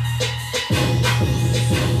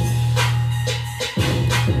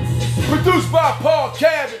 Produced by Paul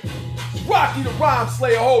Cabin. Rocky the Rhyme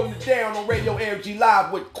Slayer holding it down on Radio AMG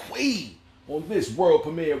Live with Queen on this world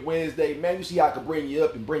premiere Wednesday. Man, you see how I can bring you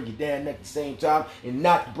up and bring you down at the same time and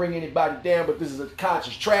not bring anybody down, but this is a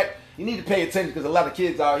conscious track. You need to pay attention because a lot of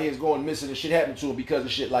kids out here is going missing and shit happening to them because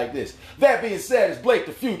of shit like this. That being said, it's Blake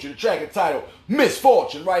the Future, the track entitled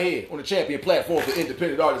Misfortune, right here on the champion platform for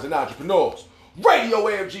independent artists and entrepreneurs. Radio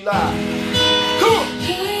AMG Live. Come on!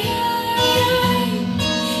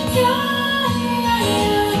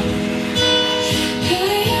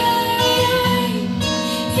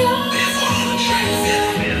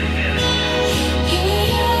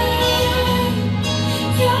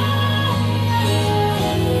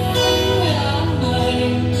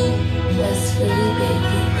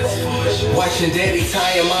 Watching daddy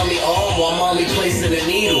tying mommy arm while mommy placing a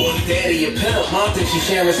needle. Daddy a pimp, mom thinks she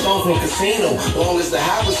sharing stones from casino. Long as the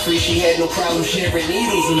house was free, she had no problem sharing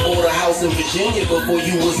needles. And bought a house in Virginia before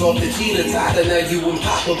you was off the teeter-totter. Now you and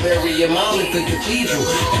Papa bury your mom at the cathedral.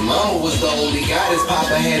 And mama was the only goddess,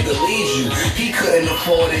 Papa had to lead you. He couldn't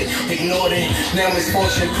afford it, ignored it. Now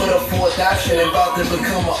misfortune put her for adoption and about to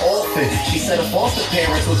become an orphan. She said her foster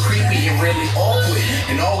parents was creepy and really awkward.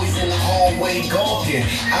 And always in the hallway gawking.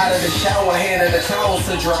 Out of the shower, handing the towels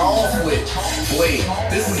to dry off with. Wait,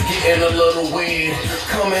 this is getting a little weird.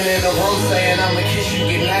 Coming in the room saying I'ma kiss you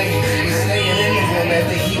goodnight. You staying in the room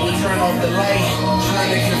after he would turn off the light.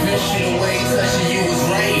 Trying to convince you the way touching you was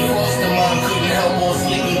right. Foster mom couldn't help on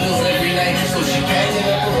sleeping pills every night. So she packing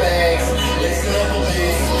up her bags, lacing up her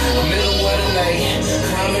boots. Middle of the night,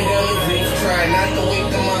 climbing down the roof. Trying not to wake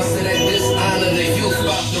the monster that dishonor the youth.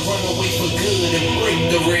 About to run away for good and break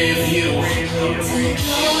the rear view.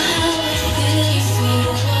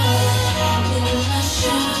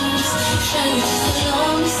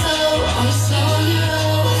 So I'm so you,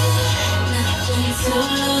 nothing to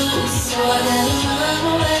lose, so I let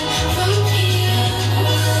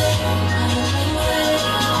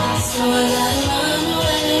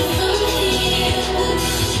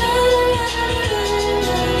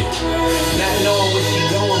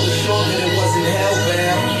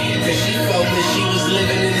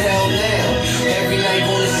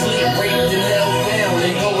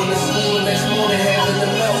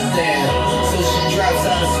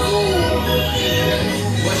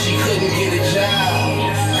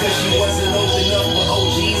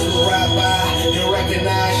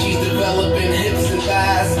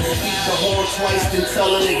and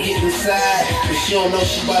tell her to get inside. But she don't know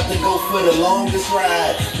she about to go for the longest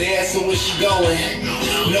ride. They asked her where she going,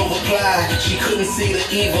 no reply. She couldn't see the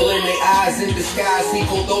evil in their eyes in disguise. He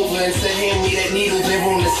pulled over and said, hand me that needle there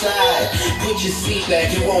on the side. Put your seat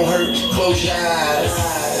back, it won't hurt, close your eyes.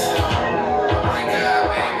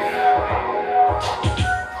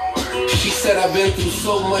 She said, I've been through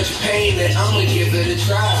so much pain that I'ma give it a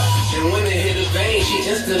try. And when it hit her vein, she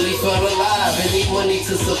instantly felt alive and need money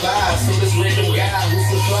to survive. So this random guy who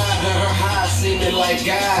supplied her high, seeming like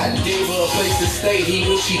God, gave her a place to stay he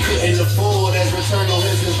knew she couldn't afford. As return on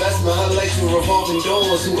his investment, her legs were revolving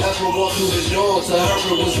doors. Whoever walked through the door, to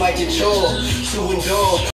her it was like a chore to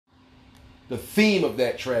endure. The theme of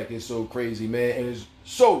that track is so crazy, man, and it's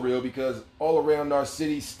so real because all around our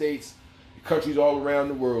cities, states, countries all around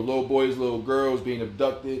the world, little boys, little girls being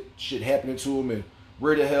abducted, shit happening to them, and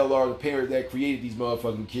where the hell are the parents that created these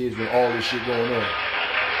motherfucking kids when all this shit going on?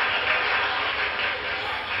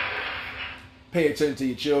 Pay attention to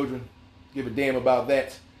your children. Give a damn about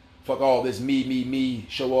that. Fuck all this me,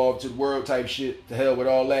 show off to the world type shit. To hell with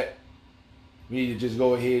all that. We need to just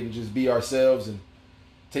go ahead and just be ourselves and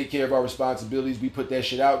take care of our responsibilities. We put that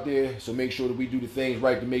shit out there, so make sure that we do the things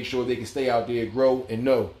right to make sure they can stay out there, grow, and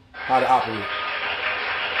know how to operate.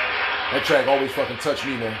 That track always fucking touched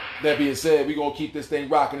me, man. That being said, we gonna keep this thing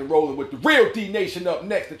rocking and rolling with the real D Nation up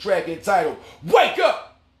next. The track entitled Wake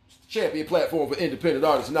Up! It's the champion platform for independent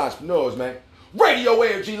artists and entrepreneurs, man. Radio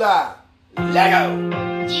AMG Live. Lego.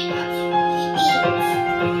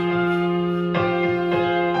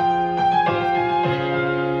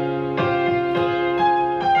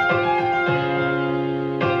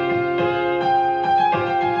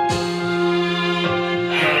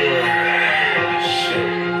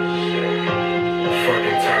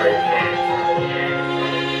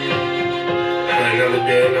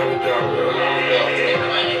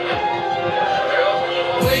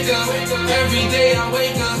 Every day I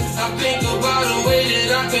wake up, I think about a way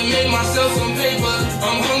that I can make myself some paper.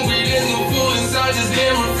 I'm hungry, there's no food inside this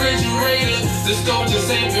damn refrigerator. The stove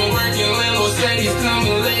just ain't been working, landlord said he's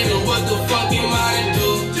coming later. What the fuck am I to do?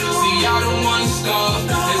 See, I don't wanna starve.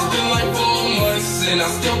 It's been like 4 months and I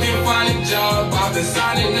still can't find a job. I've been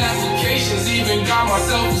signing applications, even got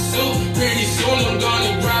myself a suit. Pretty soon I'm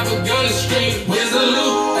gonna grab a gun and scream, where's the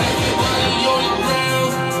loot? Everybody on the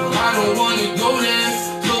ground, I don't wanna go there.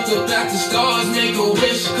 Up at the stars, make a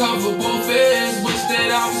wish, cover both ends. Wish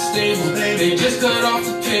that I was stable. They just cut off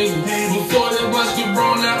the cable. Before there was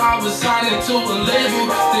Corona, I was signed into a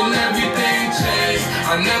label. Then everything changed.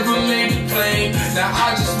 I never made it plain. Now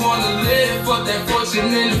I just wanna live for that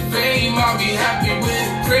fortune and the fame. I'll be happy with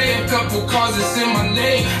a crib, couple cars that's in my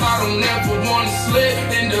name. I don't ever wanna slip,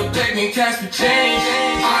 end up begging cash for change.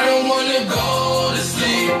 I don't wanna go to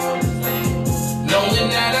sleep,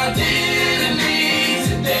 knowing that I didn't need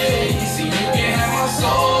today. See, you can have my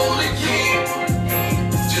soul to keep.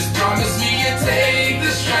 Just promise me you'll take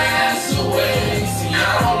the stress away. See,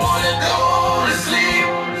 I don't wanna go to sleep,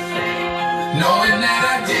 knowing that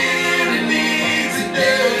I didn't need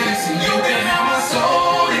today. See, you can have my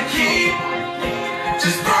soul to keep.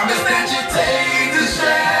 Just promise that you'll take the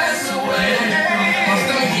stress away. My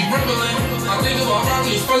stomach keep rumbling. I think about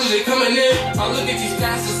robberies, sponges, they coming in. I look at these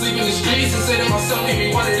bastards sleeping in the streets and say to myself,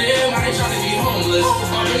 maybe one of them. I ain't trying to be homeless.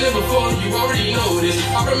 I've been there before, you already know this.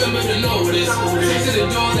 I remember to know this. Came to the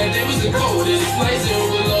door, that day was the coldest. Lights in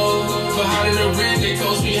below. Behind the rent, they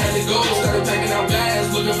told me had to go. Started packing out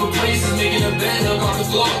bags, looking for places, making a bed up on the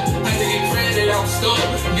floor. Had to get credit out the store.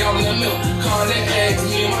 Gallon of milk, car that eggs.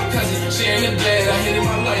 Me and my cousin sharing the bed. I hated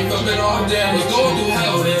my life, I bet all damn was going through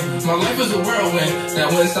hell then. My life was a whirlwind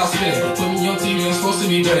that wouldn't stop spinning. Put me on TV, I'm supposed to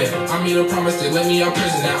be winning. I made a promise they let me out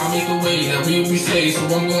prison. Now I'll make a way that we'll be safe. So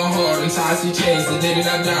I'm going hard until I see change. The day that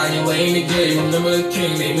I die, you lay in the grave. Remember the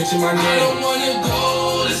king, they mention my name. I don't wanna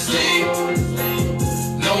go to sleep,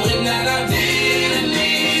 knowing that I didn't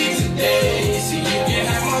need today. See, you can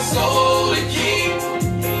have my soul to keep.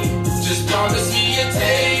 Just promise me you'll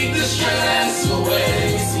take the stress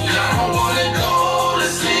away. See, I don't wanna go to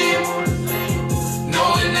sleep,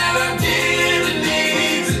 knowing that I didn't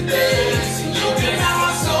need today. See, you can have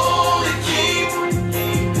my soul to keep.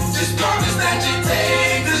 Just promise that you'll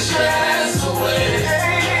take the stress away.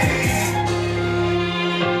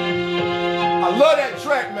 I love that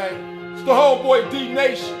track, man. It's the homeboy D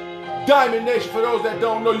Nation, Diamond Nation. For those that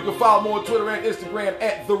don't know, you can follow me on Twitter and Instagram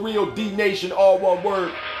at The Real D Nation, all one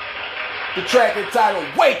word. The track entitled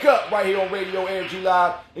Wake Up right here on Radio AMG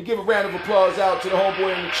Live. And give a round of applause out to the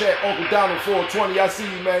homeboy in the chat, Uncle Donald 420. I see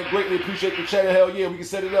you, man. Greatly appreciate the chat. Hell yeah, we can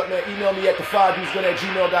set it up, man. Email me at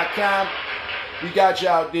the5dudesgun@gmail.com. We got you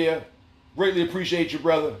out there. Greatly appreciate you,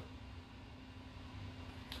 brother.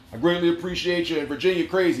 I greatly appreciate you. And Virginia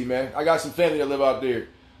crazy, man. I got some family that live out there.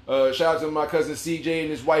 Shout out to my cousin CJ and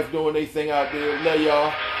his wife doing their thing out there. Love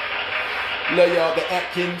y'all. Love y'all. The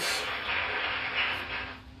Atkins.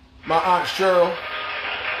 My Aunt Cheryl.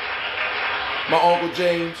 My Uncle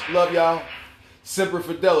James. Love y'all. Semper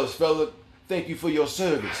Fidelis, fella. Thank you for your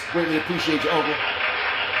service. Greatly appreciate you, Uncle.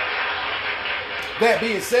 That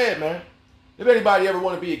being said, man, if anybody ever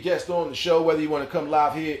want to be a guest on the show, whether you want to come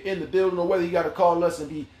live here in the building or whether you got to call us and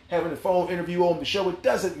be having a phone interview on the show, it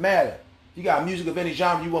doesn't matter. If you got music of any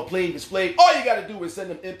genre you want played, displayed, all you got to do is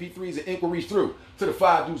send them MP3s and inquiries through to the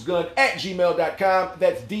 5deucegun at gmail.com.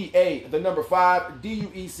 That's DA, the number 5,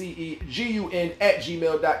 DUECEGUN at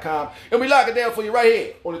gmail.com. And we lock it down for you right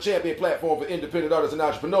here on the champion platform for independent artists and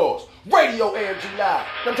entrepreneurs, Radio AMG Live.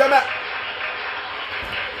 Come talking about?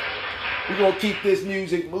 We're going to keep this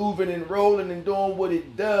music moving and rolling and doing what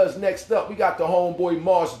it does. Next up, we got the homeboy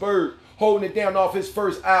Moss Bird holding it down off his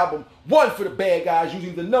first album, One for the Bad Guys,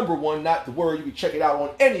 using the number 1, not the word. You can check it out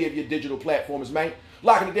on any of your digital platforms, man.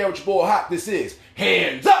 Locking it down with your boy Hot. This is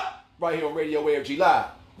Hands Up, right here on Radio AFG Live.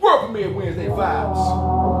 World premiere Wednesday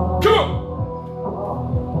vibes. Come on.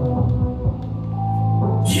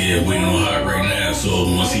 Yeah, waiting on Hot right now, so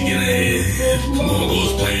once he get in here, I'm gonna go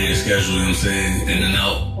his playing schedule, you know what I'm saying, in and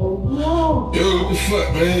out. Yo, what the fuck,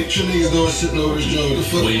 man? What you niggas doing sitting over this joint? What the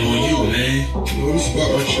fuck? Waiting on you, man. Yo, let me spot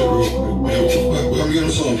my shit real quick, man. What the fuck? I'm getting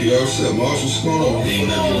something, P.I. What's up, Mars? What's going on? Ain't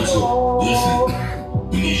nothing. Listen,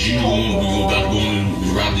 we need you to go about going to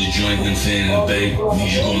rob this joint, you know what I'm saying, in the bay. We need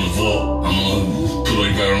you to go in the vault. I'm gonna put all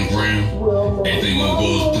you right on the ground. Everything gonna go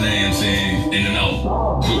as planned, you know what I'm saying, in and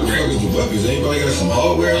out. Quick, right? What the fuck is anybody got some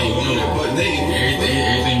hardware? Hey, you know that butt naked.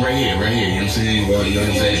 Everything right here, you know what I'm saying? Well, you know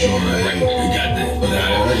what I'm saying? Right, you got that.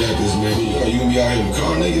 I got this, man. Are you gonna be out here in the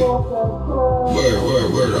car, nigga? Word.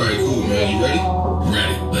 All right, cool, man. You ready?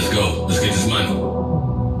 Ready. Let's go. Let's get this money.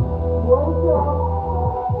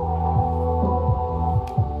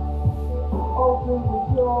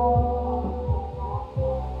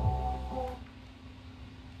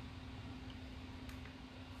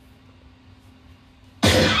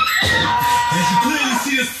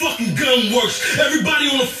 This fucking gun works.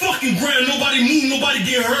 Everybody on the fucking ground, nobody move, nobody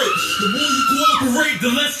get hurt. The more you cooperate,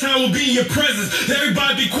 the less time will be in your presence.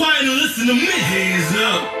 Everybody be quiet and listen to me. Hands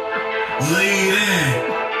up, lay down,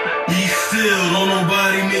 be still, don't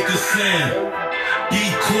nobody make a sound. Be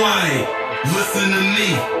quiet, listen to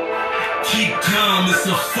me. Keep calm, it's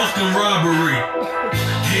a fucking robbery.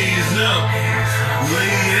 Hands up,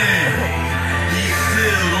 lay down, be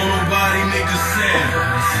still, don't nobody make a sound.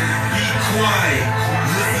 Be quiet.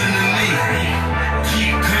 Listen to me.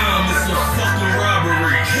 Keep calm, it's a fucking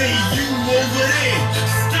robbery. Hey, you over there,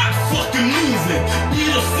 stop fucking moving. Be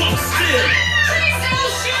the fuck still.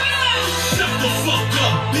 Shut the fuck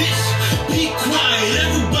up, bitch. Be quiet.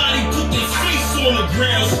 Everybody put their face on the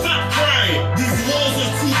ground. Stop crying. These walls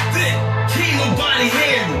are too thick. Can't nobody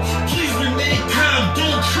handle. Please remain calm.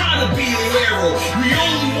 Don't try to be a hero. We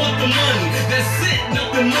only want the money. That's it,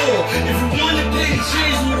 nothing more. If we want to pay the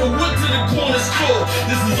change, we would have went to the corner store.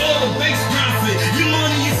 This is all the bank's profit. Your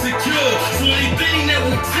money is secure. So anything that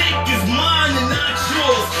we take is mine and not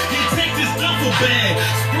yours. Here, take this duffel bag.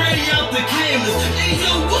 Spray out the canvas. Hey,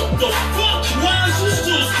 yo, what the fuck? Why is you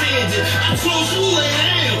still standing? I told you lay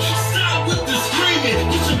down. Stop with the screaming.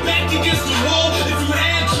 Put your back against the wall if you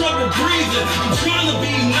had trouble breathing. I'm trying to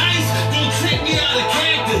be nice. Don't take me out of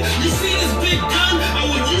character. You see this big gun?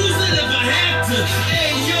 I would use it if I had to.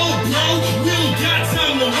 Hey, yo, bro, we don't got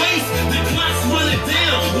time to waste. The clock's running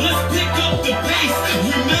down. Let's pick up the pace.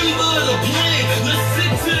 Remember the plan. Let's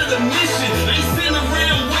stick to the mission. I ain't sitting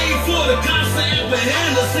around waiting for the cops to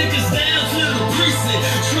apprehend us. Take us down to the precinct.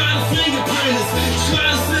 Try to fingerprint us. Try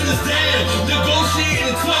to sit us down. Negotiate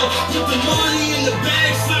and talk. Put the money in the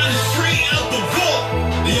bag. Slide it straight out the vault.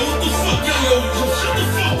 Yo, what the fuck, yo, shut the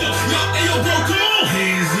fuck up. Yo, hey, yo, bro, come on.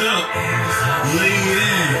 Hands up. Lay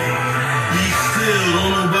down. Be still.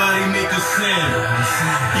 Don't nobody make a sound.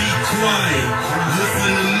 Be quiet.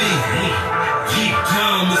 Listen to me. Keep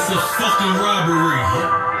calm. It's a fucking robbery.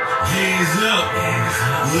 Hands up.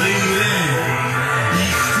 Lay down. Be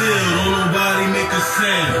still. Don't nobody make a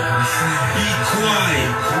sound. Be quiet.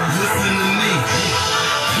 Listen to me.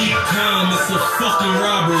 Keep calm. It's a fucking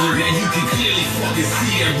robbery. And you can clearly fucking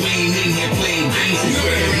see it. We ain't in here playing games. We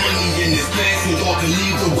spending money in this past. So y'all can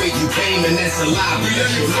leave the way you came, and that's a lie. But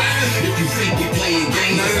that's your life. If you think you're playing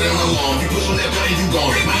games, that's an alarm. You push on that button, you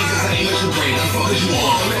gone. Mine just ain't let your brain. Fuck as you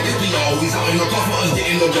want. Let this be always out in the car for us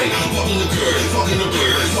getting the way. Fucking the curve, fucking the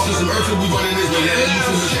birds. Fucking some earth, and we running this way. Now you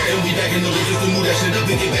from the shit, and we back in the way. Just to move that shit up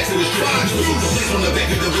and get back to the strip. We put the place on the back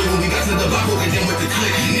of the wheel when we got to the block, walking down with the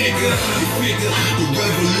click. Nigga, You figure the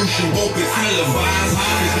revolution won't be televised.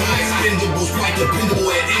 Cause my expendables quite dependable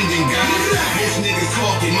at ending, guys. Most niggas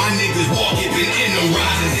talking, my niggas walking, been in the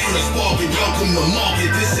rising down the spark and welcome the market.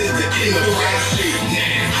 This is the enterprise shit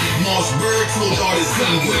now. Mossberg told y'all to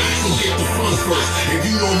send good, so get the funds first. If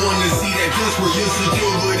you don't wanna see that guns for your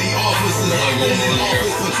security officers, I've been in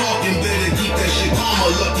office for talking, better keep that shit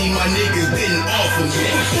calmer. Lucky my niggas didn't offer me.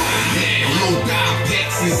 Now, no dive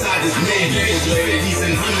decks inside this man. 50s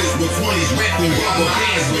and 100s with 20s wrapping rubber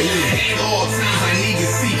bands. But at all times I need to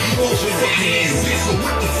see both of your hands. Bitch, so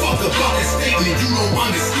what the fuck about that statement you don't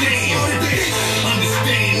understand?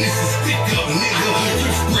 Understand this is stick up, nigga.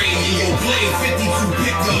 Keep spraying in your blade, 52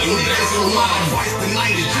 pickup, nigga. So my advice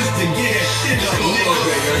tonight is just to get that shit up, nigga.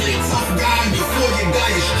 Be a tough guy before you got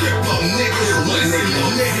your strip up, nigga. So listen,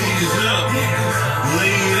 nigga. Up,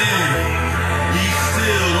 lay down, be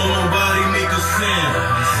still, don't nobody make a sound.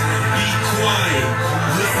 Be quiet,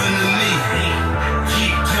 listen to me.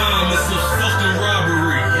 Keep calm, it's a fucking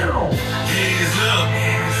robbery. Hands up,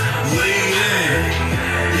 lay down,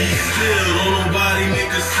 be still, don't nobody make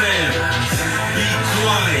a sound. Be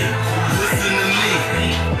quiet, listen to me.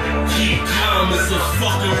 Keep calm, it's a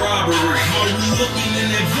fucking robbery. Are we looking in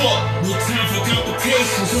that vault? No time for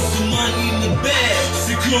complications, put some money in the bag.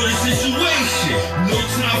 Secure the situation, no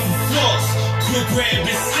time for faults. Quick grab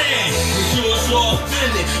and stash, make sure it's all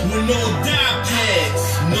authentic with no dye pads.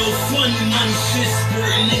 No funny money shit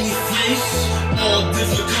squirting in your face. All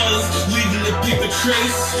different colors, leaving a paper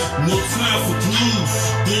trace. No time for clues,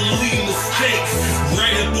 don't leave mistakes.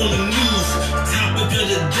 Right up on the news, topic of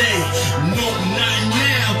the day. No, not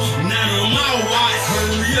now, not on my watch.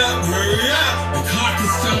 Hurry up, the clock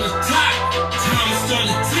is on the top. Time is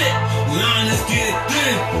starting to tick, line is getting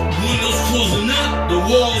thin. Windows closing up, the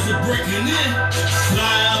walls are breaking in.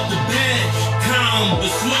 Slide out the bed, calm but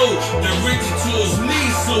slow. Direct it towards me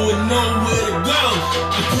so it know where to go.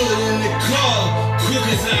 I put it in the car, quick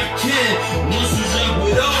as I can. Once we drop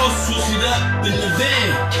it all, switch it up in the van.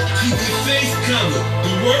 Keep your face covered,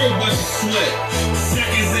 the world about to sweat.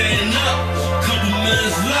 Seconds adding up, couple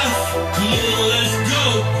minutes left. Come on, let's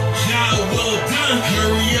go. Job well done.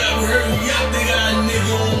 Hurry up, they got a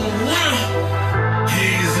nigga on the run.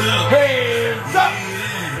 Hands up, hands up.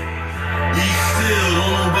 Be still,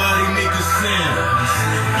 don't nobody make a sound.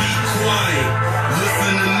 Be quiet,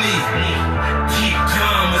 listen to me. Keep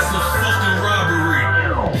calm, it's a fucking robbery.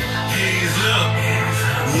 Hands up,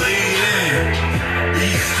 lay down. Be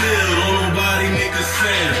still, don't nobody make a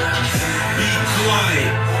sound. Be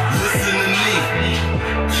quiet, listen to me.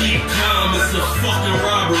 Keep calm, it's a fucking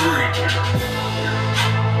robbery.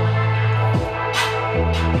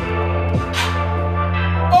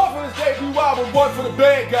 Off of his debut album, One for the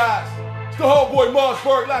Bad Guys. It's the whole boy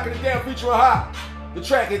Mossberg locking it down, featuring Hot. The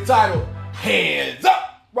track entitled Hands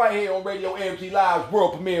Up, right here on Radio AMG Live's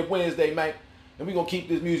world premiere Wednesday, man. And we're going to keep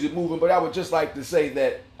this music moving, but I would just like to say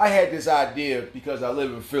that I had this idea because I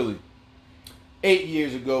live in Philly 8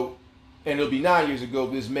 years ago, and it'll be 9 years ago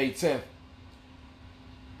this May 10th.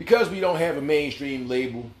 Because we don't have a mainstream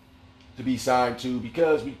label to be signed to,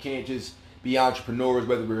 because we can't just be entrepreneurs,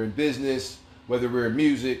 whether we're in business, whether we're in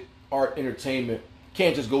music, art, entertainment,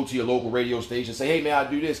 can't just go to your local radio station and say, hey man, I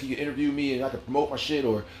do this, can you interview me and I can promote my shit,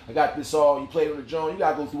 or I got this song, you play it on the joint, you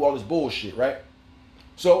gotta go through all this bullshit, right?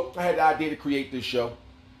 So I had the idea to create this show,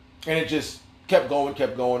 and it just kept going.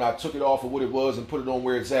 I took it off of what it was and put it on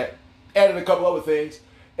where it's at, added a couple other things,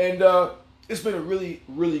 and it's been a really,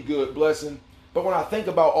 really good blessing. But when I think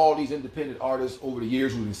about all these independent artists over the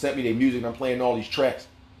years who have sent me their music and I'm playing all these tracks,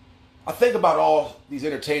 I think about all these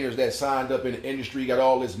entertainers that signed up in the industry, got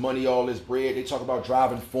all this money, all this bread. They talk about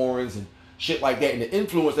driving foreigns and shit like that, and the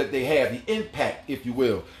influence that they have, the impact, if you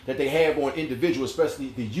will, that they have on individuals, especially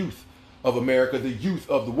the youth of America, the youth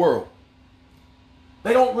of the world.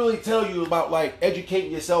 They don't really tell you about like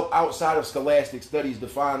educating yourself outside of scholastic studies to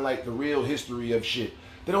find like the real history of shit.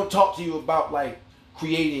 They don't talk to you about like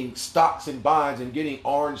creating stocks and bonds and getting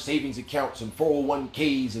orange savings accounts and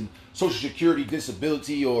 401ks and Social Security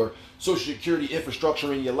disability or Social Security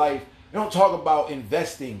infrastructure in your life. They don't talk about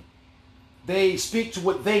investing. They speak to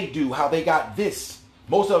what they do, how they got this.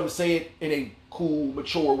 Most of them say it in a cool,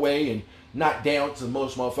 mature way and not down to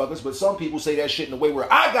most motherfuckers, but some people say that shit in a way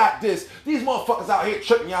where I got this. These motherfuckers out here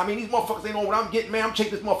tripping, you know what I mean? These motherfuckers ain't know what I'm getting, man. I'm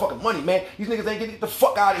chasing this motherfucking money, man. These niggas ain't getting the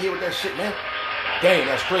fuck out of here with that shit, man. Damn,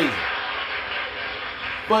 that's crazy.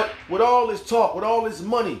 But with all this talk, with all this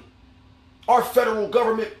money, our federal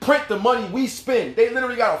government print the money we spend. They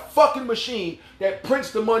literally got a fucking machine that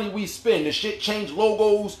prints the money we spend. The shit change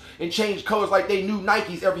logos and change colors like they new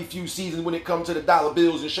Nikes every few seasons when it comes to the dollar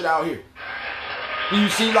bills and shit out here. Do you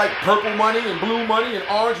see like purple money and blue money and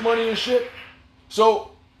orange money and shit?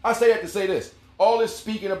 So I say that to say this. All this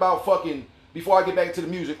speaking about fucking, before I get back to the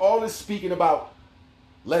music, all this speaking about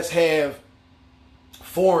let's have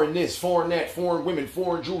foreign this, foreign that, foreign women,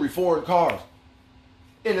 foreign jewelry, foreign cars.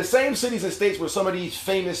 In the same cities and states where some of these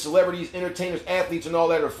famous celebrities, entertainers, athletes and all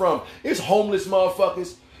that are from, it's homeless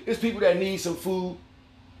motherfuckers. It's people that need some food.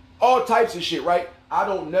 All types of shit, right? I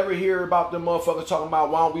don't never hear about them motherfuckers talking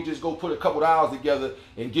about why don't we just go put a couple of dollars together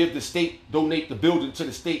and give the state, donate the building to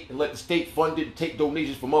the state and let the state fund it and take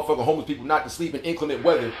donations for motherfucking homeless people not to sleep in inclement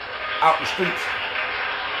weather out the streets.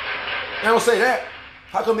 They don't say that.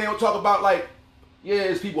 How come they don't talk about like, yeah,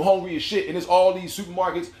 there's people hungry as shit and it's all these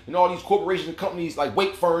supermarkets and all these corporations and companies like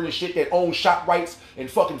Wakefern and shit that own ShopRights and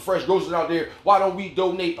fucking fresh groceries out there. Why don't we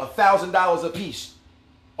donate $1,000 a piece?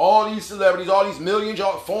 All these celebrities, all these millions,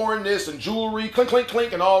 y'all foreign this and jewelry, clink, clink,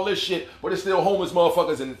 clink, and all this shit, but it's still homeless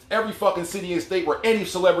motherfuckers in every fucking city and state where any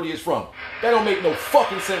celebrity is from. That don't make no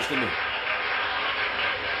fucking sense to me.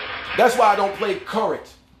 That's why I don't play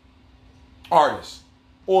current artists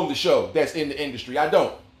on the show that's in the industry. I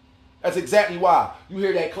don't. That's exactly why. You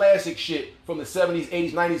hear that classic shit from the 70s,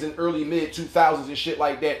 80s, 90s, and early mid-2000s and shit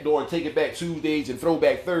like that during Take It Back Tuesdays and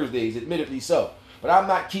Throwback Thursdays, admittedly so. But I'm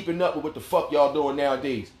not keeping up with what the fuck y'all doing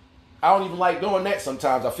nowadays. I don't even like doing that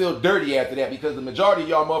sometimes. I feel dirty after that because the majority of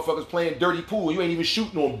y'all motherfuckers playing dirty pool. You ain't even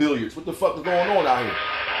shooting on billiards. What the fuck is going on out here?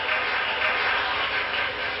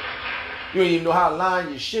 You ain't even know how to line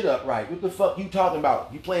your shit up right. What the fuck you talking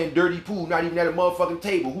about? You playing dirty pool, not even at a motherfucking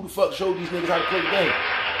table. Who the fuck showed these niggas how to play the game?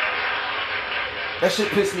 That shit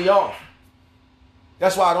pissed me off.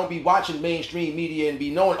 That's why I don't be watching mainstream media and be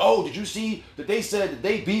knowing, oh, did you see that they said that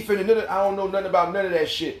they beefing and I don't know nothing about none of that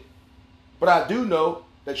shit. But I do know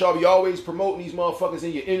that y'all be always promoting these motherfuckers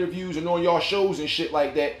in your interviews and on y'all shows and shit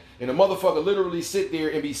like that. And the motherfucker literally sit there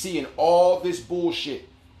and be seeing all this bullshit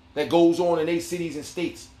that goes on in these cities and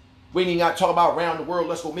states. We ain't got to talk about around the world.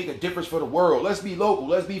 Let's go make a difference for the world. Let's be local.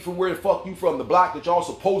 Let's be from where the fuck you from. The block that y'all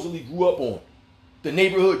supposedly grew up on. The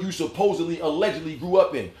neighborhood you supposedly, allegedly grew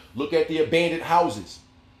up in. Look at the abandoned houses.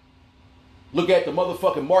 Look at the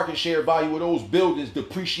motherfucking market share value of those buildings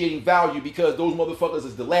depreciating value because those motherfuckers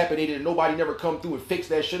is dilapidated and nobody never come through and fix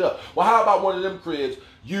that shit up. Well, how about one of them cribs,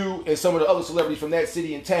 you and some of the other celebrities from that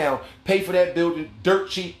city and town pay for that building dirt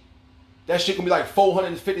cheap. That shit gonna be like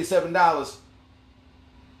 $457.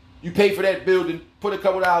 You pay for that building, put a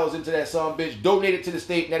couple dollars into that son bitch, donate it to the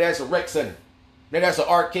state, now that's a rec center. Now that's an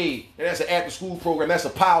arcade. Now that's an after-school program. That's a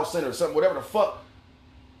POW center or something, whatever the fuck.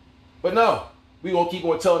 But no, we gonna keep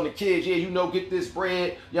on telling the kids, yeah, you know, get this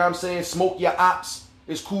bread. You know what I'm saying? Smoke your ops.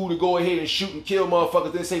 It's cool to go ahead and shoot and kill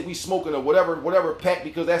motherfuckers. Then say we smoking or whatever pack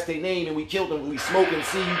because that's their name and we killed them. We smoking.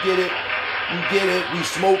 See, you get it? You get it? We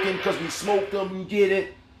smoking because we smoked them. You get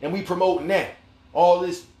it? And we promoting that. All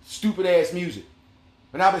this stupid ass music.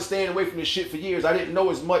 And I've been staying away from this shit for years. I didn't know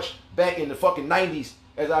as much back in the fucking 90s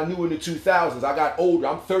as I knew in the 2000s. I got older.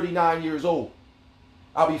 I'm 39 years old.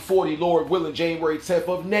 I'll be 40, Lord willing, January 10th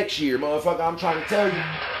of next year, motherfucker. I'm trying to tell you.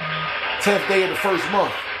 10th day of the first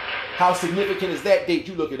month. How significant is that date?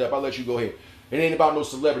 You look it up. I'll let you go ahead. It ain't about no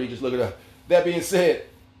celebrity. Just look it up. That being said,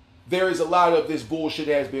 there is a lot of this bullshit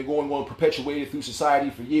that has been going on, perpetuated through society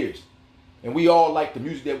for years. And we all like the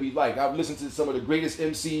music that we like. I've listened to some of the greatest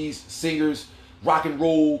MCs, singers, rock and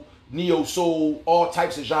roll, neo soul, all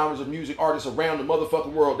types of genres of music artists around the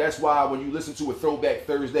motherfucking world. That's why when you listen to a Throwback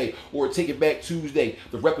Thursday or a Take It Back Tuesday,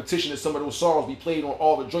 the repetition of some of those songs be played on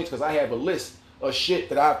all the joints because I have a list of shit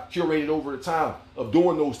that I've curated over the time of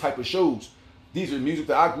doing those type of shows. These are music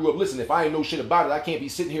that I grew up listening. If I ain't know shit about it, I can't be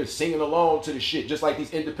sitting here singing along to the shit just like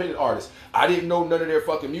these independent artists. I didn't know none of their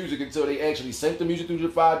fucking music until they actually sent the music through the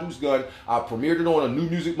Five Deuce Gun. I premiered it on a New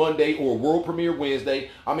Music Monday or a World Premiere Wednesday.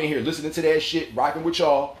 I'm in here listening to that shit, rocking with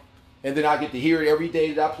y'all. And then I get to hear it every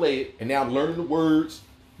day that I play it. And now I'm learning the words.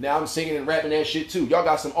 Now I'm singing and rapping that shit too. Y'all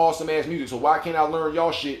got some awesome ass music. So why can't I learn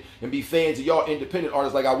y'all shit and be fans of y'all independent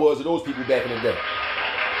artists like I was of those people back in the day?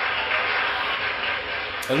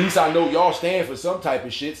 At least I know y'all stand for some type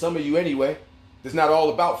of shit. Some of you anyway. It's not all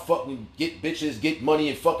about fucking get bitches, get money,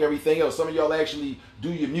 and fuck everything else. Some of y'all actually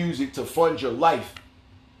do your music to fund your life.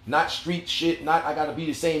 Not street shit. Not I gotta be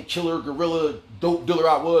the same killer, gorilla, dope dealer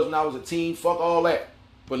I was when I was a teen. Fuck all that.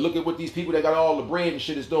 But look at what these people that got all the brand and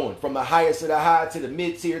shit is doing. From the highest of the high to the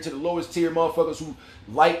mid-tier to the lowest tier motherfuckers who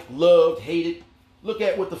liked, loved, hated. Look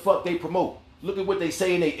at what the fuck they promote. Look at what they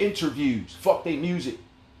say in their interviews. Fuck their music.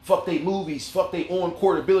 Fuck their movies. Fuck their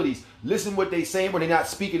on-court abilities. Listen what they saying when they're not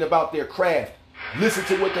speaking about their craft. Listen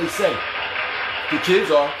to what they say. The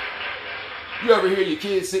kids are. You ever hear your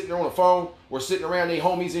kids sitting there on the phone or sitting around their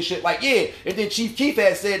homies and shit like, yeah, and then Chief Keef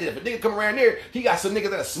had said that if a nigga come around there, he got some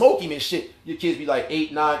niggas that'll smoke him and shit. Your kids be like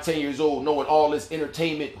 8, 9, 10 years old knowing all this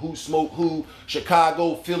entertainment, who smoked who,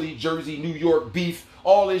 Chicago, Philly, Jersey, New York beef,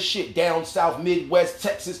 all this shit down south, Midwest,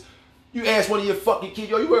 Texas. You ask one of your fucking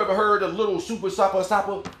kids, yo, you ever heard of Little Super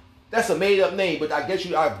Soccer? That's a made up name, but I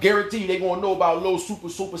guarantee you they gonna know about Little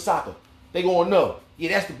Super Soccer. They gonna know. Yeah,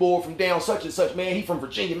 that's the boy from down such and such, man. He from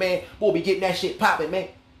Virginia, man. Boy, be getting that shit popping, man.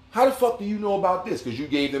 How the fuck do you know about this? Because you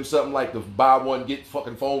gave them something like the buy one, get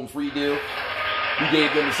fucking phone free deal. You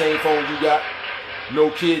gave them the same phone you got. No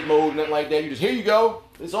kid mode, nothing like that. You just, here you go.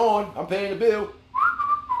 It's on. I'm paying the bill.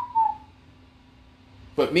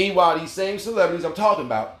 But meanwhile, these same celebrities I'm talking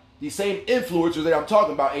about, these same influencers that I'm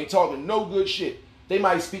talking about ain't talking no good shit. They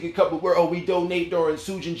might speak a couple words. Oh, we donate during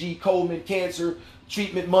Susan G. Komen Cancer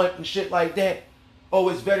Treatment Month and shit like that. Oh,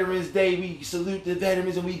 it's Veterans Day. We salute the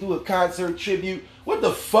veterans and we do a concert tribute. What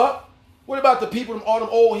the fuck? What about the people, all them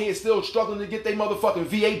old heads still struggling to get their motherfucking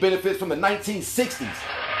VA benefits from the 1960s?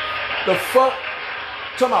 The fuck?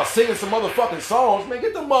 Talking about singing some motherfucking songs. Man,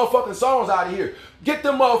 get them motherfucking songs out of here. Get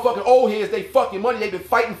them motherfucking old heads they fucking money they've been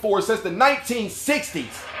fighting for since the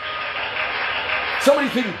 1960s. Some of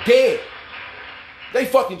these people dead. They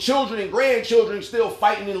fucking children and grandchildren still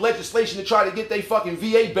fighting in legislation to try to get their fucking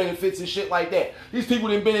VA benefits and shit like that. These people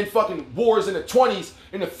have been in fucking wars in the 20s,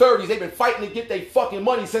 in the 30s. They've been fighting to get their fucking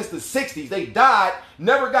money since the 60s. They died,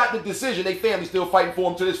 never got the decision. They family still fighting for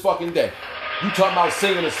them to this fucking day. You talking about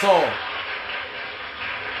singing a song.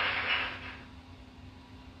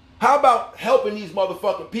 How about helping these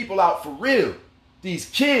motherfucking people out for real? These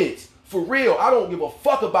kids, for real. I don't give a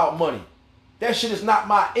fuck about money. That shit is not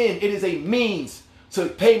my end. It is a means to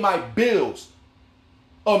pay my bills,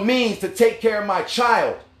 a means to take care of my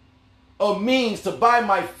child, a means to buy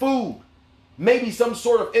my food, maybe some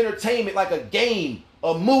sort of entertainment like a game,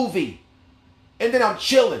 a movie, and then I'm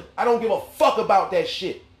chilling. I don't give a fuck about that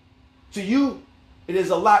shit. To you, it is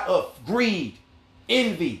a lot of greed,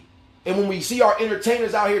 envy, and when we see our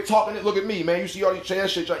entertainers out here talking it, look at me, man, you see all these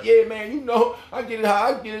trans shit, like, yeah, man, you know, I get it how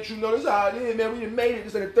I get it, you know, this how it is, man, we done made it,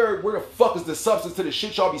 this and the third. Where the fuck is the substance to the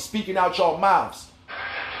shit y'all be speaking out y'all mouths?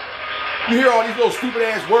 You hear all these little stupid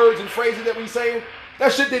ass words and phrases that we saying?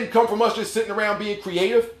 That shit didn't come from us just sitting around being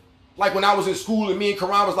creative. Like when I was in school and me and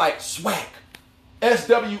Karan was like, SWAC.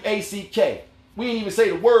 S-W-A-C-K. We didn't even say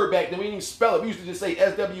the word back then. We didn't even spell it. We used to just say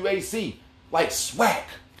S-W-A-C. Like SWAC.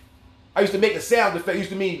 I used to make a sound effect. It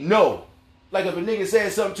used to mean no. Like if a nigga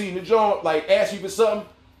said something to you in the joint, like ask you for something,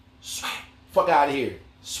 SWAC. Fuck out of here.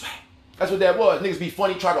 SWAC. That's what that was. Niggas be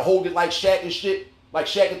funny, try to hold it like Shaq and shit. Like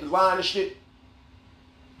Shaq at the line and shit.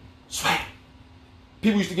 SWAC.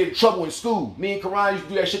 People used to get in trouble in school. Me and Karan used to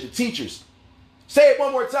do that shit to teachers. Say it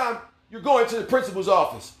one more time. You're going to the principal's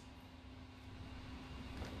office.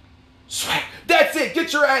 SWAC. That's it.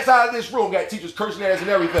 Get your ass out of this room. Got teachers cursing at us and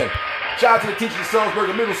everything. Shout out to the teachers at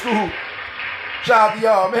Salisbury Middle School. Shout out to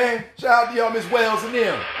y'all, man. Shout out to y'all, Miss Wells and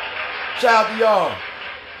them. Shout out to y'all.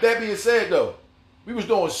 That being said, though, we was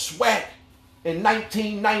doing SWAC in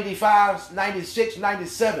 1995, 96,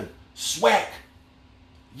 97. SWAC.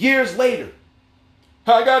 Years later,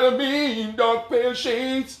 I got a mean dark pair of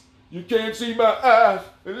shades. You can't see my eyes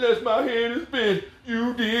unless my head is bent.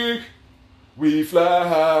 You dig? We fly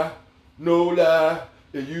high, no lie,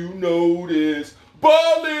 and you know this.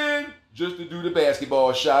 Ballin', just to do the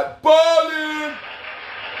basketball shot. Ballin'.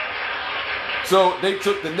 So they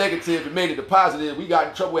took the negative and made it the positive. We got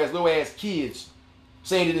in trouble as little ass kids.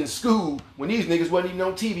 Saying it in school when these niggas wasn't even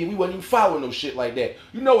on TV and we wasn't even following no shit like that.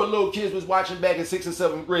 You know what little kids was watching back in 6th and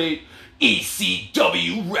 7th grade?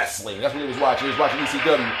 ECW wrestling. That's what they was watching. They was watching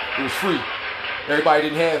ECW. It was free. Everybody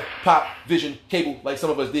didn't have pop, vision, cable like some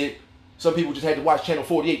of us did. Some people just had to watch Channel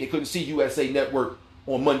 48. They couldn't see USA Network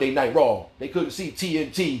on Monday Night Raw. They couldn't see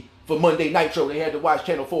TNT for Monday Nitro. They had to watch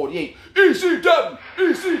Channel 48. ECW!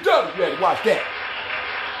 ECW! You had to watch that.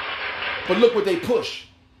 But look what they push.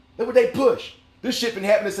 Look what they push. This shit been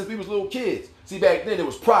happening since we was little kids. See, back then there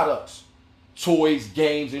was products, toys,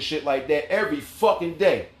 games, and shit like that every fucking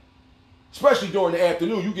day. Especially during the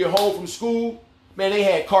afternoon. You get home from school, man, they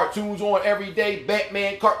had cartoons on every day.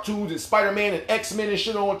 Batman cartoons and Spider-Man and X-Men and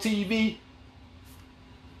shit on TV.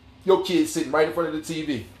 Your kid's sitting right in front of the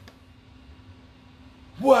TV.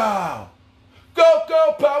 Wow. Go,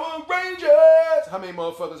 go, Power Rangers! How many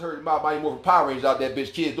motherfuckers heard about Mighty Morphin Power Rangers out there,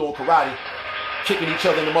 bitch? Kids doing karate, kicking each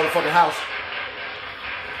other in the motherfucking house.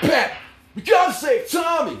 Pat, we gotta save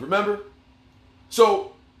Tommy, remember?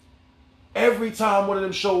 So, every time one of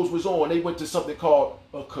them shows was on, they went to something called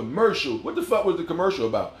a commercial. What the fuck was the commercial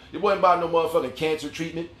about? It wasn't about no motherfucking cancer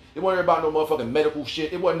treatment. It wasn't about no motherfucking medical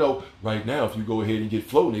shit. It wasn't no, right now, if you go ahead and get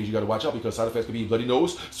Flonase, you gotta watch out because side effects could be bloody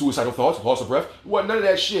nose, suicidal thoughts, loss of breath. It wasn't none of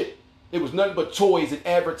that shit. It was nothing but toys and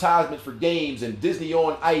advertisements for games and Disney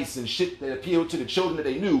on Ice and shit that appealed to the children that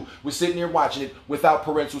they knew was sitting there watching it without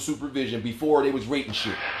parental supervision before they was rating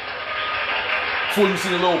shit. Before you see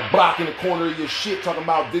the little block in the corner of your shit talking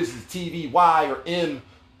about this is TVY or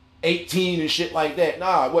M18 and shit like that.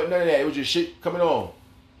 Nah, it wasn't none of that. It was just shit coming on.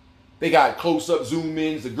 They got close-up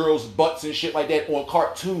zoom-ins, the girls' butts and shit like that on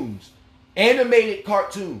cartoons. Animated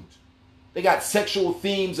cartoons. They got sexual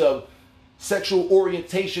themes of sexual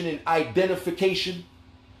orientation and identification.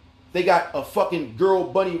 They got a fucking girl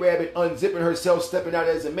bunny rabbit unzipping herself, stepping out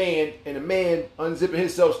as a man, and a man unzipping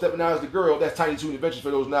himself, stepping out as the girl. That's Tiny Toon Adventures for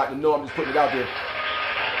those not to know. I'm just putting it out there.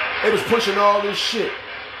 They was pushing all this shit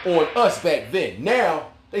on us back then. Now,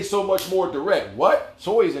 they so much more direct. What?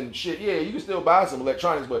 Toys and shit. Yeah, you can still buy some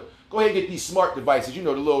electronics, but go ahead and get these smart devices. You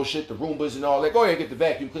know, the little shit, the Roombas and all that. Go ahead and get the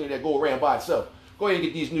vacuum cleaner that go around by itself. Go ahead and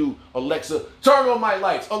get these new Alexa. Turn on my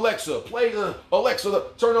lights. Alexa, play the Alexa.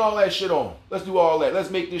 Turn all that shit on. Let's do all that.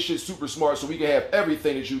 Let's make this shit super smart so we can have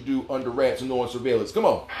everything that you do under wraps and on surveillance. Come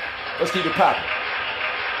on. Let's keep it popping.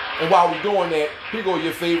 And while we're doing that, here go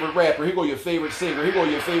your favorite rapper. Here go your favorite singer. Here go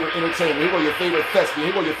your favorite entertainer. Here go your favorite thespian.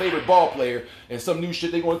 Here go your favorite ball player. And some new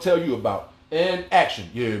shit they're going to tell you about. And action.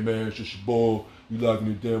 Yeah, man, it's just your ball. We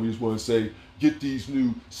locking it down. We just want to say, get these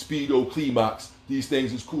new Speedo Climax. These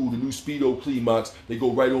things is cool. The new Speedo Climax. They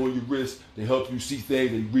go right on your wrist. They help you see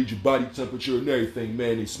things. They read your body temperature and everything,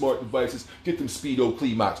 man. They smart devices. Get them Speedo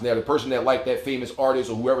Climax. Now, the person that like that famous artist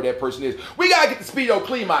or whoever that person is, we got to get the Speedo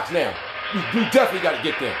Climax now. We definitely got to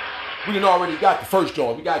get them. We done already got the first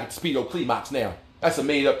joint. We got to get the Speedo Climax now. That's a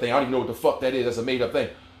made-up thing. I don't even know what the fuck that is. That's a made-up thing.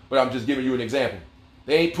 But I'm just giving you an example.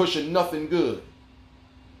 They ain't pushing nothing good.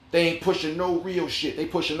 They ain't pushing no real shit. They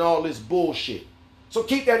pushing all this bullshit. So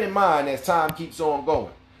keep that in mind as time keeps on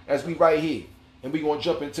going. As we right here. And we going to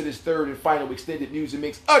jump into this third and final extended music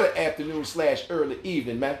mix of the afternoon/early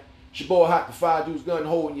evening, man. It's your boy Hot the Five Dudes Gun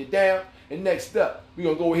holding you down. And next up, we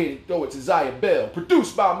going to go ahead and throw it to Zaya Bell.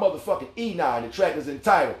 Produced by motherfucking E9. The track is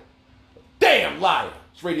entitled Damn Liar.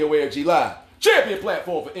 It's Radio AFG Live. Champion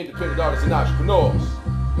platform for independent artists and entrepreneurs.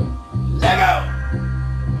 Let go.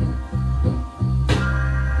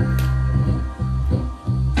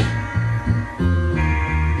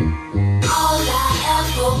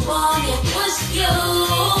 Wanted was you,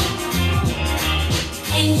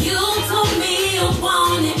 and you told me you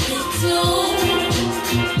wanted me too.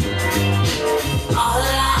 All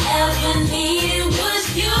I ever needed was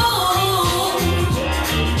you,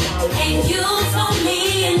 and you told me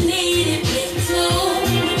you needed me too.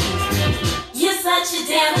 You're such a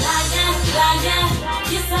damn liar, liar.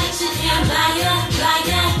 You're such a damn liar,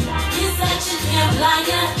 liar. You're such a damn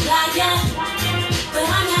liar, liar. But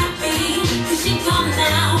I'm happy, cause you come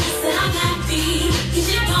now. Said I'm happy, cause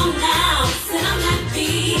you come now. Said I'm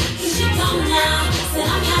happy, cause you come now. Said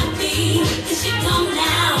I'm happy, cause you come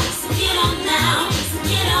now. So get on now, so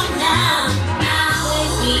get on now.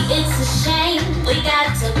 Baby, it's a shame we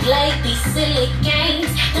got to play these silly games.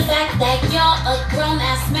 The fact that you're a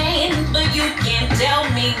grown-ass man, but you can't tell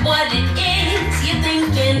me what it is you're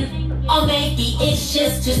thinking. Or maybe it's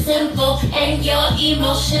just too simple and your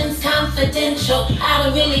emotions confidential. I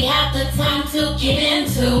don't really have the time to get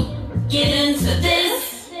into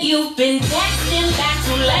this. You've been texting back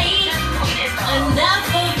too late. Enough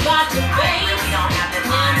about your face. Now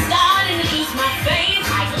I'm starting to lose my faith.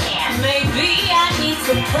 Maybe I need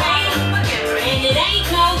to pray. And it ain't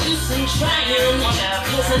no use in trying,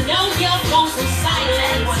 cause I know your phone's on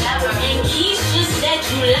silent. And Keisha said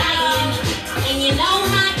you lying. And you know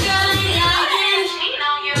my girl ain't lying.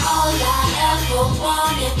 All I ever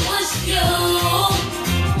wanted was you,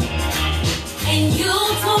 and you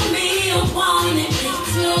told me you wanted me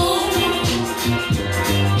too.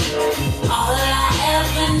 All I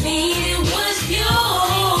ever needed was you,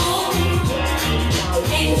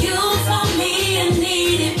 and you told me you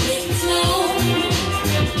needed me too.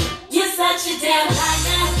 You're such a damn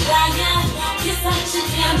liar, liar. You're such a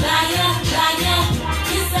damn liar, liar.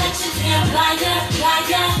 You're such a damn liar,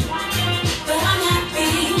 liar. But I'm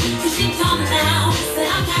happy, cause you come now. Said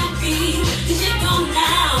I'm happy, cause you come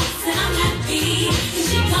now. Said I'm happy,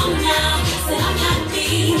 cause you come now. Said I'm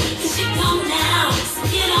happy, cause you come now. So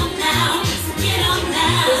get on now, so get on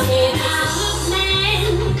now. If I'm a man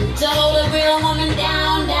to hold a real woman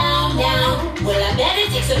down, down, down. Well, I bet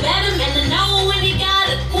it takes a better man to know when he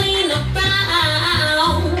got a queen around.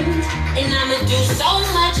 And I'ma do so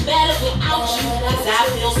much better without you, cause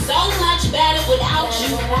I feel so much better without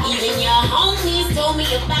you. Even your homies told me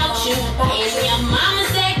about you, and your mama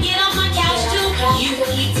said get on my couch too. You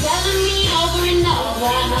keep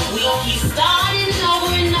why we keep starting over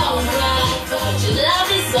and over. But your love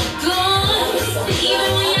is so good, even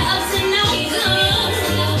when you're up to no good.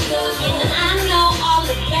 And I know all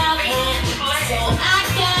about it, so I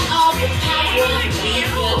got all the power. Leave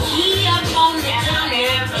your key up on the counter,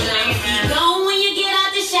 and I'll be gone when you get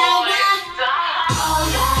out the shower. All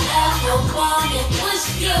I ever wanted was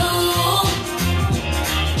you,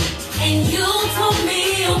 and you told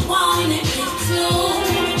me you wanted me too.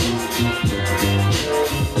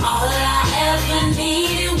 All I ever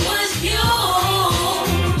needed was you,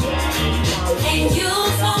 and you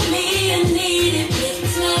told me you needed me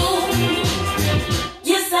too.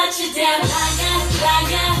 You're such a damn liar,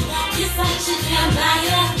 liar. You're such a damn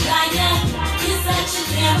liar, liar. You're such a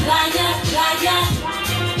damn liar, liar.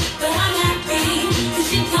 But I'm happy, 'cause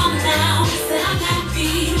you're gone now. Said I'm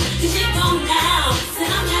happy, 'cause you're gone now.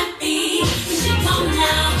 Said I'm happy, 'cause you're gone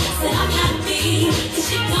now. Said I'm happy, 'cause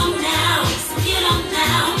you're gone now. So get on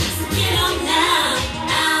now, so get on now.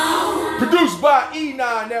 Ow. Produced by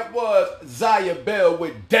E9, that was Zaya Bell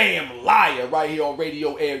with Damn Liar right here on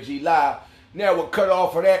Radio AFG Live. Now we'll cut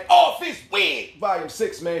off of that Office Wig, Volume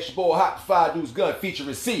 6, man. It's your boy Hot Five Deuce Gun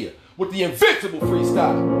featuring Sia with the Invincible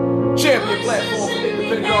Freestyle. Champion platform for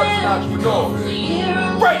independent artists and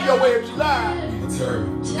entrepreneurs. Radio AFG Live.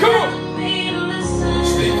 Determined. Come on.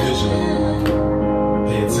 Stay vigilant.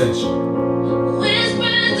 Pay attention.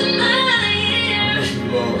 Whispers in my ear,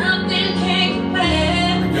 nothing can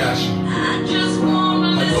compare. I got you. I just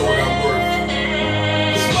wanna I know what I'm worth.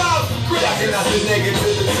 Smile. Cracking out the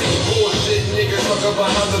negativity. Bullshit niggas talk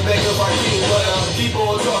behind the back of our king. But keep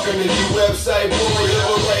on talking to you, website warrior.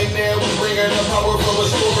 But right now we bringing the power from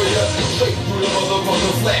Astoria. Straight through the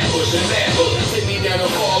motherfucking Flatbush and that look. Take me down to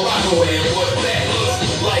Far Rockaway and what that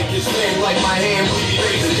looks like. It's fame like my hand, we be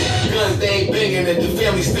raising it. Guns they ain't banging it, the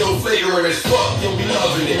family still flagrant as fuck. Yeah, we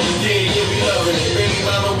loving it. Yeah, we loving it. Baby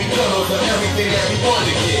mama, we coming for everything that we want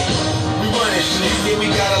to get. We running shit, yeah, we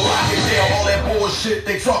gotta lock it down. All that bullshit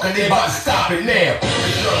they talking, they about to stop it now.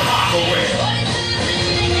 It's your Rockaway.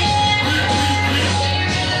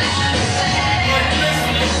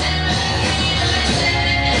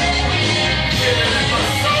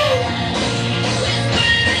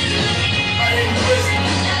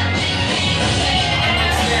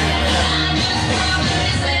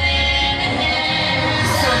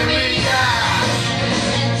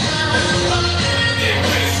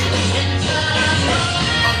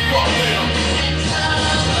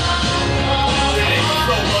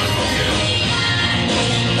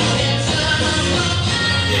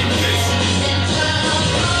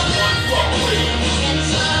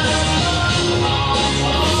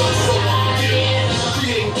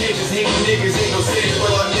 Niggas ain't no city,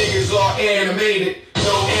 but our niggas are animated.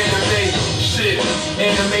 No anime shit.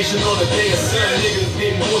 Animation on the day of sun. Niggas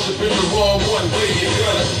been worshiping the wrong one. Wave your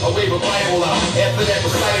gun. I wave a Bible out. After that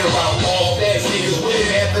reciter out. All fast niggas win.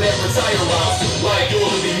 After that retire out. Like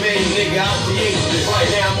yours to be made, nigga. I created this. Right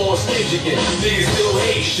now I'm on stage again. Niggas still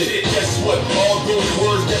hate shit. Guess what? All those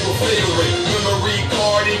words that were favorite. Memory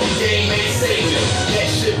card in the game ain't saving. That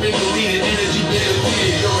shit been deleted. Energy been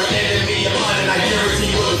deleted. You're an enemy of mine and I guarantee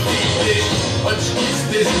you'll defeat this. Unsqueeze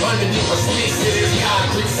this underneath my sneaks in this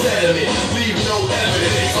concrete sediment. Leave no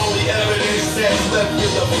evidence. Only evidence that's left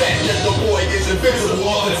is the fact that the boy is invincible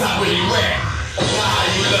all the time when he rap. Now how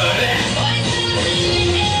you love that?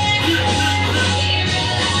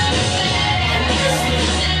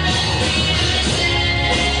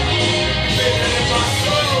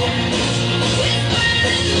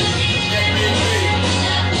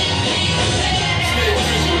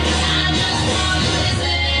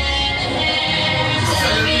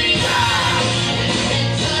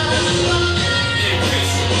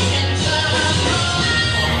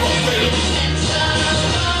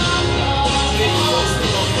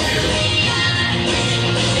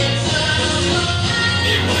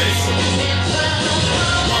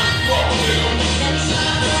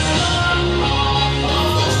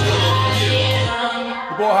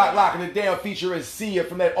 Hot Locking It Down featuring Sia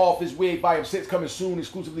from that Office Wig Volume 6 coming soon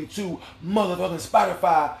exclusively to motherfucking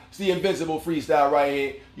Spotify. It's the Invincible Freestyle right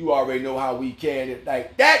here. You already know how we can it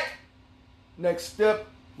like that. Next step,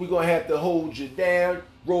 we're going to have to hold you down,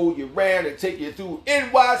 roll you around, and take you through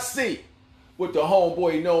NYC with the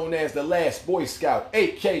homeboy known as the Last Boy Scout,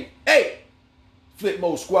 a.k.a.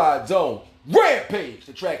 Flipmode Squad Zone. Rampage,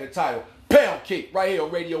 the track and title. Pound Cake right here on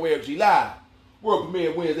Radio AFG Live. World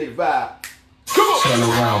premiere Wednesday vibe. Turn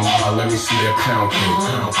around, ma, let me see that pound cake.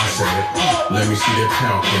 I said it. Let me see that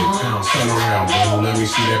pound cake. Turn around, boo, let me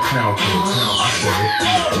see that pound cake. I said it.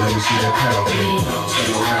 Let me see that pound cake.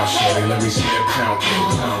 Turn around, shorty, let me see that pound cake.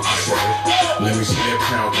 I said it. Let me see that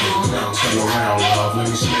pound cake. Turn around, love, let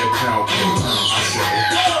me see that pound cake. I said it.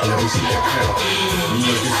 Let me see that pound cake. You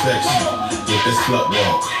looking sexy with this slut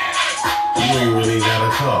walk. You ain't really gotta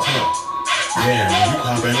talk. Damn, you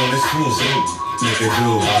poppin' on this screen. Nigga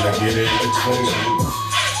do how to get in between.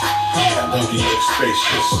 Don't you look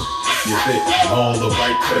spacious? You fit in all the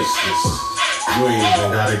right places. You ain't even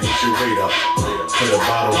gotta get your weight up. Put a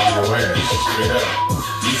bottle on your ass, straight up.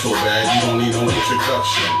 You so bad, you don't need no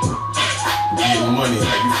introduction. Getting money,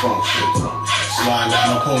 how you function. Sliding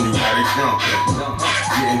down a pony, how they jumping.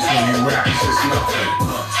 Getting 20 racks, it's nothing.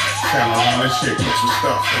 Carolina shit, get some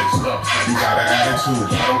stuffing. You got an attitude,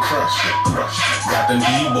 I don't crush it. Got them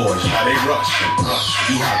D-boys, how they rushing.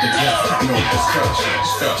 You have to get, no discussion.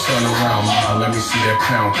 Turn around, ma, let me see that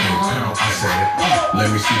pound cake. I said it.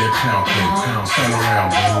 Let me see that pound cake. Turn around,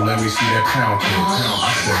 boo, let me see that pound cake.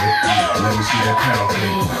 I said it. Let me see that pound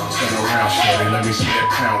cake. Turn around, shorty, let me see that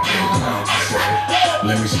pound cake. I said it.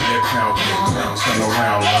 Let me see that pound cake. Turn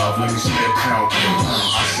around, love, let me see that pound cake.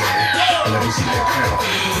 I said it. Let me see that pound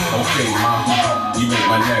cake. Okay, mama, you make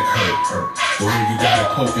my neck hurt. The way you got it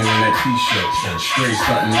poking in that t-shirt. Straight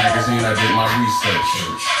starting magazine, I did my research.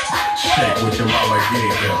 Shake with your mouth like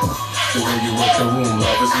yeah. The way you work the room,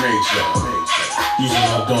 love is major. Using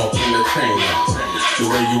a dog entertainer. The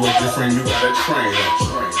way you work your friend, you got a trainer.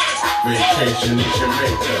 Vacation in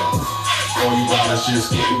Jamaica. All you got is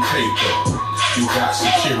just getting paper. You got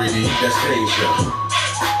security, that's danger.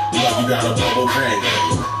 Love, you got a bubble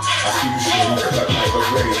banger. I see you shorty cut like a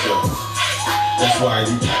razor. That's why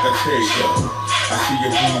you got the taser. I see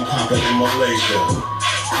your booty popping in Malaysia.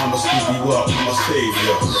 I'ma scoop you up, I'ma save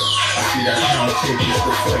ya. I see that pound cake is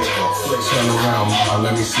the flavor. Turn around, ma,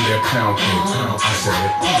 let me see that pound cake. I said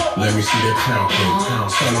it. Let me see that pound cake.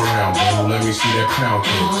 Turn around, boo, let me see that pound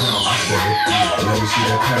cake. I said it. Let me see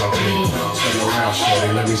that pound cake. Turn around, shorty,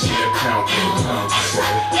 let me see that pound cake. I said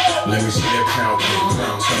it. Let me see that pound cake.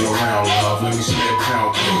 Turn around, love, let me see that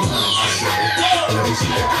pound cake. I said it. Let me see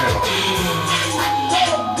that pound cake.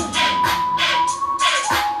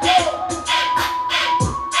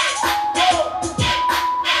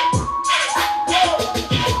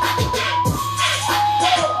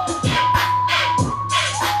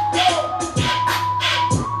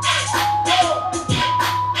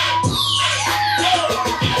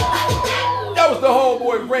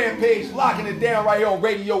 Rampage, locking it down right here on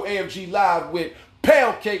Radio AFG Live with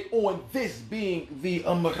Pound Cake on this being the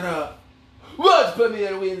What's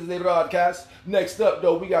Premier Wednesday broadcast. Next up,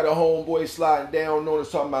 though, we got a homeboy sliding down on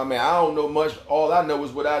us talking about, man, I don't know much. All I know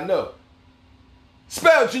is what I know.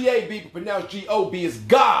 Spelled G-A-B, but pronounced G-O-B is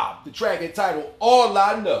Gob. The track entitled All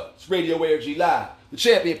I Know. It's Radio AFG Live, the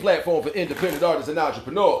champion platform for independent artists and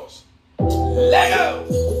entrepreneurs. Let go!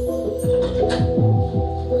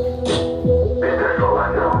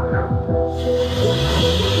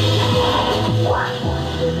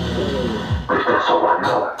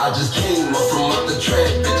 I just came up from out the trap,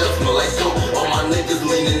 bitch, I smell like dope. All my niggas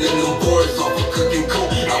leaning in them boards off of cooking coke.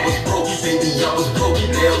 I was broke, baby, I was broke.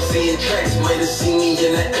 Now I'm seeing tracks, might have seen me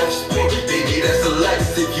in the F-Sport. Baby, that's a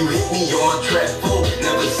Lex, if you hit me on my trap phone.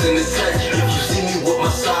 Never send a text, if you see me with my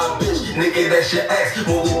side bitch, nigga, that's your ex.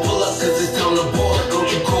 When we pull up, cause it's time to ball, don't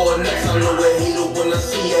you call next. I know a hater when I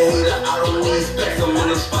see a hater, I don't need specs. I'm in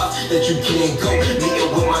a spot that you can't go. Meeting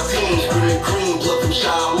with my team, screaming cream, blood from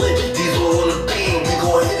Shaolin. Diesel on the beam, we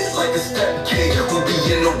gon' hit it like a step kid. Who be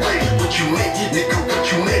in the way? What you make, nigga, what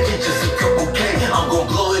you make? Just a couple K. I'm gon'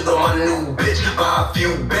 blow it on my new bitch. Buy a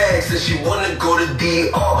few bags, and she wanna go to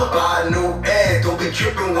DR. Buy a new ad, don't be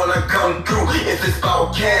tripping when I come through. If it's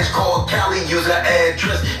about cash, call Cali, use her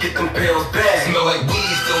address, get them pounds back. Smell like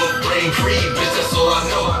weed, still a brain free, bitch, that's all I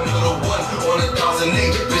know. You're the one on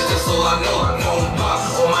 1,008, bitch, that's all I know. Phone pop,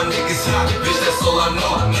 all my niggas hot, bitch, that's all I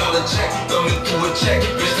know. Count a check, thumbing through a check,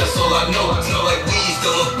 bitch, that's all I know. Smell like weed,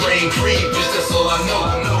 still a brain free, bitch, that's all I know.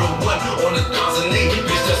 You're the one on 1,008,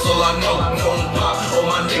 bitch, that's all I know. Phone pop, all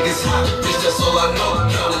my niggas hot, bitch, that's all I know.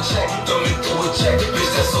 Count a check, thumbing through a check,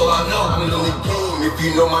 bitch, that's all I know. I'm in the game, if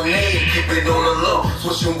you know my name, keep it on the low.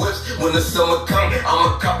 Switching whips when the summer come,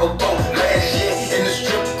 I'm a cop a boat. Last year in the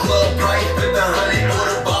strip club, price spent 100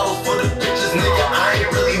 order bottles for the bitches, nigga. I ain't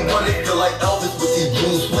really want it, feel like Elvis with these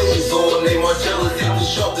blue suede on. They more jealous, it was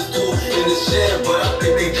sharpest tool in the shed, but I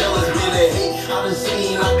think they jealous, man, they hate. I done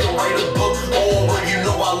seen, I can write a book on where you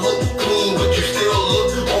know I look clean, but you still look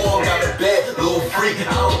on. Got a bad little freak, I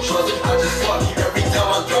don't trust, I just fuck. Every time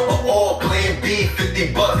I drop an all, playing B,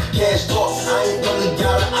 $50, cash talk. I ain't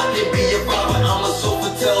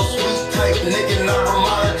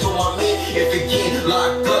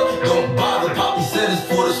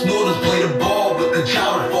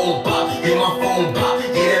phone pop, hear my phone pop.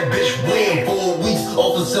 Yeah, that bitch win 4 weeks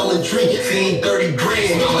off of selling trees. Seen 30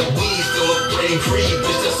 grand. Smell like weed, still a brain free.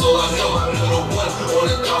 Bitch, that's all I know. I'm the one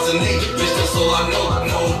on 1,008. Bitch, that's all I know.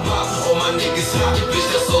 Phone pop, all my niggas hot. Bitch,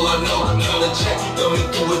 that's all I know. Count a check, thumbing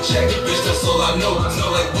through a check. Bitch, that's all I know.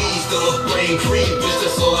 Smell like weed, still a brain free. Bitch,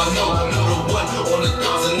 that's all I know. I'm the one on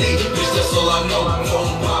 1,008. Bitch, that's all I know.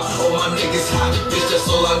 Phone pop, all my niggas hot. Bitch, that's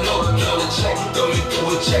all I know. Count a check, thumbing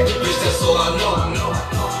through a check. Bitch, that's all I know.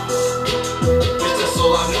 Bitch, that's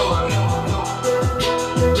all I know.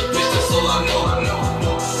 Bitch, that's all I know.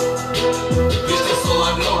 Bitch, that's all I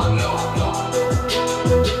know.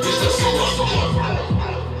 Bitch, that's all I know.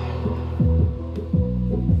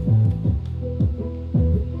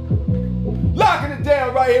 Locking it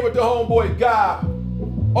down right here with the homeboy God.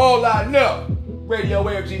 All I know. Radio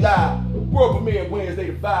AFG Live. World premiere Wednesday,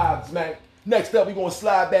 the vibes, man. Next up, we're going to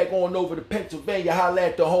slide back on over to Pennsylvania. Holla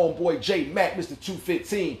at the homeboy J Mac, Mr.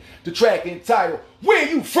 215. The track entitled, Where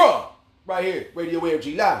You From? Right here, Radio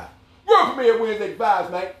AFG Live. World premiere Wednesday, the vibes,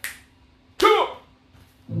 man. Come on.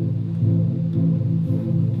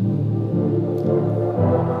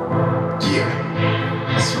 Yeah,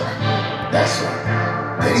 that's right. That's right.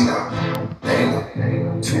 They know. They know.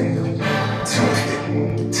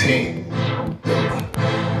 Team.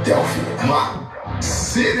 Delphia. My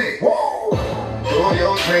city. Whoa. Throw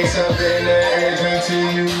your drinks up in the air, drink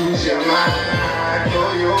till you lose your mind.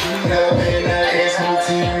 Throw your feet up in the air, smoke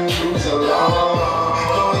till you lose alone.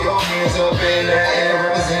 Throw your hands up in the air,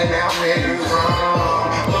 represent now where you from.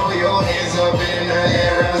 Throw your hands up in the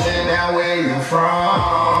air, represent now where you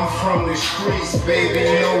from. From the streets, baby,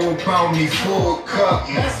 know about me, full cup.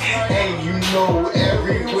 And you know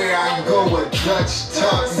everywhere I go a Dutch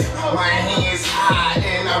tuck. My hands high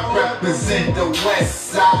and I represent the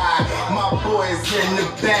west side. My boys in the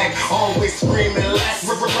back always screaming, let's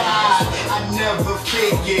ride. I never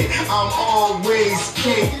fake it, I'm always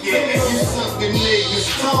kicking. You sucker niggas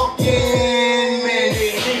talking, man,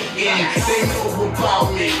 they hating. They know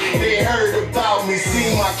about me, they heard about me,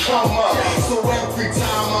 see my come up. So every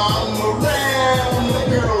time I'm around, the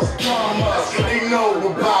girls come up. They know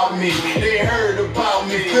about me, they heard about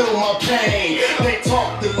me, feel my pain. They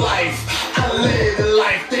talk the life, I live the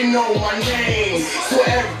life, they know my name. So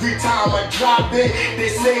every time I drop it, they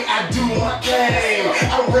say I do my thing.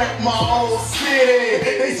 I rep my old city,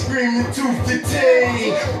 they screaming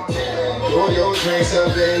 215. Throw your drinks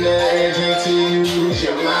up in the air, drink till you lose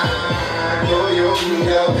your mind. Throw your feet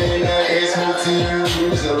up in the air, smoke till you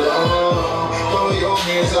lose alone. Throw your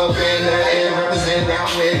hands up in the air, represent now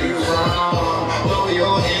where you from. Throw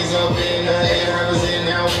your hands up in the air, represent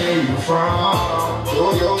now where you from.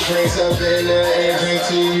 Throw your drinks up in the air, drink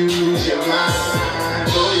till you lose your mind.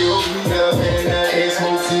 Throw your feet up in the air,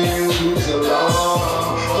 smoke till you lose alone.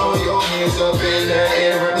 Throw your hands up in the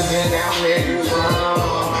air, represent now where you from.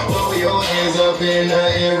 Throw your hands up in the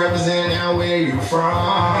air, represent now where you from.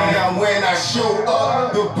 Now when I show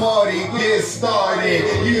up, the party gets started.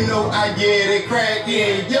 You know I get it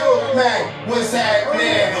crackin'. Yo, Mac, what's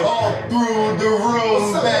happening? All through the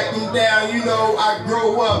room, back and down. You know I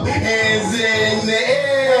grow up, hands in the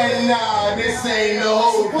air. Nah, this ain't no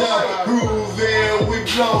hold up. Groovin', we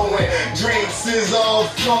blowin'. Drinks is all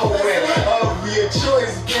flowin'. Of your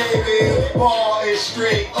choice, baby. Bar is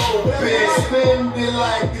straight open. Spend it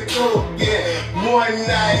like a token. One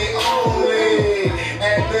night only.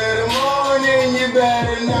 After the morning, you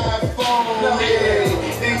better not phone me.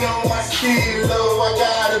 They know my stilo, I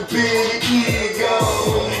got a big ego.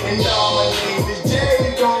 And all my name is J,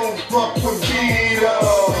 don't fuck with Vito.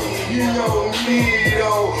 You know me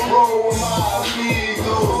though, roll with my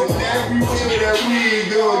amigos. And everywhere that we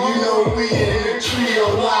go, you know we in the trio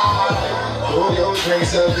live. Throw your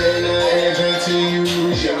drinks up in the air, drink till you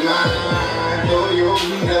lose your mind. Throw your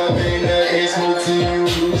feet up in the air, smoke till you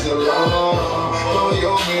lose alone. Throw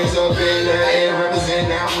your hands up in the air, represent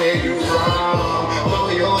now where you from. Throw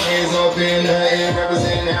your hands up in the air,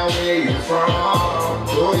 represent now where you from.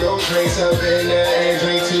 Throw your drinks up in the air,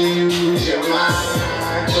 drink till you lose your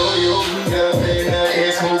mind. Throw your feet up in the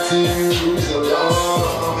air, smoke till you lose alone.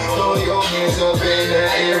 Throw your hands up in the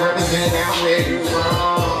air, represent now where you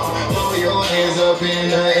from. Throw your hands up in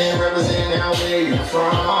the air, represent now where you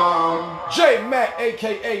from. J Mac,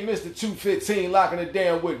 aka Mr. 215, locking it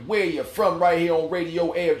down with Where You From right here on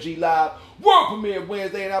Radio AFG Live. World premiere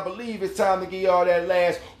Wednesday, and I believe it's time to give y'all that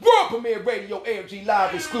last world premiere Radio AFG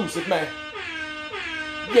Live exclusive, man.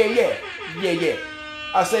 Yeah.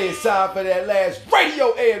 I say it's time for that last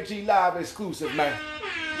Radio AFG Live exclusive, man.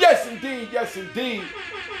 Yes, indeed.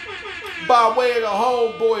 By way of the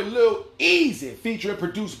homeboy Lil Easy, featuring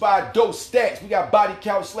produced by Dope Stacks. We got Body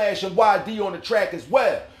Count Slash and YD on the track as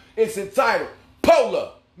well. It's entitled Pull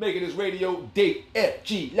Up, making his radio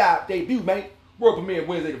DFG live debut, man. World premiere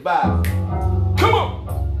Wednesday the Vibe. Come on!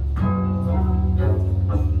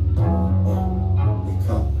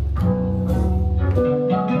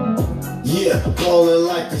 Yeah, falling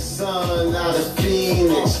like the sun out of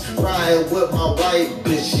Phoenix. Riding with my white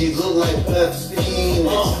bitch, she look like Beth Phoenix.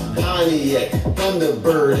 Pontiac,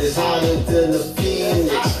 Thunderbird is hotter than the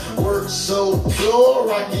Phoenix. Work so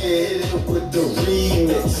pure, I can hit it with the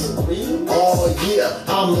remix. Oh yeah,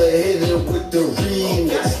 I'ma hit it with the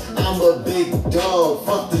remix. I'm a big dog,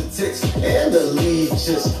 fuck the ticks and the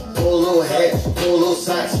leeches. Polo hat, polo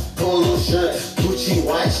socks, polo shirt, Gucci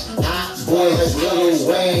watch, hot boy like Lil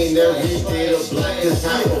Wayne. Every day the black is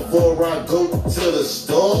hot. Before I go to the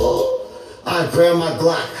store, I grab my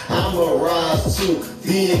Glock, I'ma rise to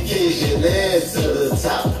the occasion and to the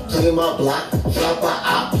top. Clean my block, drop a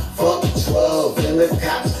op, fuck 12 in the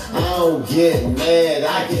cops. I don't get mad,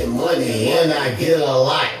 I get money and I get a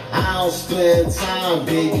lot. I don't spend time,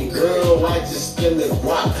 baby girl, I just spend the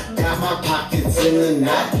guap. Got my pockets in the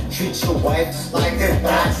knot. Treat your wife like a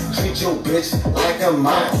thot. Treat your bitch like a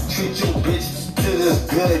mop. Treat your bitch to this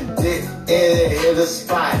good dick and hit a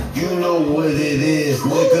spot. You know what it is,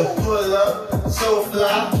 nigga. Pull up, so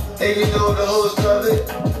fly, and you know the hoes love it.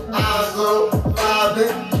 Eyes low,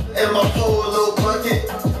 vibing, and my polo bucket.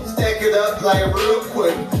 Stack it up like real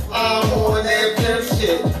quick. I'm on that pimp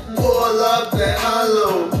shit. Pull up and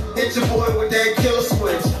unload. Hit your boy with that kill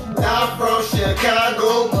switch. Not from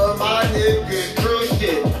Chicago, but my nigga true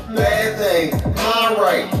shit. Bad thing, my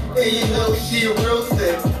right, and you know she real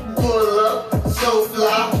thick. Pull up, so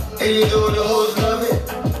fly, and you know the hoes love it.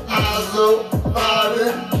 Eyes low,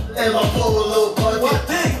 vibing, and my polo bucket. What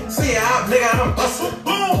thing? See out, nigga, I'm bustin'.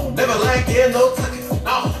 Boom! Never like getting no tuckin'.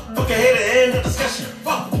 No, fucking hate the end of discussion.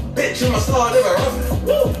 Fuck, bitch, you my star, never roughin'.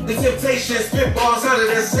 Woo! The temptation, spit bars harder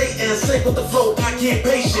than Satan. Sync with the flow, I can't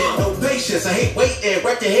patient. No patience, I hate waiting.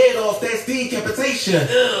 Wrap your head off, that's decapitation.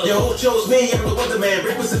 Your hoe chose me, I'm the weatherman.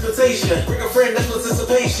 Bring precipitation. Bring a friend, that's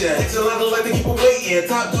participation. Extra I don't like to keep him waiting.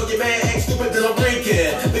 Top dog, your man, act stupid, then I'm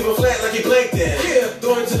ranking. Leave him flat like he plankton. Yeah,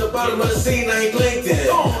 throwing to the bottom of the scene, I ain't plankton.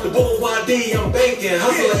 The bull YD, I'm banking.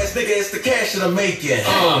 Hustle ass nigga, it's the cash that I'm making.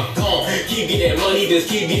 Keep getting money, just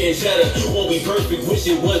keep getting cheddar. Won't be perfect, wish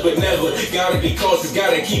it was, but never. Gotta be cautious,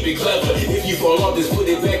 gotta keep it clever. If you fall off, just put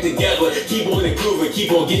it back together. Keep on improving,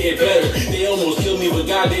 keep on getting better. They almost killed me, but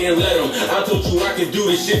God didn't let them. I told you I could do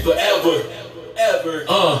this shit forever.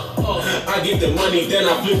 I get the money, then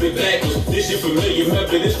I flip it backwards. This shit familiar,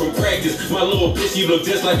 remember this from practice. My little bitch, she look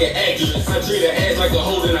just like an actress. I treat her ass like a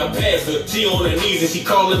hoe, then I pass her. She on her knees and she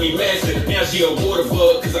calling me master. Now she a water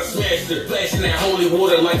bug, cause I smashed her. Flashing that holy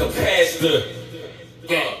water like a pastor.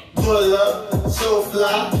 Pull up, so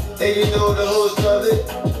fly, and you know the hoes love it.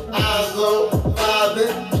 Eyes low,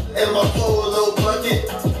 vibing, and my polo bucket.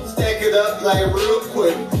 Stack it up like real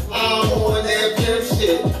quick. I'm on that pimp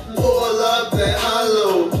shit. Pull up and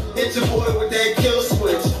unload. Hit your boy with that kill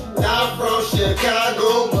switch. Not from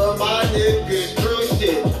Chicago, but my nigga true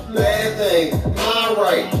shit. Bad thing, my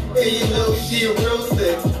right, and you know she real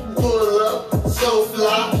thick. Pull up, so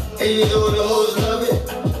fly, and you know the hoes love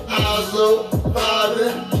it. Eyes low,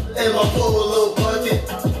 vibing, and my polo bucket.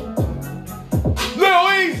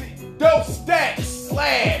 Lil Easy, Dope Stacks,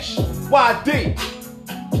 Slash, YD,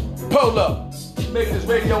 Pull Up, making his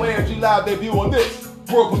radio AMG live debut on this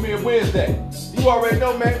world premiere Wednesday. You already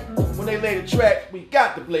know, man, when they lay the track, we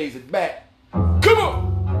got to blaze it back. Come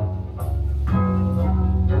on!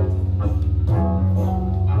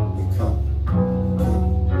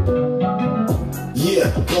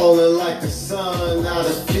 Yeah, falling like the sun out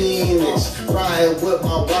of Phoenix. Riding with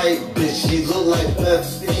my white bitch, she look like Beth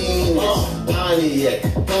Phoenix. Pontiac,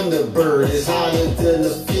 Thunderbird is hotter than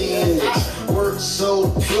the Phoenix. Work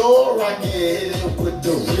so pure, I can hit it with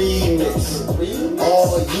the remix.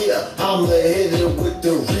 Oh yeah, I'ma hit it with the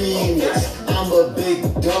remix. I'm a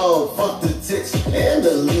big dog, fuck the ticks and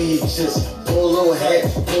the leeches. Polo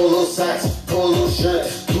hat, polo socks, polo shirt,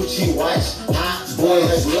 Gucci watch, hot boy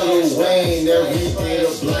like Lil Wayne. Every day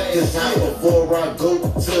the black is hot. Before I go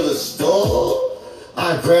to the store,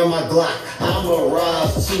 I grab my Glock, I'ma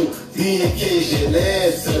rise to the occasion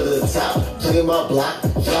and to the top. Clean my block,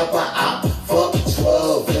 drop a op, fuck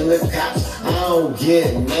 12 in the cops. I don't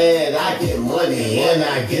get mad, I get money and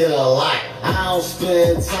I get a lot. I don't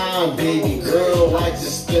spend time, baby girl, I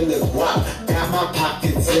just spend the guap. Got my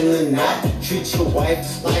pockets in the knot. Treat your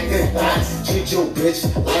wife like a thot. Treat your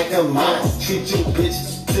bitch like a mop. Treat your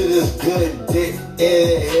bitch to this good dick and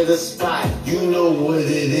hit a spot. You know what it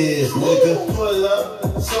is, nigga. Pull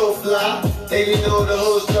up, so fly, and you know the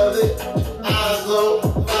hoes love it. Eyes low,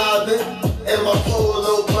 vibing, and my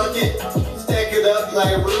polo bucket.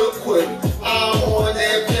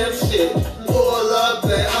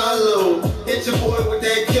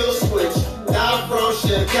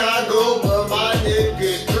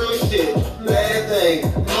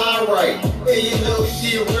 mind right. And you know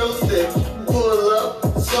she real thick. Pull up,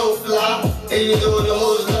 so fly. And you know the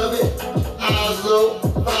hoes love it. Eyes low,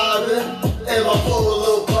 vibing, and my pole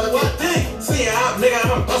little bucket. What thing? See out, nigga,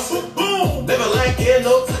 I'm bustin'. Boom! Never like it,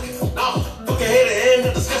 no tucking. No, fucking hater in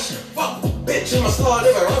the discussion. Fuck, bitch, in my star,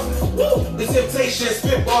 never roughing. Woo! The temptation,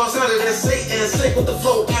 spit balls out of that Satan. Sick with the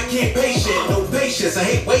flow, I keep patient. No patience, I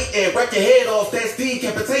hate waiting. Wreck your head off, that's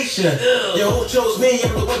decapitation. Your hoe chose me,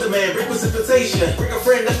 I'm the weatherman. Bring precipitation. Bring a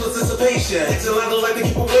friend, that's participation. Acting like I don't like to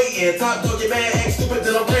keep her waiting. Top dog, your man, act stupid,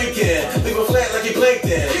 then I'm breaking. Leave her flat like you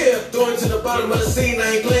plankton. Yeah, throwing to the bottom of the scene,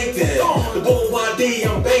 I ain't plankton. The bull YD,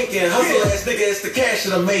 I'm banking. Hustle ass nigga, it's the cash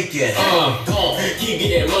that I'm making. Keep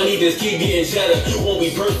getting money, just keep getting cheddar. Won't be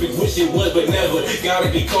perfect, wish it was, but never. Gotta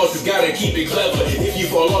be cautious, gotta keep it clever. If you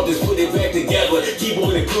fall off, just put it back together. Keep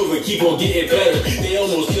on improving, keep on getting better. They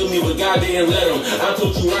almost killed me, but God didn't let them. I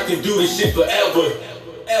told you I can do this shit forever.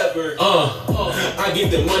 I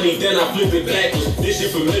get the money, then I flip it backwards. This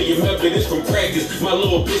shit familiar, method is from practice. My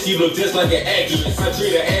little bitch, she look just like an actress. I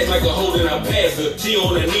treat her ass like a hoe, then I pass her. She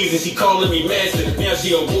on her knees and she calling me master. Now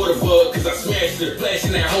she a water bug, cause I smashed her.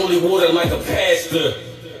 Flashing that holy water like a pastor.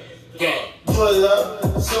 Pull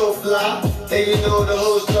up, so fly, and you know the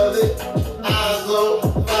hoes love it. Eyes low,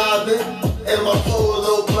 vibing, and my pole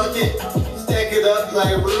little bucket. Stack it up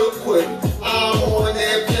like real quick. I'm on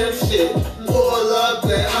that pimp shit. Pull up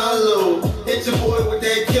and unload. Hit your boy with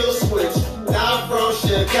that kill switch. Not from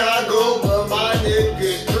Chicago, but my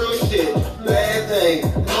niggas drill shit. Bad thing,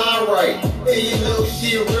 mind right. And you know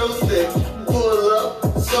she real thick. Pull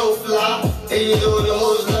up, so fly, and you know the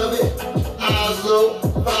hoes love it. Eyes low,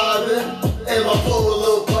 vibing, and my pole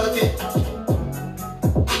little bucket.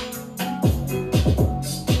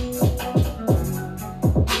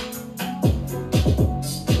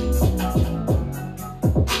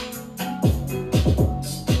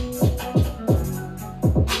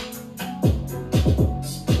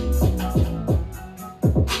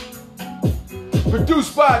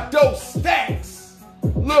 Produced by Dope Stacks,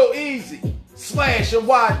 Lil Easy, Slash and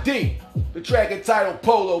YD. The track entitled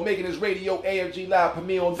Polo, making his radio AMG Live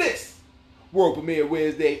premiere on this World Premiere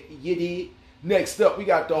Wednesday. You did. Next up, we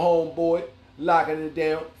got the homeboy locking it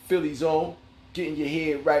down, Philly's own, getting your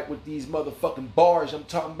head right with these motherfucking bars I'm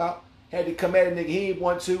talking about. Had to come at a nigga, he ain't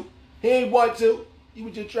want to. He ain't want to. He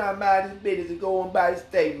was just trying to mind his business and go on by his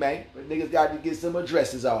thing, man. But niggas got to get some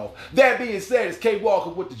addresses off. That being said, it's K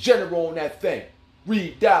Walker with the general on that thing.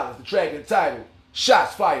 Reed Dollars, the track entitled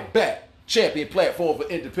Shots Fired Back. Champion platform for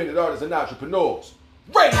independent artists and entrepreneurs.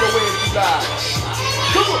 Radio AMG Live.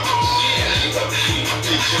 Come on.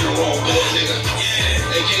 General, boy, nigga.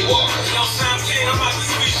 Yeah. AK Walker. Yo, Sam King, I'm about to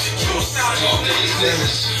switch the juice out of all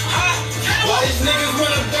niggas. Why these niggas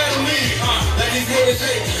wanna battle me? Like these haters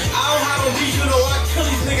hate. I don't have a beef, you know I kill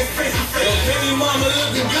these niggas face to face. Yo, baby mama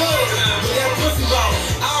looking good, but that pussy ball.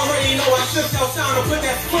 I already know I shipped out sound to put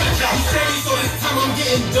that footage out. You steady, so this time I'm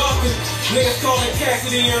getting darker. Niggas calling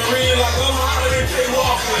Cassidy and Reed like I'm hotter than K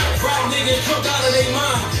Walker. Rap niggas jumped out of their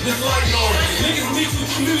mind, just like no. Niggas meet you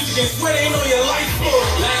through music and swear they know your life story.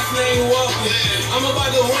 Last name Walker, I'm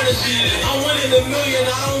about to run a G. I'm winning a million,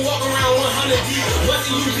 I don't walk around 100 deep.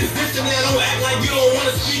 Wasn't you just dissing that? Don't act like you don't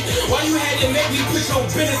wanna speak. Why you had to make me put your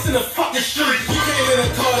business in the fucking street? You came in a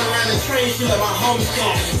car around the train, she let my homies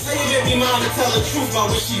come. Say you baby mom to tell the truth about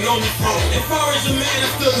where she know me from. As far as your man,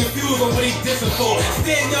 I'm still confused on what he dissing for.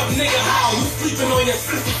 Stand up, nigga, how? You sleeping on your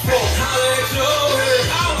sister's floor. Holla at your old head.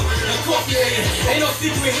 Of course you ain't no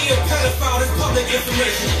secret, he a pedophile, this public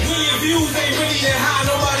information. When your views ain't really that high,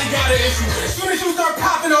 nobody got an issue. As soon as you start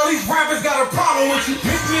popping, all these rappers got a problem with you.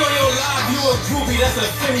 Miss me on your live, you a groupie, that's a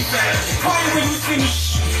finny fact. Quiet when you see me,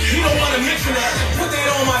 you don't wanna mention that. Put that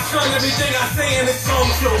on my son, everything I say in this song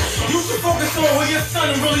too. You should focus on who your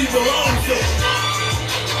son really belongs to.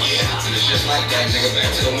 Yeah, and it's just like that, nigga. Back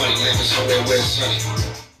to the money, living somewhere where it's sunny.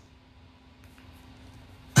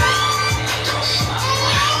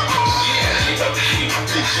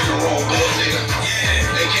 Big general, boy, nigga.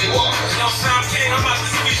 Yeah. AK Walker. Yo, Sam King, I'm about to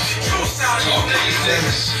switch the juice out of all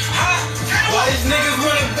niggas. Why these niggas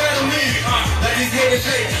wanna battle me? Like these haters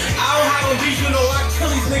hate. I don't have a beef, you know I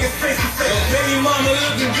kill these niggas face to face. Yo, baby mama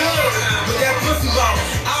looking good, but that pussy ball.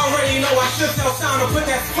 I already know I shipped out sound to put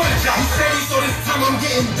that footage out. You steady, so this time I'm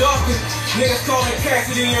getting darker. Niggas calling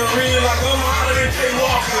Cassidy and Reed like I'm hotter than K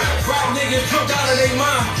Walker. Rap niggas jumped out of their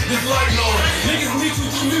mind, just like no. Niggas meet you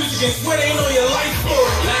through music and swear they know your life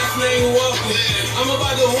story. Last Fox, man, you welcome. I'm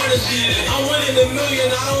about to win a deep. I'm winning $1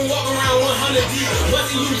 million. I don't walk around 100 deep.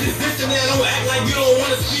 Wasn't you just this and that? Don't act like you don't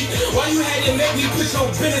want to speak. Why you had to make me put your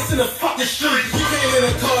business in the fucking street? You came in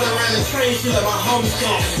a car around the train, she let my homies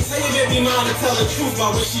come. Say your baby mom to tell the truth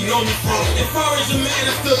about where she know me from. As far as your man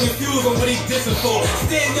is still confused on what he dissing for.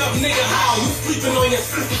 Stand up, nigga, how? You sleeping on your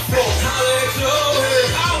sister's floor. Holla at your old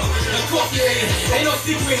head. Out. Of course you ain't no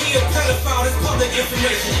secret he a pedophile, it's public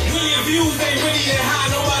information. When your views ain't really that high,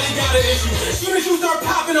 nobody got an issue. Soon as you start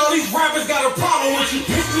popping, all these rappers got a problem with you.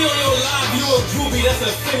 Miss me on your live, you a groupie, that's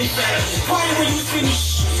a finny fact. Quiet when you see me,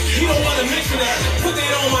 you don't wanna mention that. Put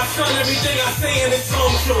that on my son, everything I say in this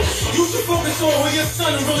song true. You should focus on who your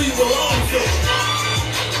son really belongs to.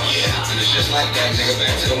 Yeah, and it's just like that, nigga.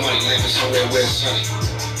 Back to the money, landing somewhere where it's sunny.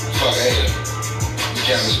 Fuck a hater. You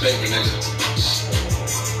can't respect me, nigga.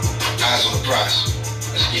 Eyes on the prize.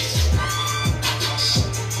 Let's get it.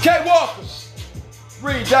 K Walker,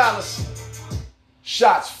 $3.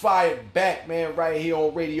 Shots fired back, man, right here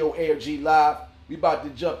on Radio AFG Live. We about to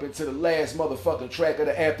jump into the last motherfucking track of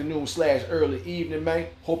the afternoon / early evening, man.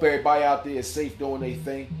 Hope everybody out there is safe doing their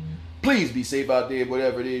thing. Please be safe out there,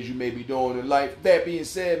 whatever it is you may be doing in life. That being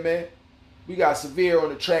said, man, we got Severe on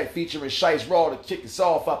the track featuring Shice Raw to kick us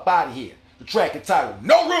off up out of here. The track entitled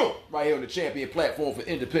No Room, right here on the champion platform for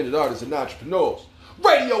independent artists and entrepreneurs.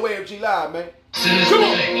 Radio AFG Live, man. Come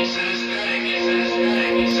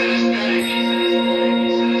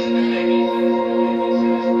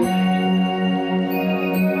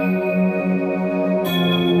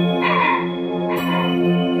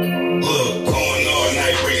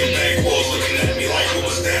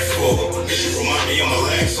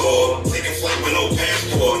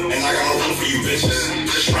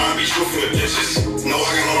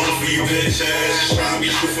Just trying to be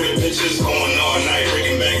true for the bitches. Going all night,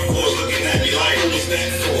 breaking back and forth, looking at me like, what was that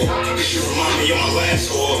for? This shit remind me of my last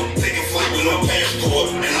tour. Taking flight with no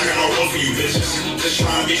passport, and I got no room for you bitches. Just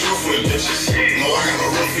trying to be true for the bitches. No, I got no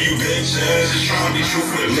room for you bitches. Just trying to be true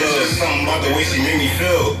for the bitches. Something about the way she made me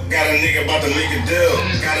feel. Got a nigga about to make a deal.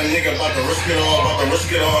 Got a nigga about to risk it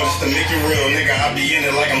all, just to make it real. Nigga, I be in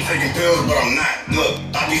it like I'm taking pills, but I'm not. Look,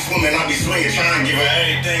 I be swimming, I be swinging, trying to give her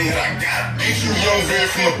everything that I got. Ain't you young girl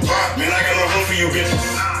from the block? Man, I got no room for you bitches.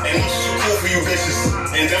 And I'm too cool for you bitches.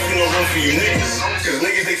 And definitely no room for you niggas. Cause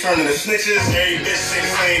niggas, they turn into snitches. Every bitch say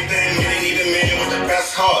the same thing. Man, they need a man with the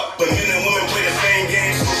best heart. But men and women play the same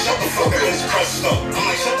game. So shut the fuck up and just press stop. I'm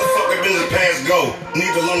like, shut the fuck up and just pass go.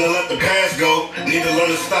 Need to learn to let the past go. Need to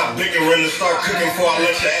learn to stop bickering and start cooking before I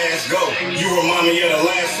let your ass go. You remind me of the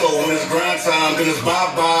last soul. When it's grind time, then it's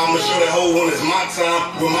bye-bye. I'ma show that hoe when it's my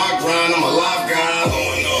time. With my grind, I'm a live guy.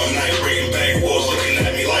 Going all night, breaking back walls, looking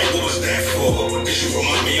at me like, what was that for? Cause you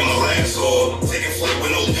remind me of my last tour. Taking flight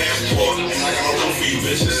with no passport. And I got no room for you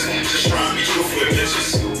bitches. Just trying to be true for the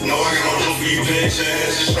bitches. No, I got no room for you bitches.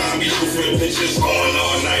 Just trying to be true for the bitches. Going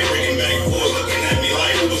all night, breaking back walls, looking at me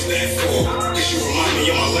like, what was that for? Cause you remind me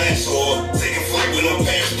of my last tour. Taking flight with no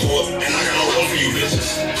passport. And I got no room for you bitches.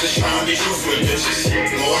 Just trying to be true for the bitches.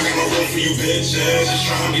 No, I got no room for you bitches. Just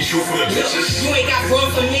trying to be true for the bitches. You ain't got room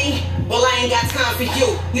for me? Well, I ain't got time for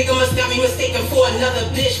you. Nigga must got me mistaken for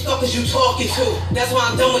another bitch. Fuck is you talking to? That's why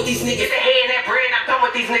I'm done with these niggas. Get the head in that bread, I'm done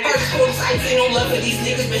with these niggas. First quarters, I ain't no love for these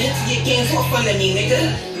niggas, but hence your games all fun to me,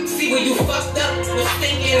 nigga. See where you fucked up? Was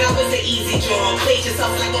thinking I was an easy draw. Played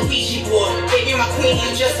yourself like a Ouija board. Baby, my queen,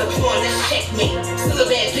 you just a pawn. That's checkmate. Still a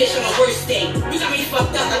bad bitch on the worst day. You got me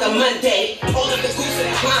fucked up like a Monday. All of the goose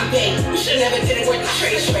in the Bombay. You should never did it worth the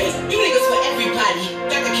trade straight. You niggas for everybody.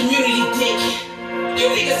 Got the community dick. You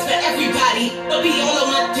niggas for everybody, but be all on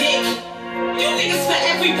my dick. You niggas for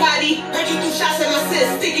everybody. Heard you do shots at my sis,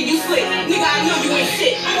 thinking you slick. Nigga, I know you ain't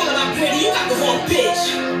shit. I'm all about pretty, you got the wrong bitch.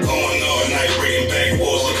 Going all night, breaking back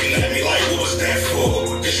walls, looking at me like, what was that for?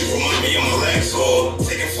 Cause you remind me of my last tour.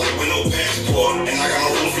 Taking flight with no passport. And I got no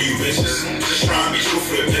room for you bitches. Just trying to be true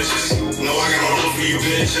for the bitches. No, I got no room for you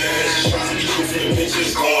bitches. Just trying to be true for the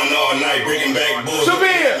bitches. Going all night, breaking back walls, looking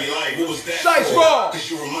at me like, what was that Shice for? Raw, Cause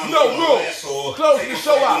you remind me No of my Room. last tour. Closing the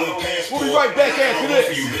show out. We'll be right back after this.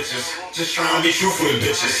 For you bitches. Just trying to be true for the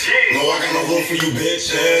bitches. No, I got no room for you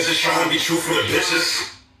bitches. Just trying to be true for the bitches.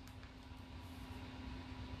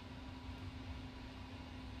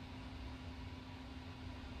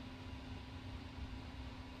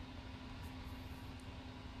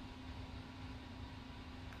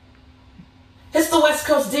 It's the West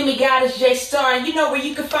Coast demigod, it's J Star, and you know where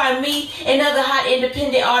you can find me and other hot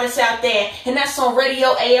independent artists out there, and that's on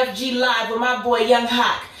Radio AFG Live with my boy Young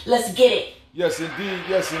Hawk. Let's get it. Yes, indeed,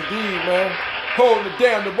 man. Holding it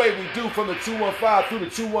down the way we do from the 215 through the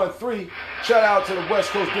 213. Shout out to the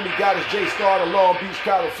West Coast demigod, it's J Star, to Long Beach,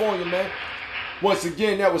 California, man. Once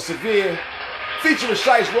again, that was Severe. Featuring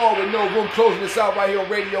Shice Raw with No Room, closing this out right here on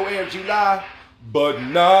Radio AMG Live. But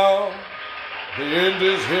now, the end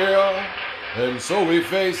is here, and so we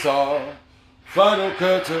face our final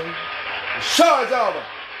curtain. The show is over,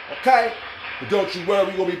 okay? But don't you worry,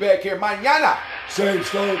 we're going to be back here mañana. Same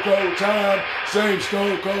Stone Cold time, same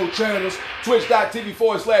Stone Cold channels.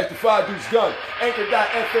 Twitch.tv/TheFiveDeuceGun.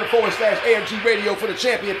 Anchor.fm/AMG Radio for the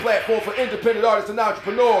champion platform for independent artists and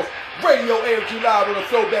entrepreneurs. Radio AMG Live on a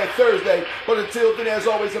Throwback Thursday. But until then, as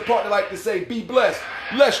always, a partner like to say, be blessed,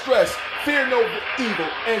 less stress, fear no evil,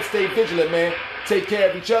 and stay vigilant, man. Take care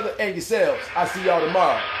of each other and yourselves. I'll see y'all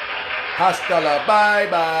tomorrow. Hasta la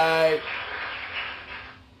bye-bye.